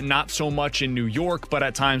ball. Not so much in New York, but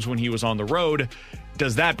at times when he was on the road.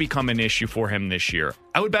 Does that become an issue for him this year?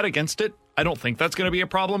 I would bet against it. I don't think that's going to be a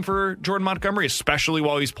problem for Jordan Montgomery, especially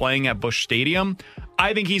while he's playing at Busch Stadium.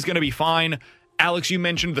 I think he's going to be fine. Alex, you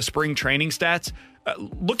mentioned the spring training stats.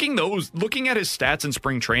 Looking at his stats in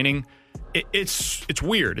spring training, it's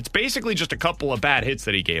weird. It's basically just a couple of bad hits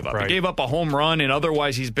that he gave up. Right. He gave up a home run, and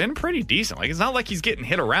otherwise he's been pretty decent. Like, it's not like he's getting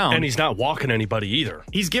hit around. And he's not walking anybody either.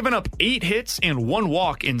 He's given up 8 hits and 1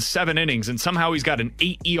 walk in 7 innings, and somehow he's got an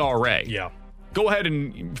 8 ERA. Yeah. Go ahead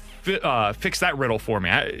and fix that riddle for me.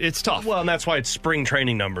 It's tough. Well, and that's why it's spring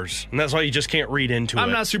training numbers. And that's why you just can't read into it.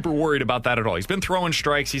 I'm not super worried about that at all. He's been throwing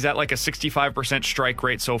strikes. He's at like a 65% strike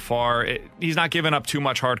rate so far. He's not giving up too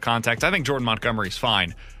much hard contact. I think Jordan Montgomery's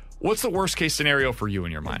fine. What's the worst case scenario for you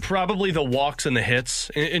in your mind? Probably the walks and the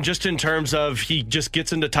hits. And just in terms of he just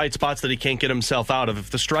gets into tight spots that he can't get himself out of.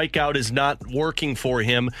 If the strikeout is not working for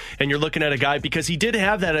him and you're looking at a guy, because he did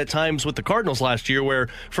have that at times with the Cardinals last year where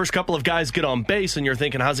first couple of guys get on base and you're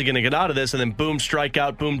thinking, how's he going to get out of this? And then boom,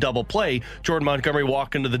 strikeout, boom, double play. Jordan Montgomery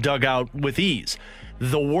walk into the dugout with ease.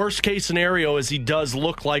 The worst case scenario is he does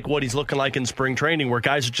look like what he's looking like in spring training, where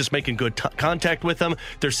guys are just making good contact with him.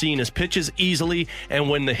 They're seeing his pitches easily. And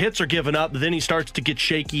when the hits are given up, then he starts to get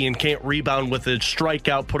shaky and can't rebound with a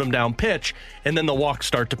strikeout, put him down pitch. And then the walks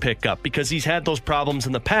start to pick up because he's had those problems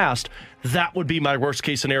in the past. That would be my worst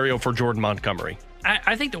case scenario for Jordan Montgomery.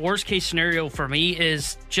 I think the worst case scenario for me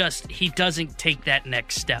is just he doesn't take that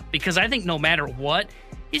next step, because I think no matter what,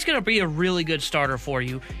 he's going to be a really good starter for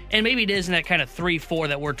you. And maybe it isn't that kind of 3-4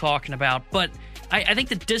 that we're talking about. But I think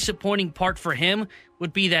the disappointing part for him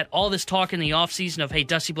would be that all this talk in the offseason of, hey,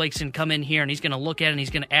 Dusty Blake's going to come in here and he's going to look at it and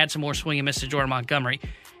he's going to add some more swing and miss to Jordan Montgomery.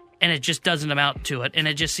 And it just doesn't amount to it. And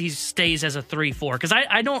he stays as a 3-4. Because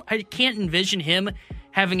I can't envision him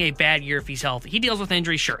having a bad year if he's healthy. He deals with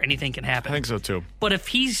injuries, sure, anything can happen. I think so too. But if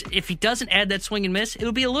he doesn't add that swing and miss,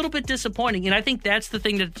 it'll be a little bit disappointing. And I think that's the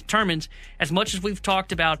thing that determines, as much as we've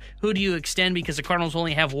talked about who do you extend because the Cardinals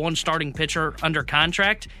only have one starting pitcher under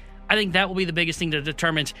contract, I think that will be the biggest thing that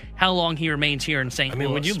determines how long he remains here in St. Louis.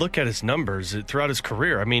 When you look at his numbers throughout his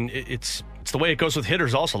career, it's the way it goes with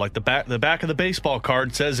hitters also. Like the back of the baseball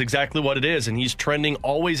card says exactly what it is, and he's trending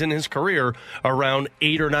always in his career around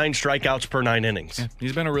 8 or 9 strikeouts per 9 innings. Yeah,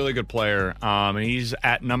 he's been a really good player, and he's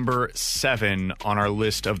at number 7 on our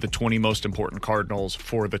list of the 20 most important Cardinals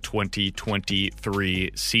for the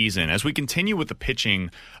 2023 season. As we continue with the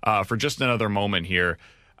pitching for just another moment here,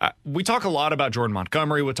 we talk a lot about Jordan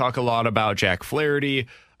Montgomery. We talk a lot about Jack Flaherty.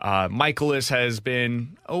 Michaelis has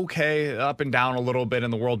been okay, up and down a little bit in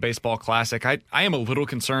the World Baseball Classic. I am a little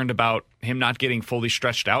concerned about him not getting fully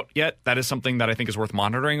stretched out yet. That is something that I think is worth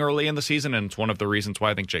monitoring early in the season, and it's one of the reasons why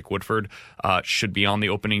I think Jake Woodford should be on the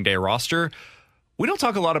opening day roster. We don't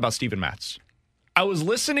talk a lot about Steven Matz. I was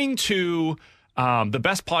listening to the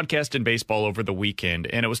best podcast in baseball over the weekend,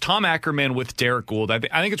 and it was Tom Ackerman with Derek Gould. I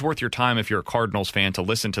think it's worth your time if you're a Cardinals fan to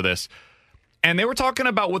listen to this. And they were talking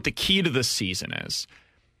about what the key to this season is.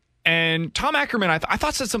 And Tom Ackerman, I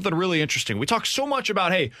thought said something really interesting. We talk so much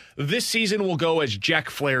about, hey, this season will go as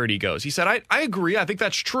Jack Flaherty goes. He said, I agree. I think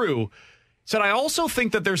that's true. He said, I also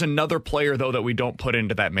think that there's another player, though, that we don't put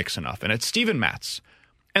into that mix enough, and it's Steven Matz.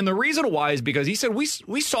 And the reason why is because he said we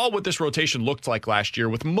saw what this rotation looked like last year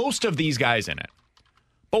with most of these guys in it.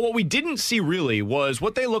 But what we didn't see really was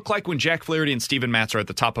what they look like when Jack Flaherty and Steven Matz are at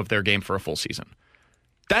the top of their game for a full season.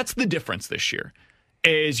 That's the difference this year,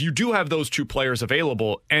 is you do have those two players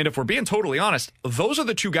available. And if we're being totally honest, those are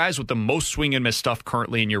the two guys with the most swing and miss stuff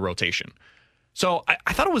currently in your rotation. So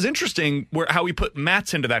I thought it was interesting how we put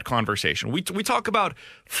Matz into that conversation. We talk about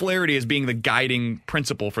Flaherty as being the guiding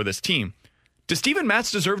principle for this team. Does Steven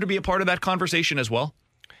Matz deserve to be a part of that conversation as well?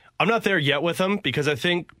 I'm not there yet with him because I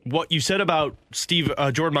think what you said about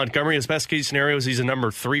Jordan Montgomery, his best case scenario is he's a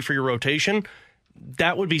number 3 for your rotation.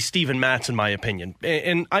 That would be Steven Matz, in my opinion.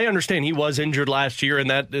 And I understand he was injured last year, and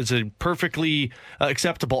that is a perfectly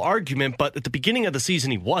acceptable argument. But at the beginning of the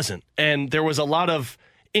season, he wasn't. And there was a lot of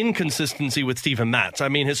inconsistency with Steven Matz. I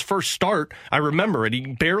mean, his first start, I remember it. He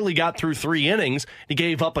barely got through 3 innings. He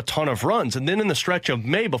gave up a ton of runs. And then in the stretch of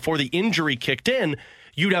May, before the injury kicked in,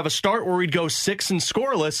 you'd have a start where he'd go 6 and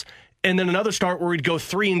scoreless, and then another start where he'd go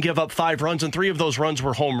 3 and give up 5 runs, and 3 of those runs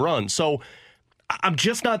were home runs. So I'm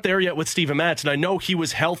just not there yet with Steven Matz, and I know he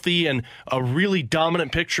was healthy and a really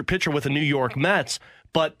dominant pitcher with the New York Mets,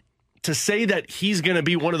 but to say that he's going to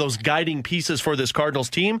be one of those guiding pieces for this Cardinals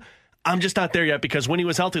team, I'm just not there yet because when he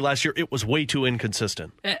was healthy last year, it was way too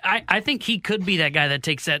inconsistent. I think he could be that guy that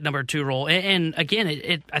takes that number 2 role. And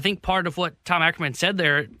again, I think part of what Tom Ackerman said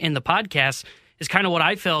there in the podcast is kind of what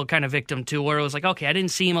I fell kind of victim to, where it was like, okay, I didn't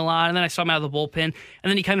see him a lot, and then I saw him out of the bullpen, and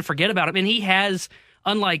then you kind of forget about him. And he has,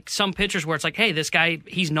 unlike some pitchers where it's like, hey, this guy,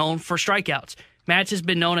 he's known for strikeouts. Matz has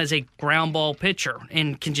been known as a ground ball pitcher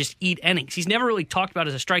and can just eat innings. He's never really talked about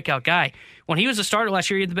as a strikeout guy. When he was a starter last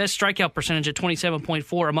year, he had the best strikeout percentage at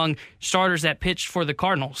 27.4 among starters that pitched for the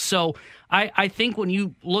Cardinals. So I think when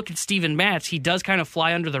you look at Steven Matz, he does kind of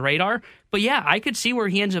fly under the radar. But yeah, I could see where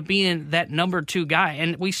he ends up being that number 2 guy.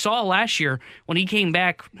 And we saw last year when he came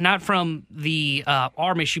back, not from the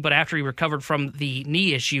arm issue, but after he recovered from the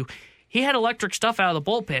knee issue, he had electric stuff out of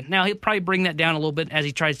the bullpen. Now, he'll probably bring that down a little bit as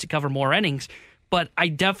he tries to cover more innings. But I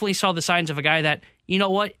definitely saw the signs of a guy that, you know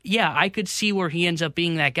what, yeah, I could see where he ends up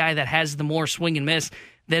being that guy that has the more swing and miss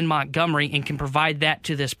than Montgomery and can provide that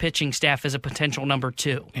to this pitching staff as a potential number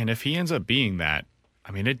 2. And if he ends up being that,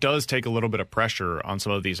 I mean, it does take a little bit of pressure on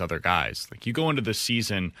some of these other guys. Like, you go into this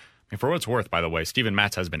season, I mean, for what it's worth, by the way, Steven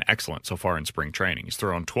Matz has been excellent so far in spring training. He's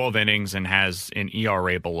thrown 12 innings and has an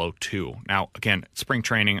ERA below 2. Now, again, spring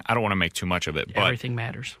training, I don't want to make too much of it, but everything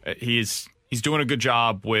matters. He's doing a good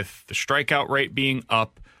job with the strikeout rate being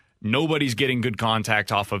up. Nobody's getting good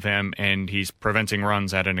contact off of him, and he's preventing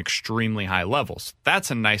runs at an extremely high level. So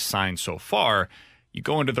that's a nice sign so far. You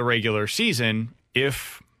go into the regular season,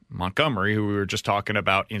 if Montgomery, who we were just talking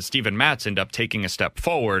about, and Steven Matz end up taking a step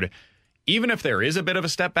forward, even if there is a bit of a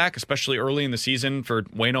step back, especially early in the season for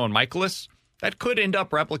Waino and Michaelis, that could end up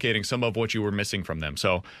replicating some of what you were missing from them.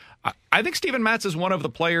 So I think Steven Matz is one of the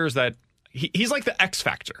players that he's like the X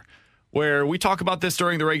factor, where we talk about this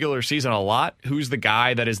during the regular season a lot. Who's the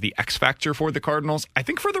guy that is the X factor for the Cardinals? I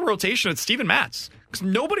think for the rotation, it's Steven Matz, because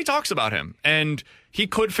nobody talks about him. And he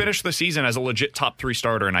could finish the season as a legit top 3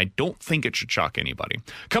 starter, and I don't think it should shock anybody.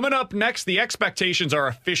 Coming up next, the expectations are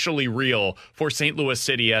officially real for St. Louis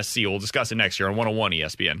City SC. We'll discuss it next year on 101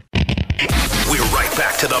 ESPN. We're right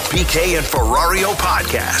back to the BK and Ferrario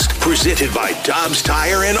podcast, presented by Dobbs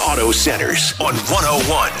Tire and Auto Centers on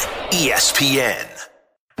 101 ESPN.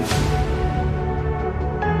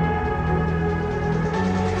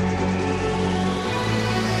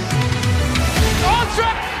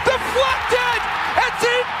 Deflected! It's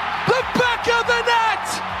in the back of the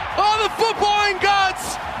net! Oh, the footballing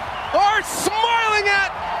gods are smiling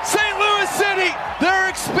at St. Louis City. Their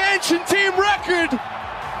expansion team record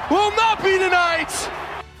will not be denied.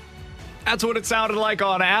 That's what it sounded like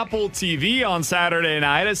on Apple TV on Saturday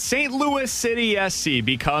night as St. Louis City SC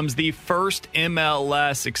becomes the first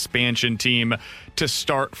MLS expansion team to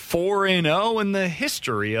start 4-0 in the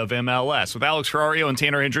history of MLS. With Alex Ferrario and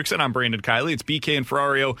Tanner Hendrickson, I'm Brandon Kiley. It's BK and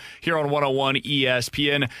Ferrario here on 101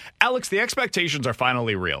 ESPN. Alex, the expectations are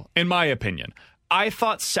finally real, in my opinion. I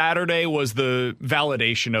thought Saturday was the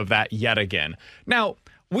validation of that yet again. Now,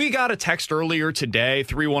 we got a text earlier today,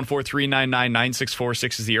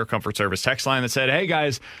 314-399-9646 is the Air Comfort Service text line that said, hey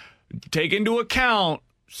guys, take into account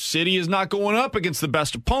City is not going up against the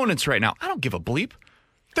best opponents right now. I don't give a bleep.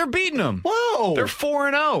 They're beating them. Whoa. They're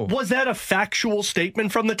 4-0. Was that a factual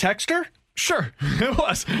statement from the texter? Sure, it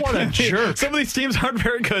was. What a jerk. Some of these teams aren't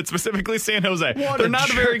very good, specifically San Jose. They're not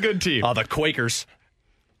a very good team. Oh, the Quakers.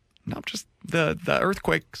 No, just the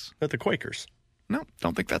Earthquakes. The Quakers. No,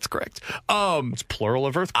 don't think that's correct. It's plural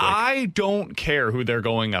of earthquake. I don't care who they're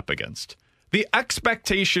going up against. The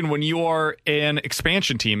expectation when you are an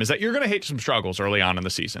expansion team is that you're going to hit some struggles early on in the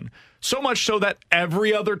season. So much so that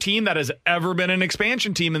every other team that has ever been an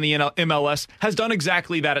expansion team in the MLS has done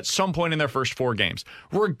exactly that at some point in their first 4 games.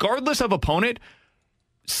 Regardless of opponent,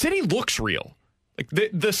 City looks real. Like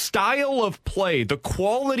the style of play, the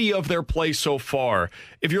quality of their play so far,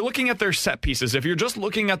 if you're looking at their set pieces, if you're just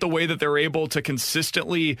looking at the way that they're able to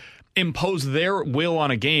consistently impose their will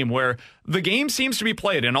on a game where the game seems to be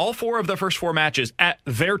played in all 4 of the first 4 matches at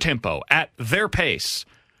their tempo, at their pace,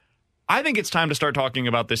 I think it's time to start talking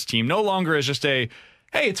about this team no longer as just hey,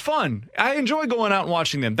 it's fun. I enjoy going out and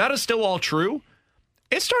watching them. That is still all true.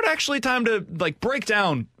 It's actually time to break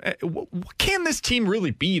down what can this team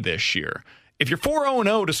really be this year? If you're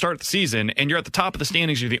 4-0 to start the season and you're at the top of the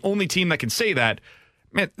standings, you're the only team that can say that,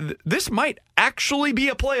 man, this might actually be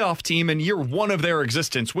a playoff team in year 1 of their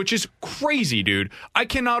existence, which is crazy, dude. I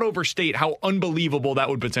cannot overstate how unbelievable that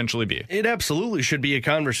would potentially be. It absolutely should be a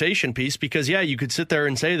conversation piece because, yeah, you could sit there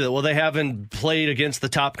and say that, well, they haven't played against the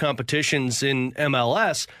top competitions in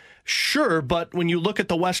MLS. Sure, but when you look at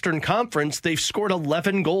the Western Conference, they've scored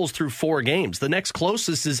 11 goals through 4 games. The next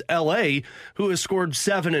closest is LA, who has scored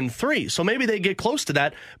 7 and 3. So maybe they get close to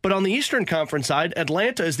that. But on the Eastern Conference side,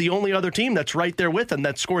 Atlanta is the only other team that's right there with them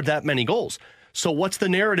that scored that many goals. So what's the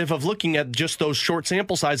narrative of looking at just those short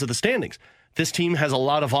sample size of the standings? This team has a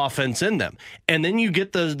lot of offense in them. And then you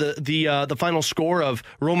get the final score of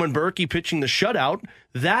Roman Berkey pitching the shutout.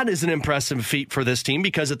 That is an impressive feat for this team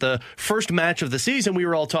because at the first match of the season, we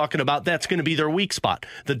were all talking about that's going to be their weak spot,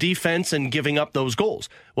 the defense and giving up those goals.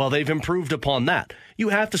 Well, they've improved upon that. You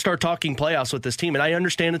have to start talking playoffs with this team. And I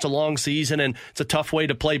understand it's a long season and it's a tough way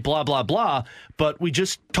to play, blah, blah, blah. But we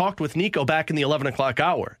just talked with Nico back in the 11 o'clock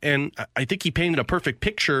hour. And I think he painted a perfect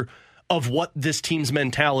picture of what this team's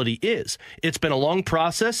mentality is. It's been a long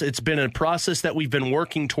process. It's been a process that we've been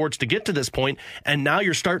working towards to get to this point, and now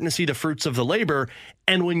you're starting to see the fruits of the labor,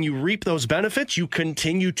 and when you reap those benefits, you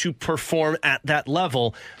continue to perform at that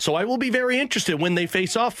level. So I will be very interested when they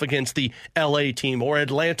face off against the LA team or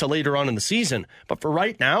Atlanta later on in the season. But for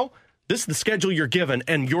right now, this is the schedule you're given,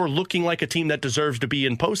 and you're looking like a team that deserves to be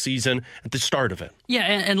in postseason at the start of it. Yeah,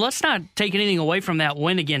 and let's not take anything away from that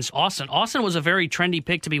win against Austin. Austin was a very trendy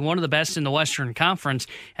pick to be one of the best in the Western Conference,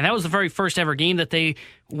 and that was the very first ever game that they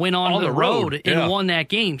went on the road and won that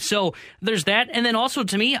game. So there's that. And then also,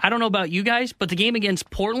 to me, I don't know about you guys, but the game against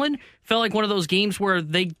Portland felt like one of those games where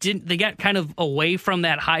they got kind of away from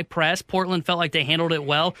that high press. Portland felt like they handled it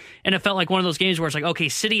well, and it felt like one of those games where it's like, okay,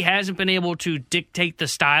 City hasn't been able to dictate the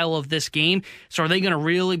style of this game, so are they going to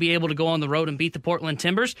really be able to go on the road and beat the Portland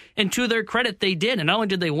Timbers? And to their credit, they did. And not only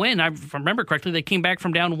did they win, if I remember correctly, they came back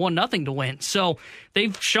from down 1-0 to win. So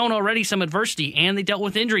they've shown already some adversity, and they dealt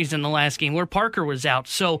with injuries in the last game where Parker was out.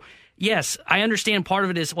 So, yes, I understand part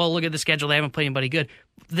of it is, well, look at the schedule. They haven't played anybody good.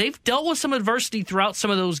 They've dealt with some adversity throughout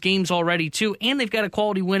some of those games already, too, and they've got a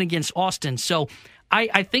quality win against Austin. So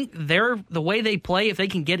I think the way they play, if they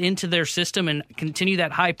can get into their system and continue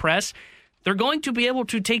that high press, they're going to be able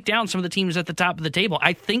to take down some of the teams at the top of the table.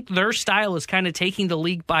 I think their style is kind of taking the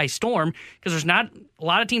league by storm because there's not a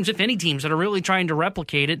lot of teams, if any teams, that are really trying to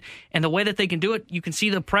replicate it. And the way that they can do it, you can see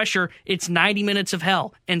the pressure. It's 90 minutes of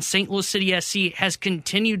hell. And St. Louis City SC has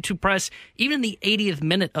continued to press even the 80th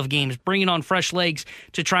minute of games, bringing on fresh legs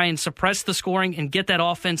to try and suppress the scoring and get that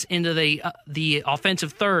offense into the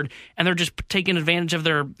offensive third. And they're just taking advantage of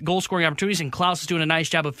their goal-scoring opportunities, and Klaus is doing a nice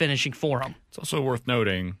job of finishing for them. It's also worth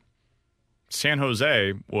noting San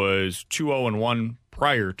Jose was 2-0-1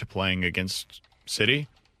 prior to playing against City.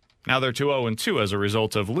 Now they're 2-0-2 as a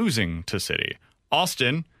result of losing to City.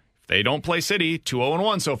 Austin, if they don't play City,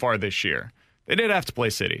 2-0-1 so far this year. They did have to play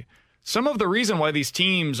City. Some of the reason why these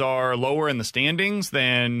teams are lower in the standings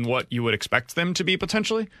than what you would expect them to be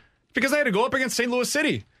potentially, because they had to go up against St. Louis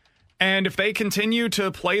City. And if they continue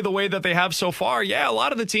to play the way that they have so far, a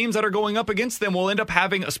lot of the teams that are going up against them will end up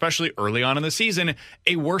having, especially early on in the season,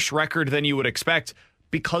 a worse record than you would expect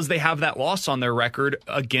because they have that loss on their record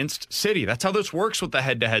against City. That's how this works with the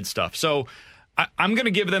head-to-head stuff. So I'm going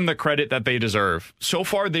to give them the credit that they deserve. So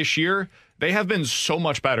far this year, they have been so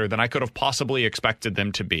much better than I could have possibly expected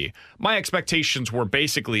them to be. My expectations were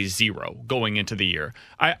basically zero going into the year.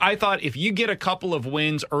 I thought if you get a couple of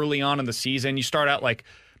wins early on in the season, you start out like,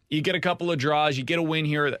 you get a couple of draws, you get a win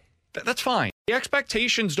here, that's fine. The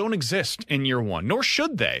expectations don't exist in year one, nor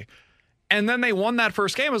should they. And then they won that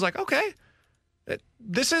first game. I was like, okay,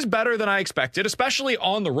 this is better than I expected, especially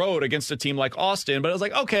on the road against a team like Austin. But I was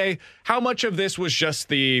like, okay, how much of this was just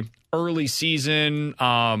the early season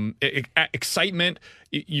excitement?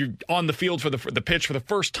 You're on the field for the pitch for the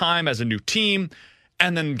first time as a new team.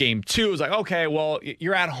 And then game two was like, okay, well,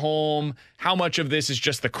 you're at home. How much of this is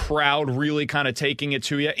just the crowd really kind of taking it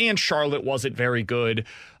to you? And Charlotte wasn't very good.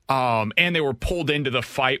 And they were pulled into the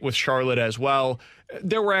fight with Charlotte as well.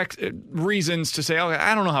 There were reasons to say, okay,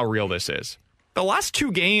 I don't know how real this is. The last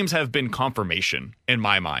two games have been confirmation, in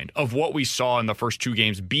my mind, of what we saw in the first two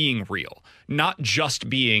games being real, not just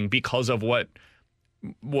being because of what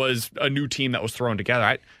was a new team that was thrown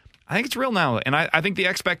together. I think it's real now, and I think the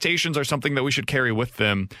expectations are something that we should carry with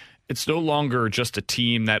them. It's no longer just a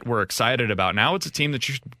team that we're excited about. Now it's a team that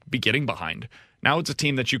you should be getting behind. Now it's a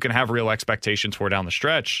team that you can have real expectations for down the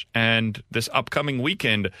stretch. And this upcoming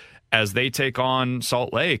weekend, as they take on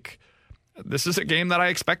Salt Lake, this is a game that I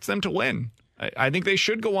expect them to win. I think they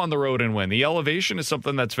should go on the road and win. The elevation is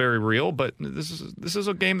something that's very real, but this is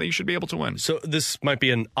a game that you should be able to win. So this might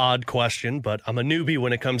be an odd question, but I'm a newbie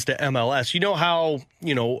when it comes to MLS. You know how,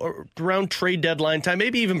 around trade deadline time,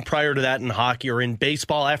 maybe even prior to that in hockey or in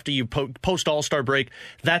baseball, after you post All-Star break,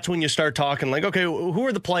 that's when you start talking like, okay, who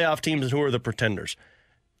are the playoff teams and who are the pretenders?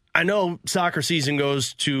 I know soccer season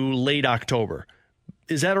goes to late October.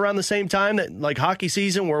 Is that around the same time that like hockey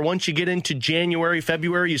season, where once you get into January,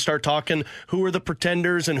 February, you start talking who are the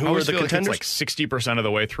pretenders and who are the contenders? Like it's like 60% of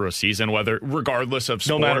the way through a season, regardless of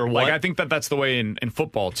sport. No matter what. Like I think that's the way in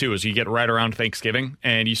football too. Is you get right around Thanksgiving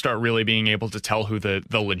and you start really being able to tell who the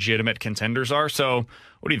legitimate contenders are. So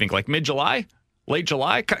what do you think? Like mid-July? Late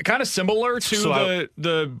July, kind of similar to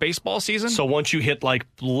the baseball season. So once you hit like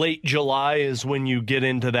late July is when you get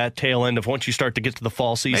into that tail end of once you start to get to the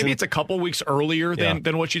fall season. Maybe it's a couple weeks earlier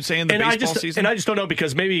than what you'd say in the baseball season. And I just don't know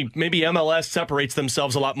because maybe MLS separates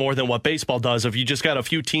themselves a lot more than what baseball does. If you just got a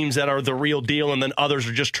few teams that are the real deal and then others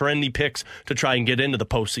are just trendy picks to try and get into the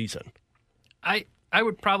postseason. I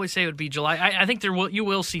would probably say it would be July. I think you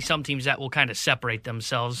will see some teams that will kind of separate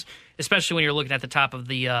themselves, especially when you're looking at the top of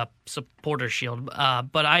the supporter shield.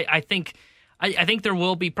 But I think there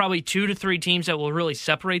will be probably 2 to 3 teams that will really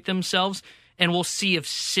separate themselves, and we'll see if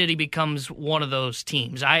City becomes one of those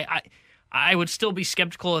teams. I would still be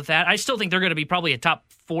skeptical of that. I still think they're going to be probably a top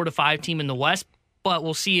 4 to 5 team in the West, but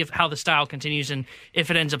we'll see how the style continues and if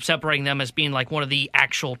it ends up separating them as being like one of the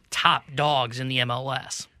actual top dogs in the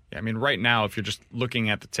MLS. Yeah, I mean, right now, if you're just looking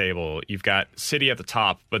at the table, you've got City at the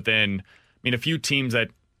top, but then, a few teams that,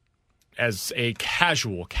 as a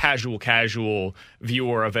casual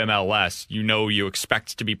viewer of MLS, you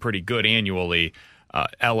expect to be pretty good annually.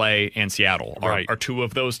 LA and Seattle are two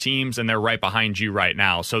of those teams, and they're right behind you right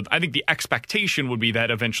now. So I think the expectation would be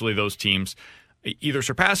that eventually those teams either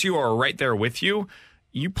surpass you or are right there with you.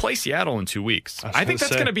 You play Seattle in 2 weeks. I think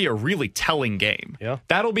that's going to be a really telling game. Yeah.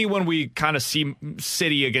 That'll be when we kind of see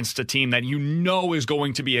City against a team that is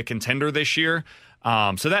going to be a contender this year.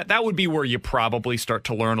 So that would be where you probably start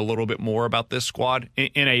to learn a little bit more about this squad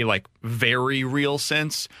in a very real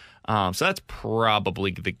sense. So that's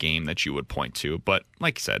probably the game that you would point to. But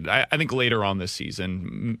like I said, I think later on this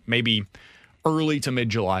season, maybe early to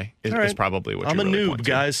mid-July is probably what you're really pointing to. I'm a noob,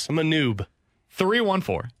 guys. I'm a noob.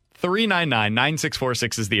 314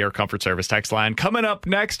 399-9646 is the Air Comfort Service text line. Coming up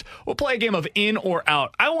next, we'll play a game of in or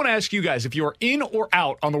out. I want to ask you guys if you're in or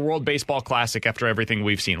out on the World Baseball Classic after everything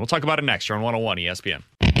we've seen. We'll talk about it next here on 101 ESPN.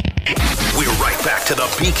 We're right back to the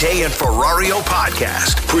BK and Ferrario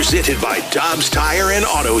podcast, presented by Dobbs Tire and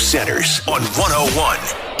Auto Centers on 101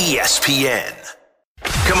 ESPN.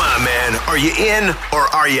 Come on, man. Are you in or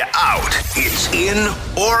are you out? It's in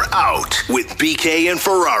or out with BK and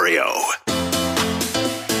Ferrario.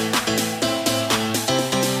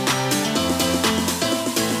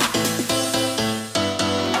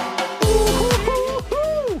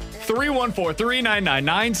 Four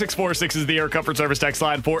 399-9646 is the Air Comfort Service text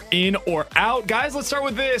line for in or out. Guys, let's start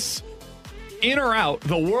with this. In or out,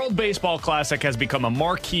 the World Baseball Classic has become a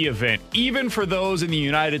marquee event, even for those in the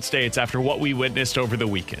United States after what we witnessed over the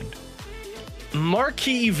weekend.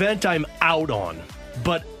 Marquee event I'm out on,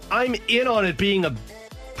 but I'm in on it being a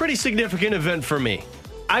pretty significant event for me.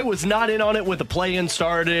 I was not in on it with the play-in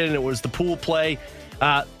started and it was the pool play.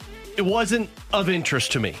 It wasn't of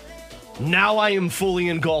interest to me. Now I am fully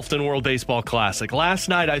engulfed in World Baseball Classic. Last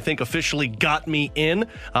night, I think, officially got me in.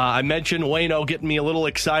 I mentioned Waino getting me a little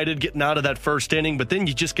excited, getting out of that first inning, but then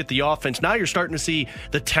you just get the offense. Now you're starting to see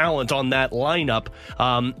the talent on that lineup.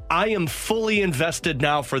 I am fully invested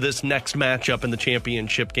now for this next matchup in the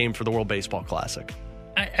championship game for the World Baseball Classic.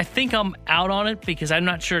 I think I'm out on it because I'm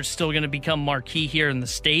not sure it's still going to become marquee here in the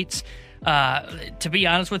States. To be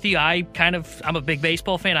honest with you, I'm a big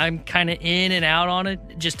baseball fan. I'm kind of in and out on it,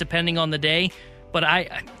 just depending on the day. But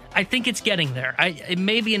I think it's getting there. It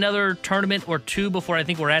may be another tournament or two before I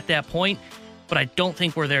think we're at that point, but I don't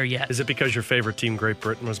think we're there yet. Is it because your favorite team, Great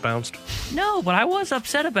Britain, was bounced? No, but I was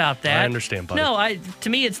upset about that. I understand, buddy. No, to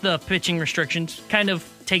me, it's the pitching restrictions. Kind of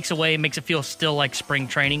takes away, makes it feel still like spring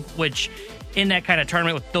training, which in that kind of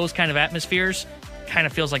tournament with those kind of atmospheres kind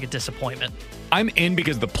of feels like a disappointment. I'm in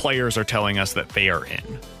because the players are telling us that they are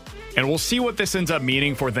in. And we'll see what this ends up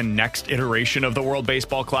meaning for the next iteration of the World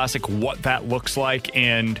Baseball Classic, what that looks like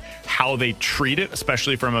and how they treat it,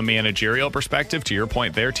 especially from a managerial perspective, to your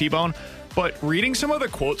point there, T-Bone. But reading some of the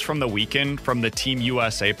quotes from the weekend from the Team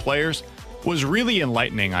USA players was really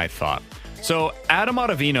enlightening, I thought. So Adam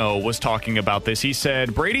Ottavino was talking about this. He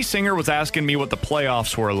said, Brady Singer was asking me what the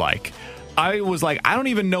playoffs were like. I was like, I don't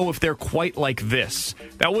even know if they're quite like this.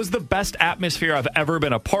 That was the best atmosphere I've ever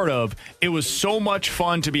been a part of. It was so much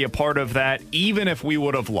fun to be a part of that, even if we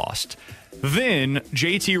would have lost. Then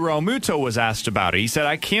JT Realmuto was asked about it. He said,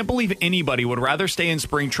 I can't believe anybody would rather stay in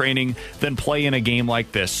spring training than play in a game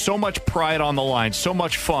like this. So much pride on the line, so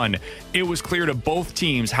much fun. It was clear to both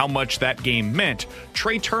teams how much that game meant.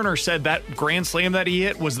 Trey Turner said that grand slam that he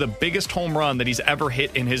hit was the biggest home run that he's ever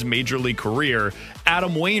hit in his major league career.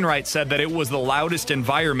 Adam Wainwright said that it was the loudest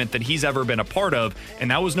environment that he's ever been a part of, and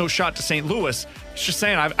that was no shot to St. Louis. It's just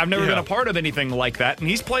saying, I've never been a part of anything like that, and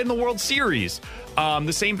he's played in the World Series.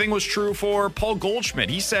 The same thing was true for Paul Goldschmidt.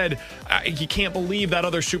 He said he can't believe that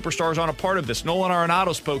other superstars aren't a part of this. Nolan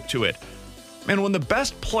Arenado spoke to it. And when the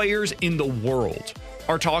best players in the world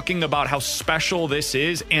are talking about how special this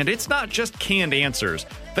is, and it's not just canned answers,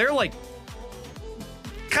 they're like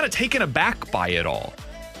kind of taken aback by it all.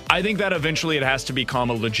 I think that eventually it has to become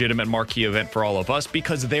a legitimate marquee event for all of us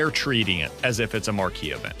because they're treating it as if it's a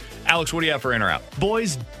marquee event. Alex, what do you have for in or out?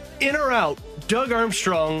 Boys, in or out, Doug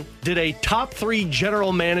Armstrong did a top 3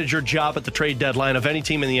 general manager job at the trade deadline of any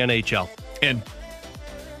team in the NHL. And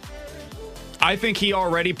I think he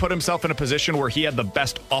already put himself in a position where he had the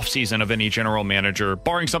best offseason of any general manager,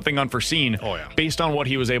 barring something unforeseen, based on what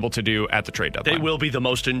he was able to do at the trade deadline. They will be the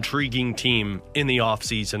most intriguing team in the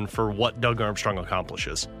offseason for what Doug Armstrong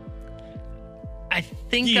accomplishes. I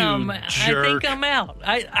think I'm out.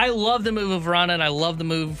 I love the move of Vrana, and I love the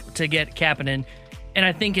move to get Kapanen. And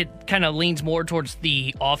I think it kind of leans more towards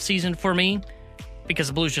the offseason for me because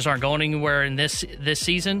the Blues just aren't going anywhere in this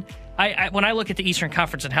season. When I look at the Eastern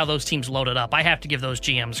Conference and how those teams loaded up, I have to give those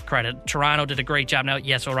GMs credit. Toronto did a great job. Now,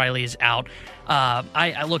 yes, O'Reilly is out.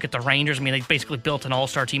 I look at the Rangers. I mean, they basically built an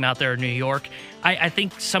all-star team out there in New York. I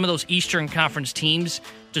think some of those Eastern Conference teams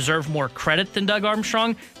deserve more credit than Doug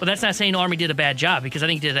Armstrong, but that's not saying Army did a bad job because I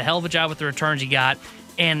think he did a hell of a job with the returns he got.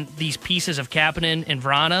 And these pieces of Kapanen and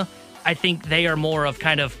Vrana, I think they are more of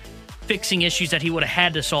kind of fixing issues that he would have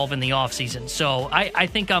had to solve in the offseason. So I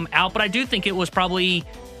think I'm out, but I do think it was probably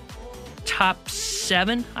top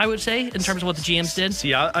 7, I would say, in terms of what the GMs did.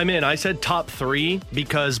 See, I'm in. I said top 3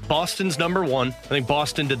 because Boston's number 1. I think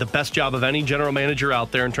Boston did the best job of any general manager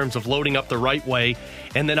out there in terms of loading up the right way.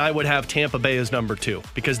 And then I would have Tampa Bay as number 2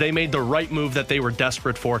 because they made the right move that they were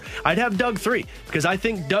desperate for. I'd have Doug 3 because I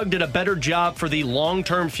think Doug did a better job for the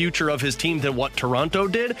long-term future of his team than what Toronto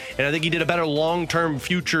did. And I think he did a better long-term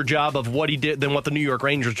future job of what he did than what the New York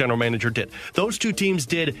Rangers general manager did. Those two teams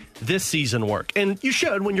did this season work. And you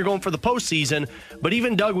should when you're going for the postseason. But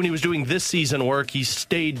even Doug, when he was doing this season work, he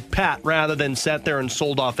stayed pat rather than sat there and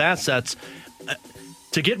sold off assets.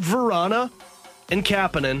 To get Vrana and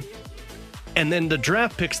Kapanen, and then the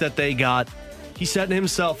draft picks that they got, he's setting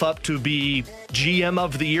himself up to be GM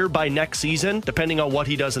of the year by next season, depending on what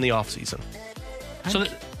he does in the offseason. So,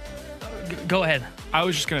 go ahead. I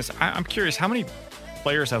was just going to say, I'm curious, how many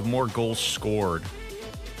players have more goals scored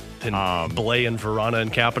than Blais and Vrana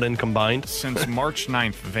and Kapanen combined? Since March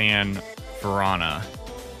 9th, Van Vrana.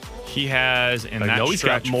 He has, in that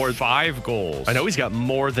stretch, 5 goals. I know he's got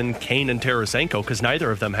more than Kane and Tarasenko because neither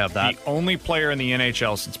of them have that. The only player in the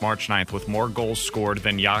NHL since March 9th with more goals scored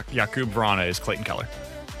than Jakub Vrana is Clayton Keller.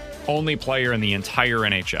 Only player in the entire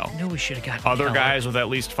NHL. I knew we should have gotten Other Keller. guys with at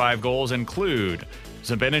least 5 goals include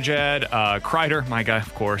Zibanejad, Kreider, my guy,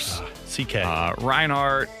 of course. CK.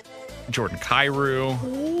 Reinhart, Jordan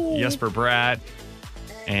Kyrou, Jesper Bratt,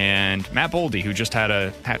 and Matt Boldy, who just had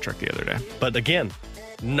a hat trick the other day. But again,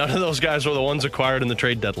 none of those guys were the ones acquired in the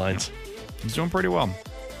trade deadlines. He's doing pretty well.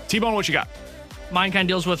 T-Bone, what you got? Mine kind of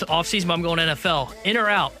deals with offseason, but I'm going NFL. In or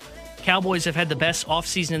out, Cowboys have had the best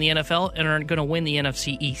offseason in the NFL and are going to win the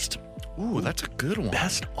NFC East. Ooh, that's a good one.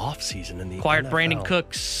 Best offseason in the Acquired NFL. Brandon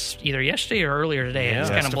Cooks either yesterday or earlier today. Yeah. It's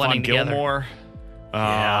kind of blending together. Gilmore.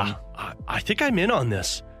 Yeah, I think I'm in on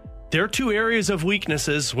this. Their 2 areas of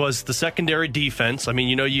weaknesses was the secondary defense. I mean,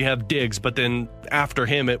 you have Diggs, but then after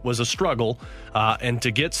him, it was a struggle. And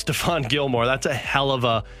to get Stephon Gilmore, that's a hell of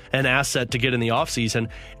an asset to get in the offseason.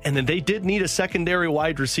 And then they did need a secondary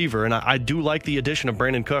wide receiver, and I do like the addition of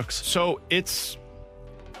Brandon Cooks. So it's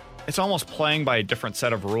almost playing by a different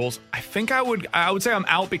set of rules. I think I would say I'm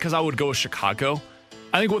out because I would go with Chicago.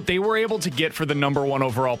 I think what they were able to get for the number 1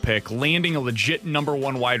 overall pick, landing a legit number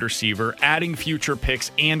 1 wide receiver, adding future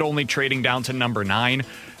picks, and only trading down to number 9.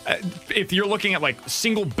 If you're looking at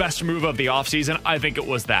single best move of the offseason, I think it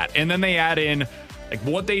was that. And then they add in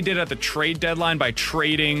what they did at the trade deadline by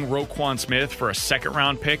trading Roquan Smith for a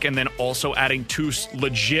 2nd-round pick and then also adding 2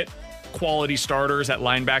 legit quality starters at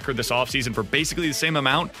linebacker this offseason for basically the same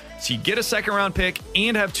amount. So you get a 2nd-round pick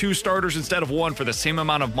and have 2 starters instead of 1 for the same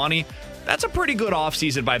amount of money. That's a pretty good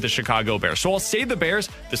offseason by the Chicago Bears. So I'll say the Bears.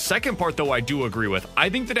 The second part, though, I do agree with. I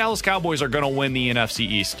think the Dallas Cowboys are going to win the NFC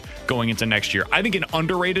East going into next year. I think an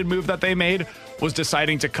underrated move that they made was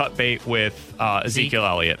deciding to cut bait with Ezekiel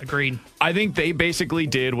Elliott. Agreed. I think they basically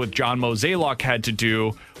did what John Mozeliak had to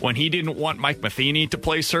do when he didn't want Mike Matheny to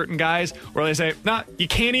play certain guys, where they say, nah, you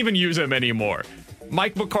can't even use him anymore.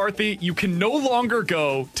 Mike McCarthy, you can no longer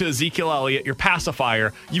go to Ezekiel Elliott, your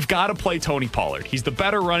pacifier. You've got to play Tony Pollard. He's the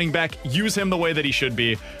better running back. Use him the way that he should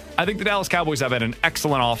be. I think the Dallas Cowboys have had an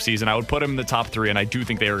excellent offseason. I would put him in the top 3, and I do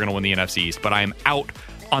think they are going to win the NFC East, but I am out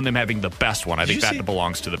on them having the best one. I think that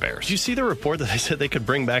belongs to the Bears. Did you see the report that they said they could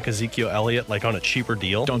bring back Ezekiel Elliott on a cheaper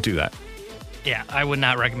deal? Don't do that. Yeah, I would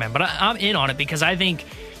not recommend, but I'm in on it because I think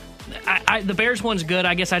the Bears one's good.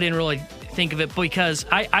 I guess I didn't really think of it because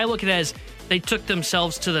I look at it as they took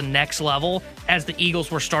themselves to the next level as the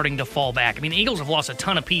Eagles were starting to fall back. I mean, the Eagles have lost a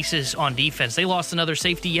ton of pieces on defense. They lost another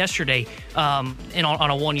safety yesterday on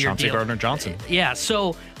a one-year deal. Gardner-Johnson. Yeah,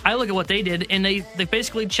 so I look at what they did, and they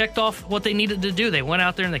basically checked off what they needed to do. They went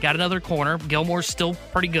out there and they got another corner. Gilmore's still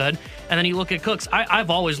pretty good. And then you look at Cooks. I've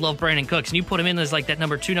always loved Brandon Cooks, and you put him in as that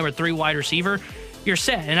number 2, number 3 wide receiver, you're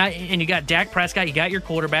set. And you got Dak Prescott, you got your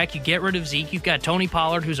quarterback, you get rid of Zeke, you've got Tony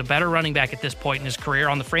Pollard, who's a better running back at this point in his career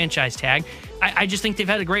on the franchise tag. I just think they've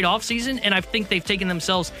had a great offseason, and I think they've taken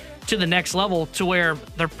themselves to the next level to where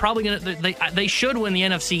they're probably going to they should win the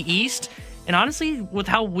NFC East. And honestly, with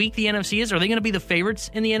how weak the NFC is, are they going to be the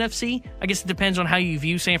favorites in the NFC? I guess it depends on how you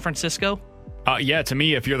view San Francisco. Yeah, to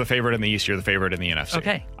me, if you're the favorite in the East, you're the favorite in the NFC.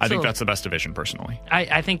 Okay. I think that's the best division, personally.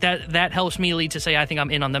 I think that helps me lead to say I think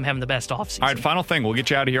I'm in on them having the best offseason. All right, final thing. We'll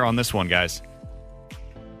get you out of here on this one, guys.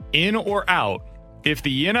 In or out, if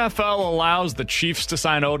the NFL allows the Chiefs to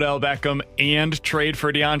sign Odell Beckham and trade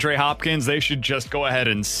for DeAndre Hopkins, they should just go ahead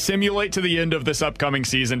and simulate to the end of this upcoming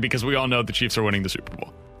season because we all know the Chiefs are winning the Super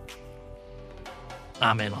Bowl.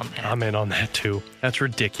 I'm in on that. I'm in on that, too. That's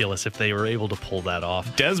ridiculous if they were able to pull that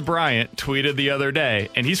off. Des Bryant tweeted the other day,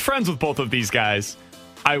 and he's friends with both of these guys.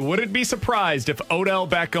 I wouldn't be surprised if Odell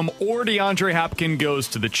Beckham or DeAndre Hopkins goes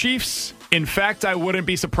to the Chiefs. In fact, I wouldn't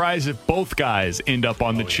be surprised if both guys end up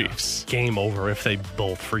on the Chiefs. Game over if they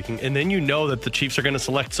both freaking... And then you know that the Chiefs are going to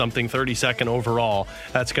select something 32nd overall.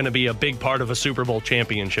 That's going to be a big part of a Super Bowl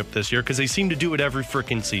championship this year because they seem to do it every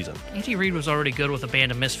freaking season. Andy Reid was already good with a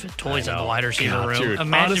band of misfit toys in the wide receiver room. Dude,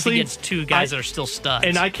 imagine honestly, if he gets two guys that are still studs.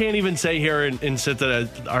 And I can't even say here and sit that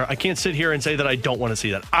I can't sit here and say that I don't want to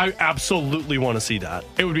see that. I absolutely want to see that.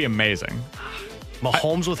 It would be amazing.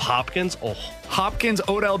 Mahomes with Hopkins. Hopkins,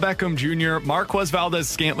 Odell Beckham Jr., Marquez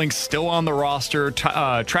Valdez-Scantling still on the roster.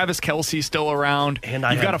 Travis Kelce still around. And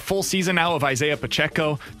you've got a full season now of Isaiah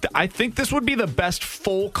Pacheco. I think this would be the best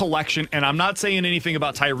full collection, and I'm not saying anything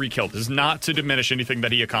about Tyreek Hill. This is not to diminish anything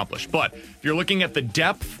that he accomplished. But if you're looking at the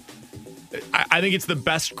depth, I think it's the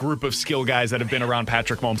best group of skill guys that have been around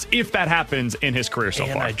Patrick Mahomes, if that happens in his career so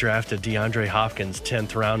far. And I drafted DeAndre Hopkins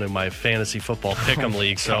 10th round in my fantasy football pick'em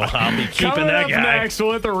league, so I'll be keeping that guy. Next,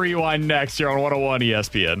 we'll hit the rewind next here on 101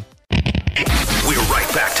 ESPN. We're right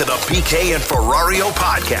back to the BK and Ferrario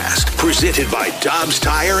podcast, presented by Dobbs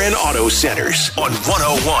Tire and Auto Centers on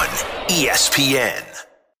 101 ESPN.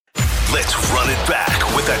 Let's run it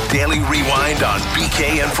back with a daily rewind on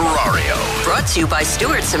BK and Ferrario. Brought to you by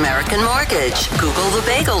Stewart's American Mortgage. Google the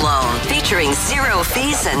Bagel Loan, featuring 0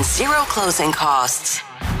 fees and 0 closing costs.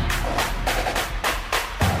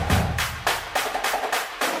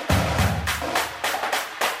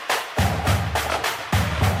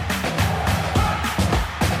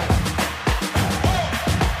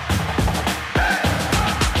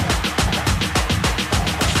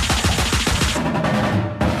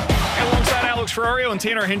 Ferrario and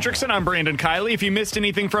Tanner Hendrickson. I'm Brandon Kiley. If you missed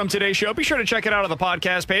anything from today's show, be sure to check it out on the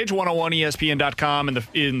podcast page, 101ESPN.com, and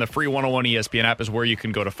in the free 101 ESPN app is where you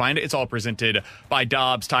can go to find it. It's all presented by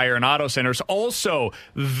Dobbs Tire and Auto Centers. Also,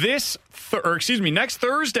 next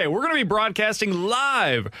Thursday, we're going to be broadcasting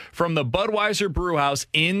live from the Budweiser Brewhouse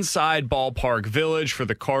inside Ballpark Village for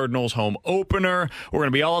the Cardinals home opener. We're going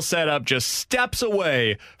to be all set up just steps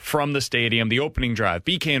away from the stadium. The opening drive,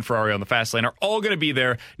 BK and Ferrario on the Fast Lane are all going to be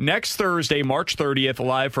there next Thursday, March 30th,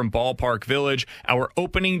 live from Ballpark Village. Our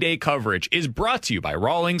opening day coverage is brought to you by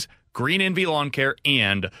Rawlings, Green Envy Lawn Care,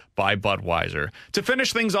 and by Budweiser. To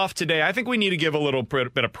finish things off today, I think we need to give a little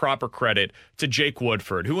bit of proper credit to Jake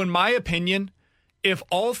Woodford, who, in my opinion, if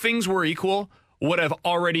all things were equal, would have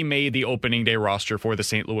already made the opening day roster for the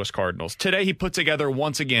St. Louis Cardinals. Today, he put together,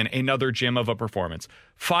 once again, another gem of a performance.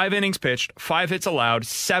 5 innings pitched, 5 hits allowed,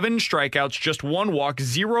 7 strikeouts, just 1 walk,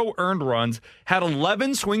 0 earned runs, had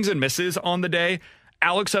 11 swings and misses on the day.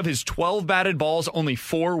 Alex, of his 12 batted balls, only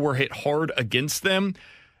 4 were hit hard against them.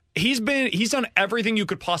 He's done everything you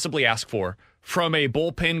could possibly ask for from a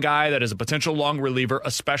bullpen guy that is a potential long reliever,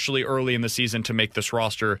 especially early in the season, to make this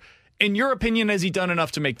roster. In your opinion, has he done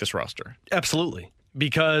enough to make this roster? Absolutely.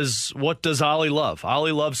 Because what does Ollie love?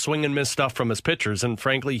 Ollie loves swing and miss stuff from his pitchers, and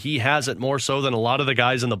frankly, he has it more so than a lot of the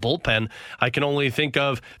guys in the bullpen. I can only think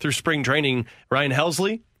of, through spring training, Ryan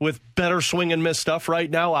Helsley with better swing and miss stuff right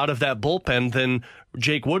now out of that bullpen than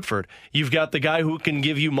Jake Woodford. You've got the guy who can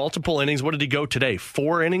give you multiple innings. What did he go today?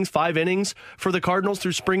 4 innings, 5 innings for the Cardinals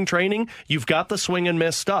through spring training. You've got the swing and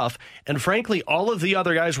miss stuff. And frankly, all of the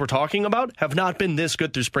other guys we're talking about have not been this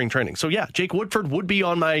good through spring training. So yeah, Jake Woodford would be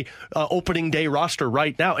on my opening day roster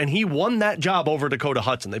right now. And he won that job over Dakota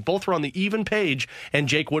Hudson. They both were on the even page, and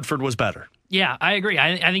Jake Woodford was better. Yeah, I agree.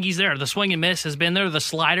 I think he's there. The swing and miss has been there. The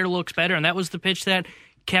slider looks better, and that was the pitch that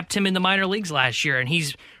kept him in the minor leagues last year, and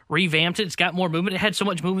he's revamped it. It's got more movement. It had so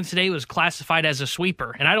much movement today, it was classified as a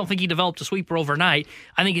sweeper, and I don't think he developed a sweeper overnight.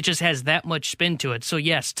 I think it just has that much spin to it. So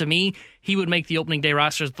yes, to me, he would make the opening day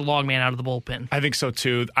roster as the long man out of the bullpen. I think so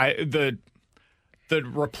too. The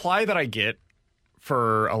reply that I get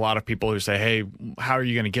for a lot of people who say, hey, how are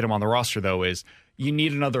you going to get him on the roster, though, is you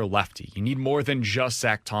need another lefty. You need more than just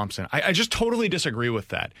Zach Thompson. I just totally disagree with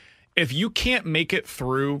that. If you can't make it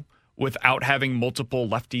through without having multiple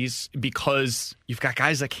lefties because you've got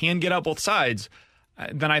guys that can get out both sides,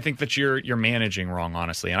 then I think that you're managing wrong,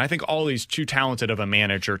 honestly. And I think Ollie's too talented of a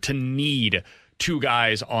manager to need 2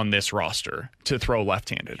 guys on this roster to throw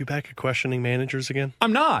left-handed. You back at questioning managers again?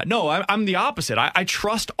 I'm not. No, I'm the opposite. I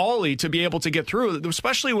trust Ollie to be able to get through,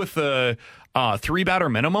 especially with the 3-batter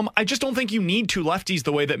minimum. I just don't think you need 2 lefties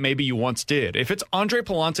the way that maybe you once did. If it's Andre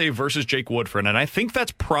Palante versus Jake Woodford, and I think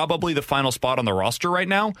that's probably the final spot on the roster right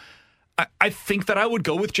now, I think that I would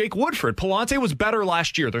go with Jake Woodford. Palante was better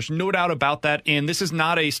last year. There's no doubt about that. And this is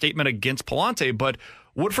not a statement against Palante, but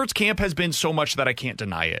Woodford's camp has been so much that I can't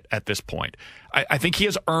deny it at this point. I think he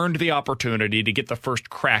has earned the opportunity to get the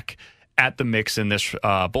first crack at the mix in this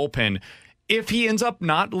bullpen. if he ends up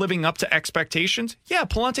not living up to expectations, yeah,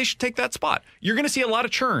 Palante should take that spot. You're going to see a lot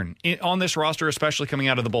of churn on this roster, especially coming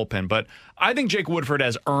out of the bullpen. But I think Jake Woodford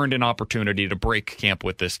has earned an opportunity to break camp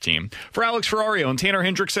with this team. For Alex Ferrario and Tanner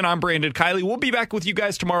Hendrickson, I'm Brandon Kiley. We'll be back with you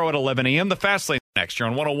guys tomorrow at 11 a.m. The Fast Lane next year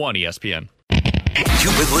on 101 ESPN.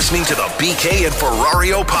 You've been listening to the BK and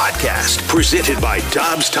Ferrario podcast, presented by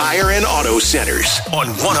Dobbs Tire and Auto Centers on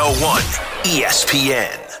 101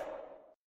 ESPN.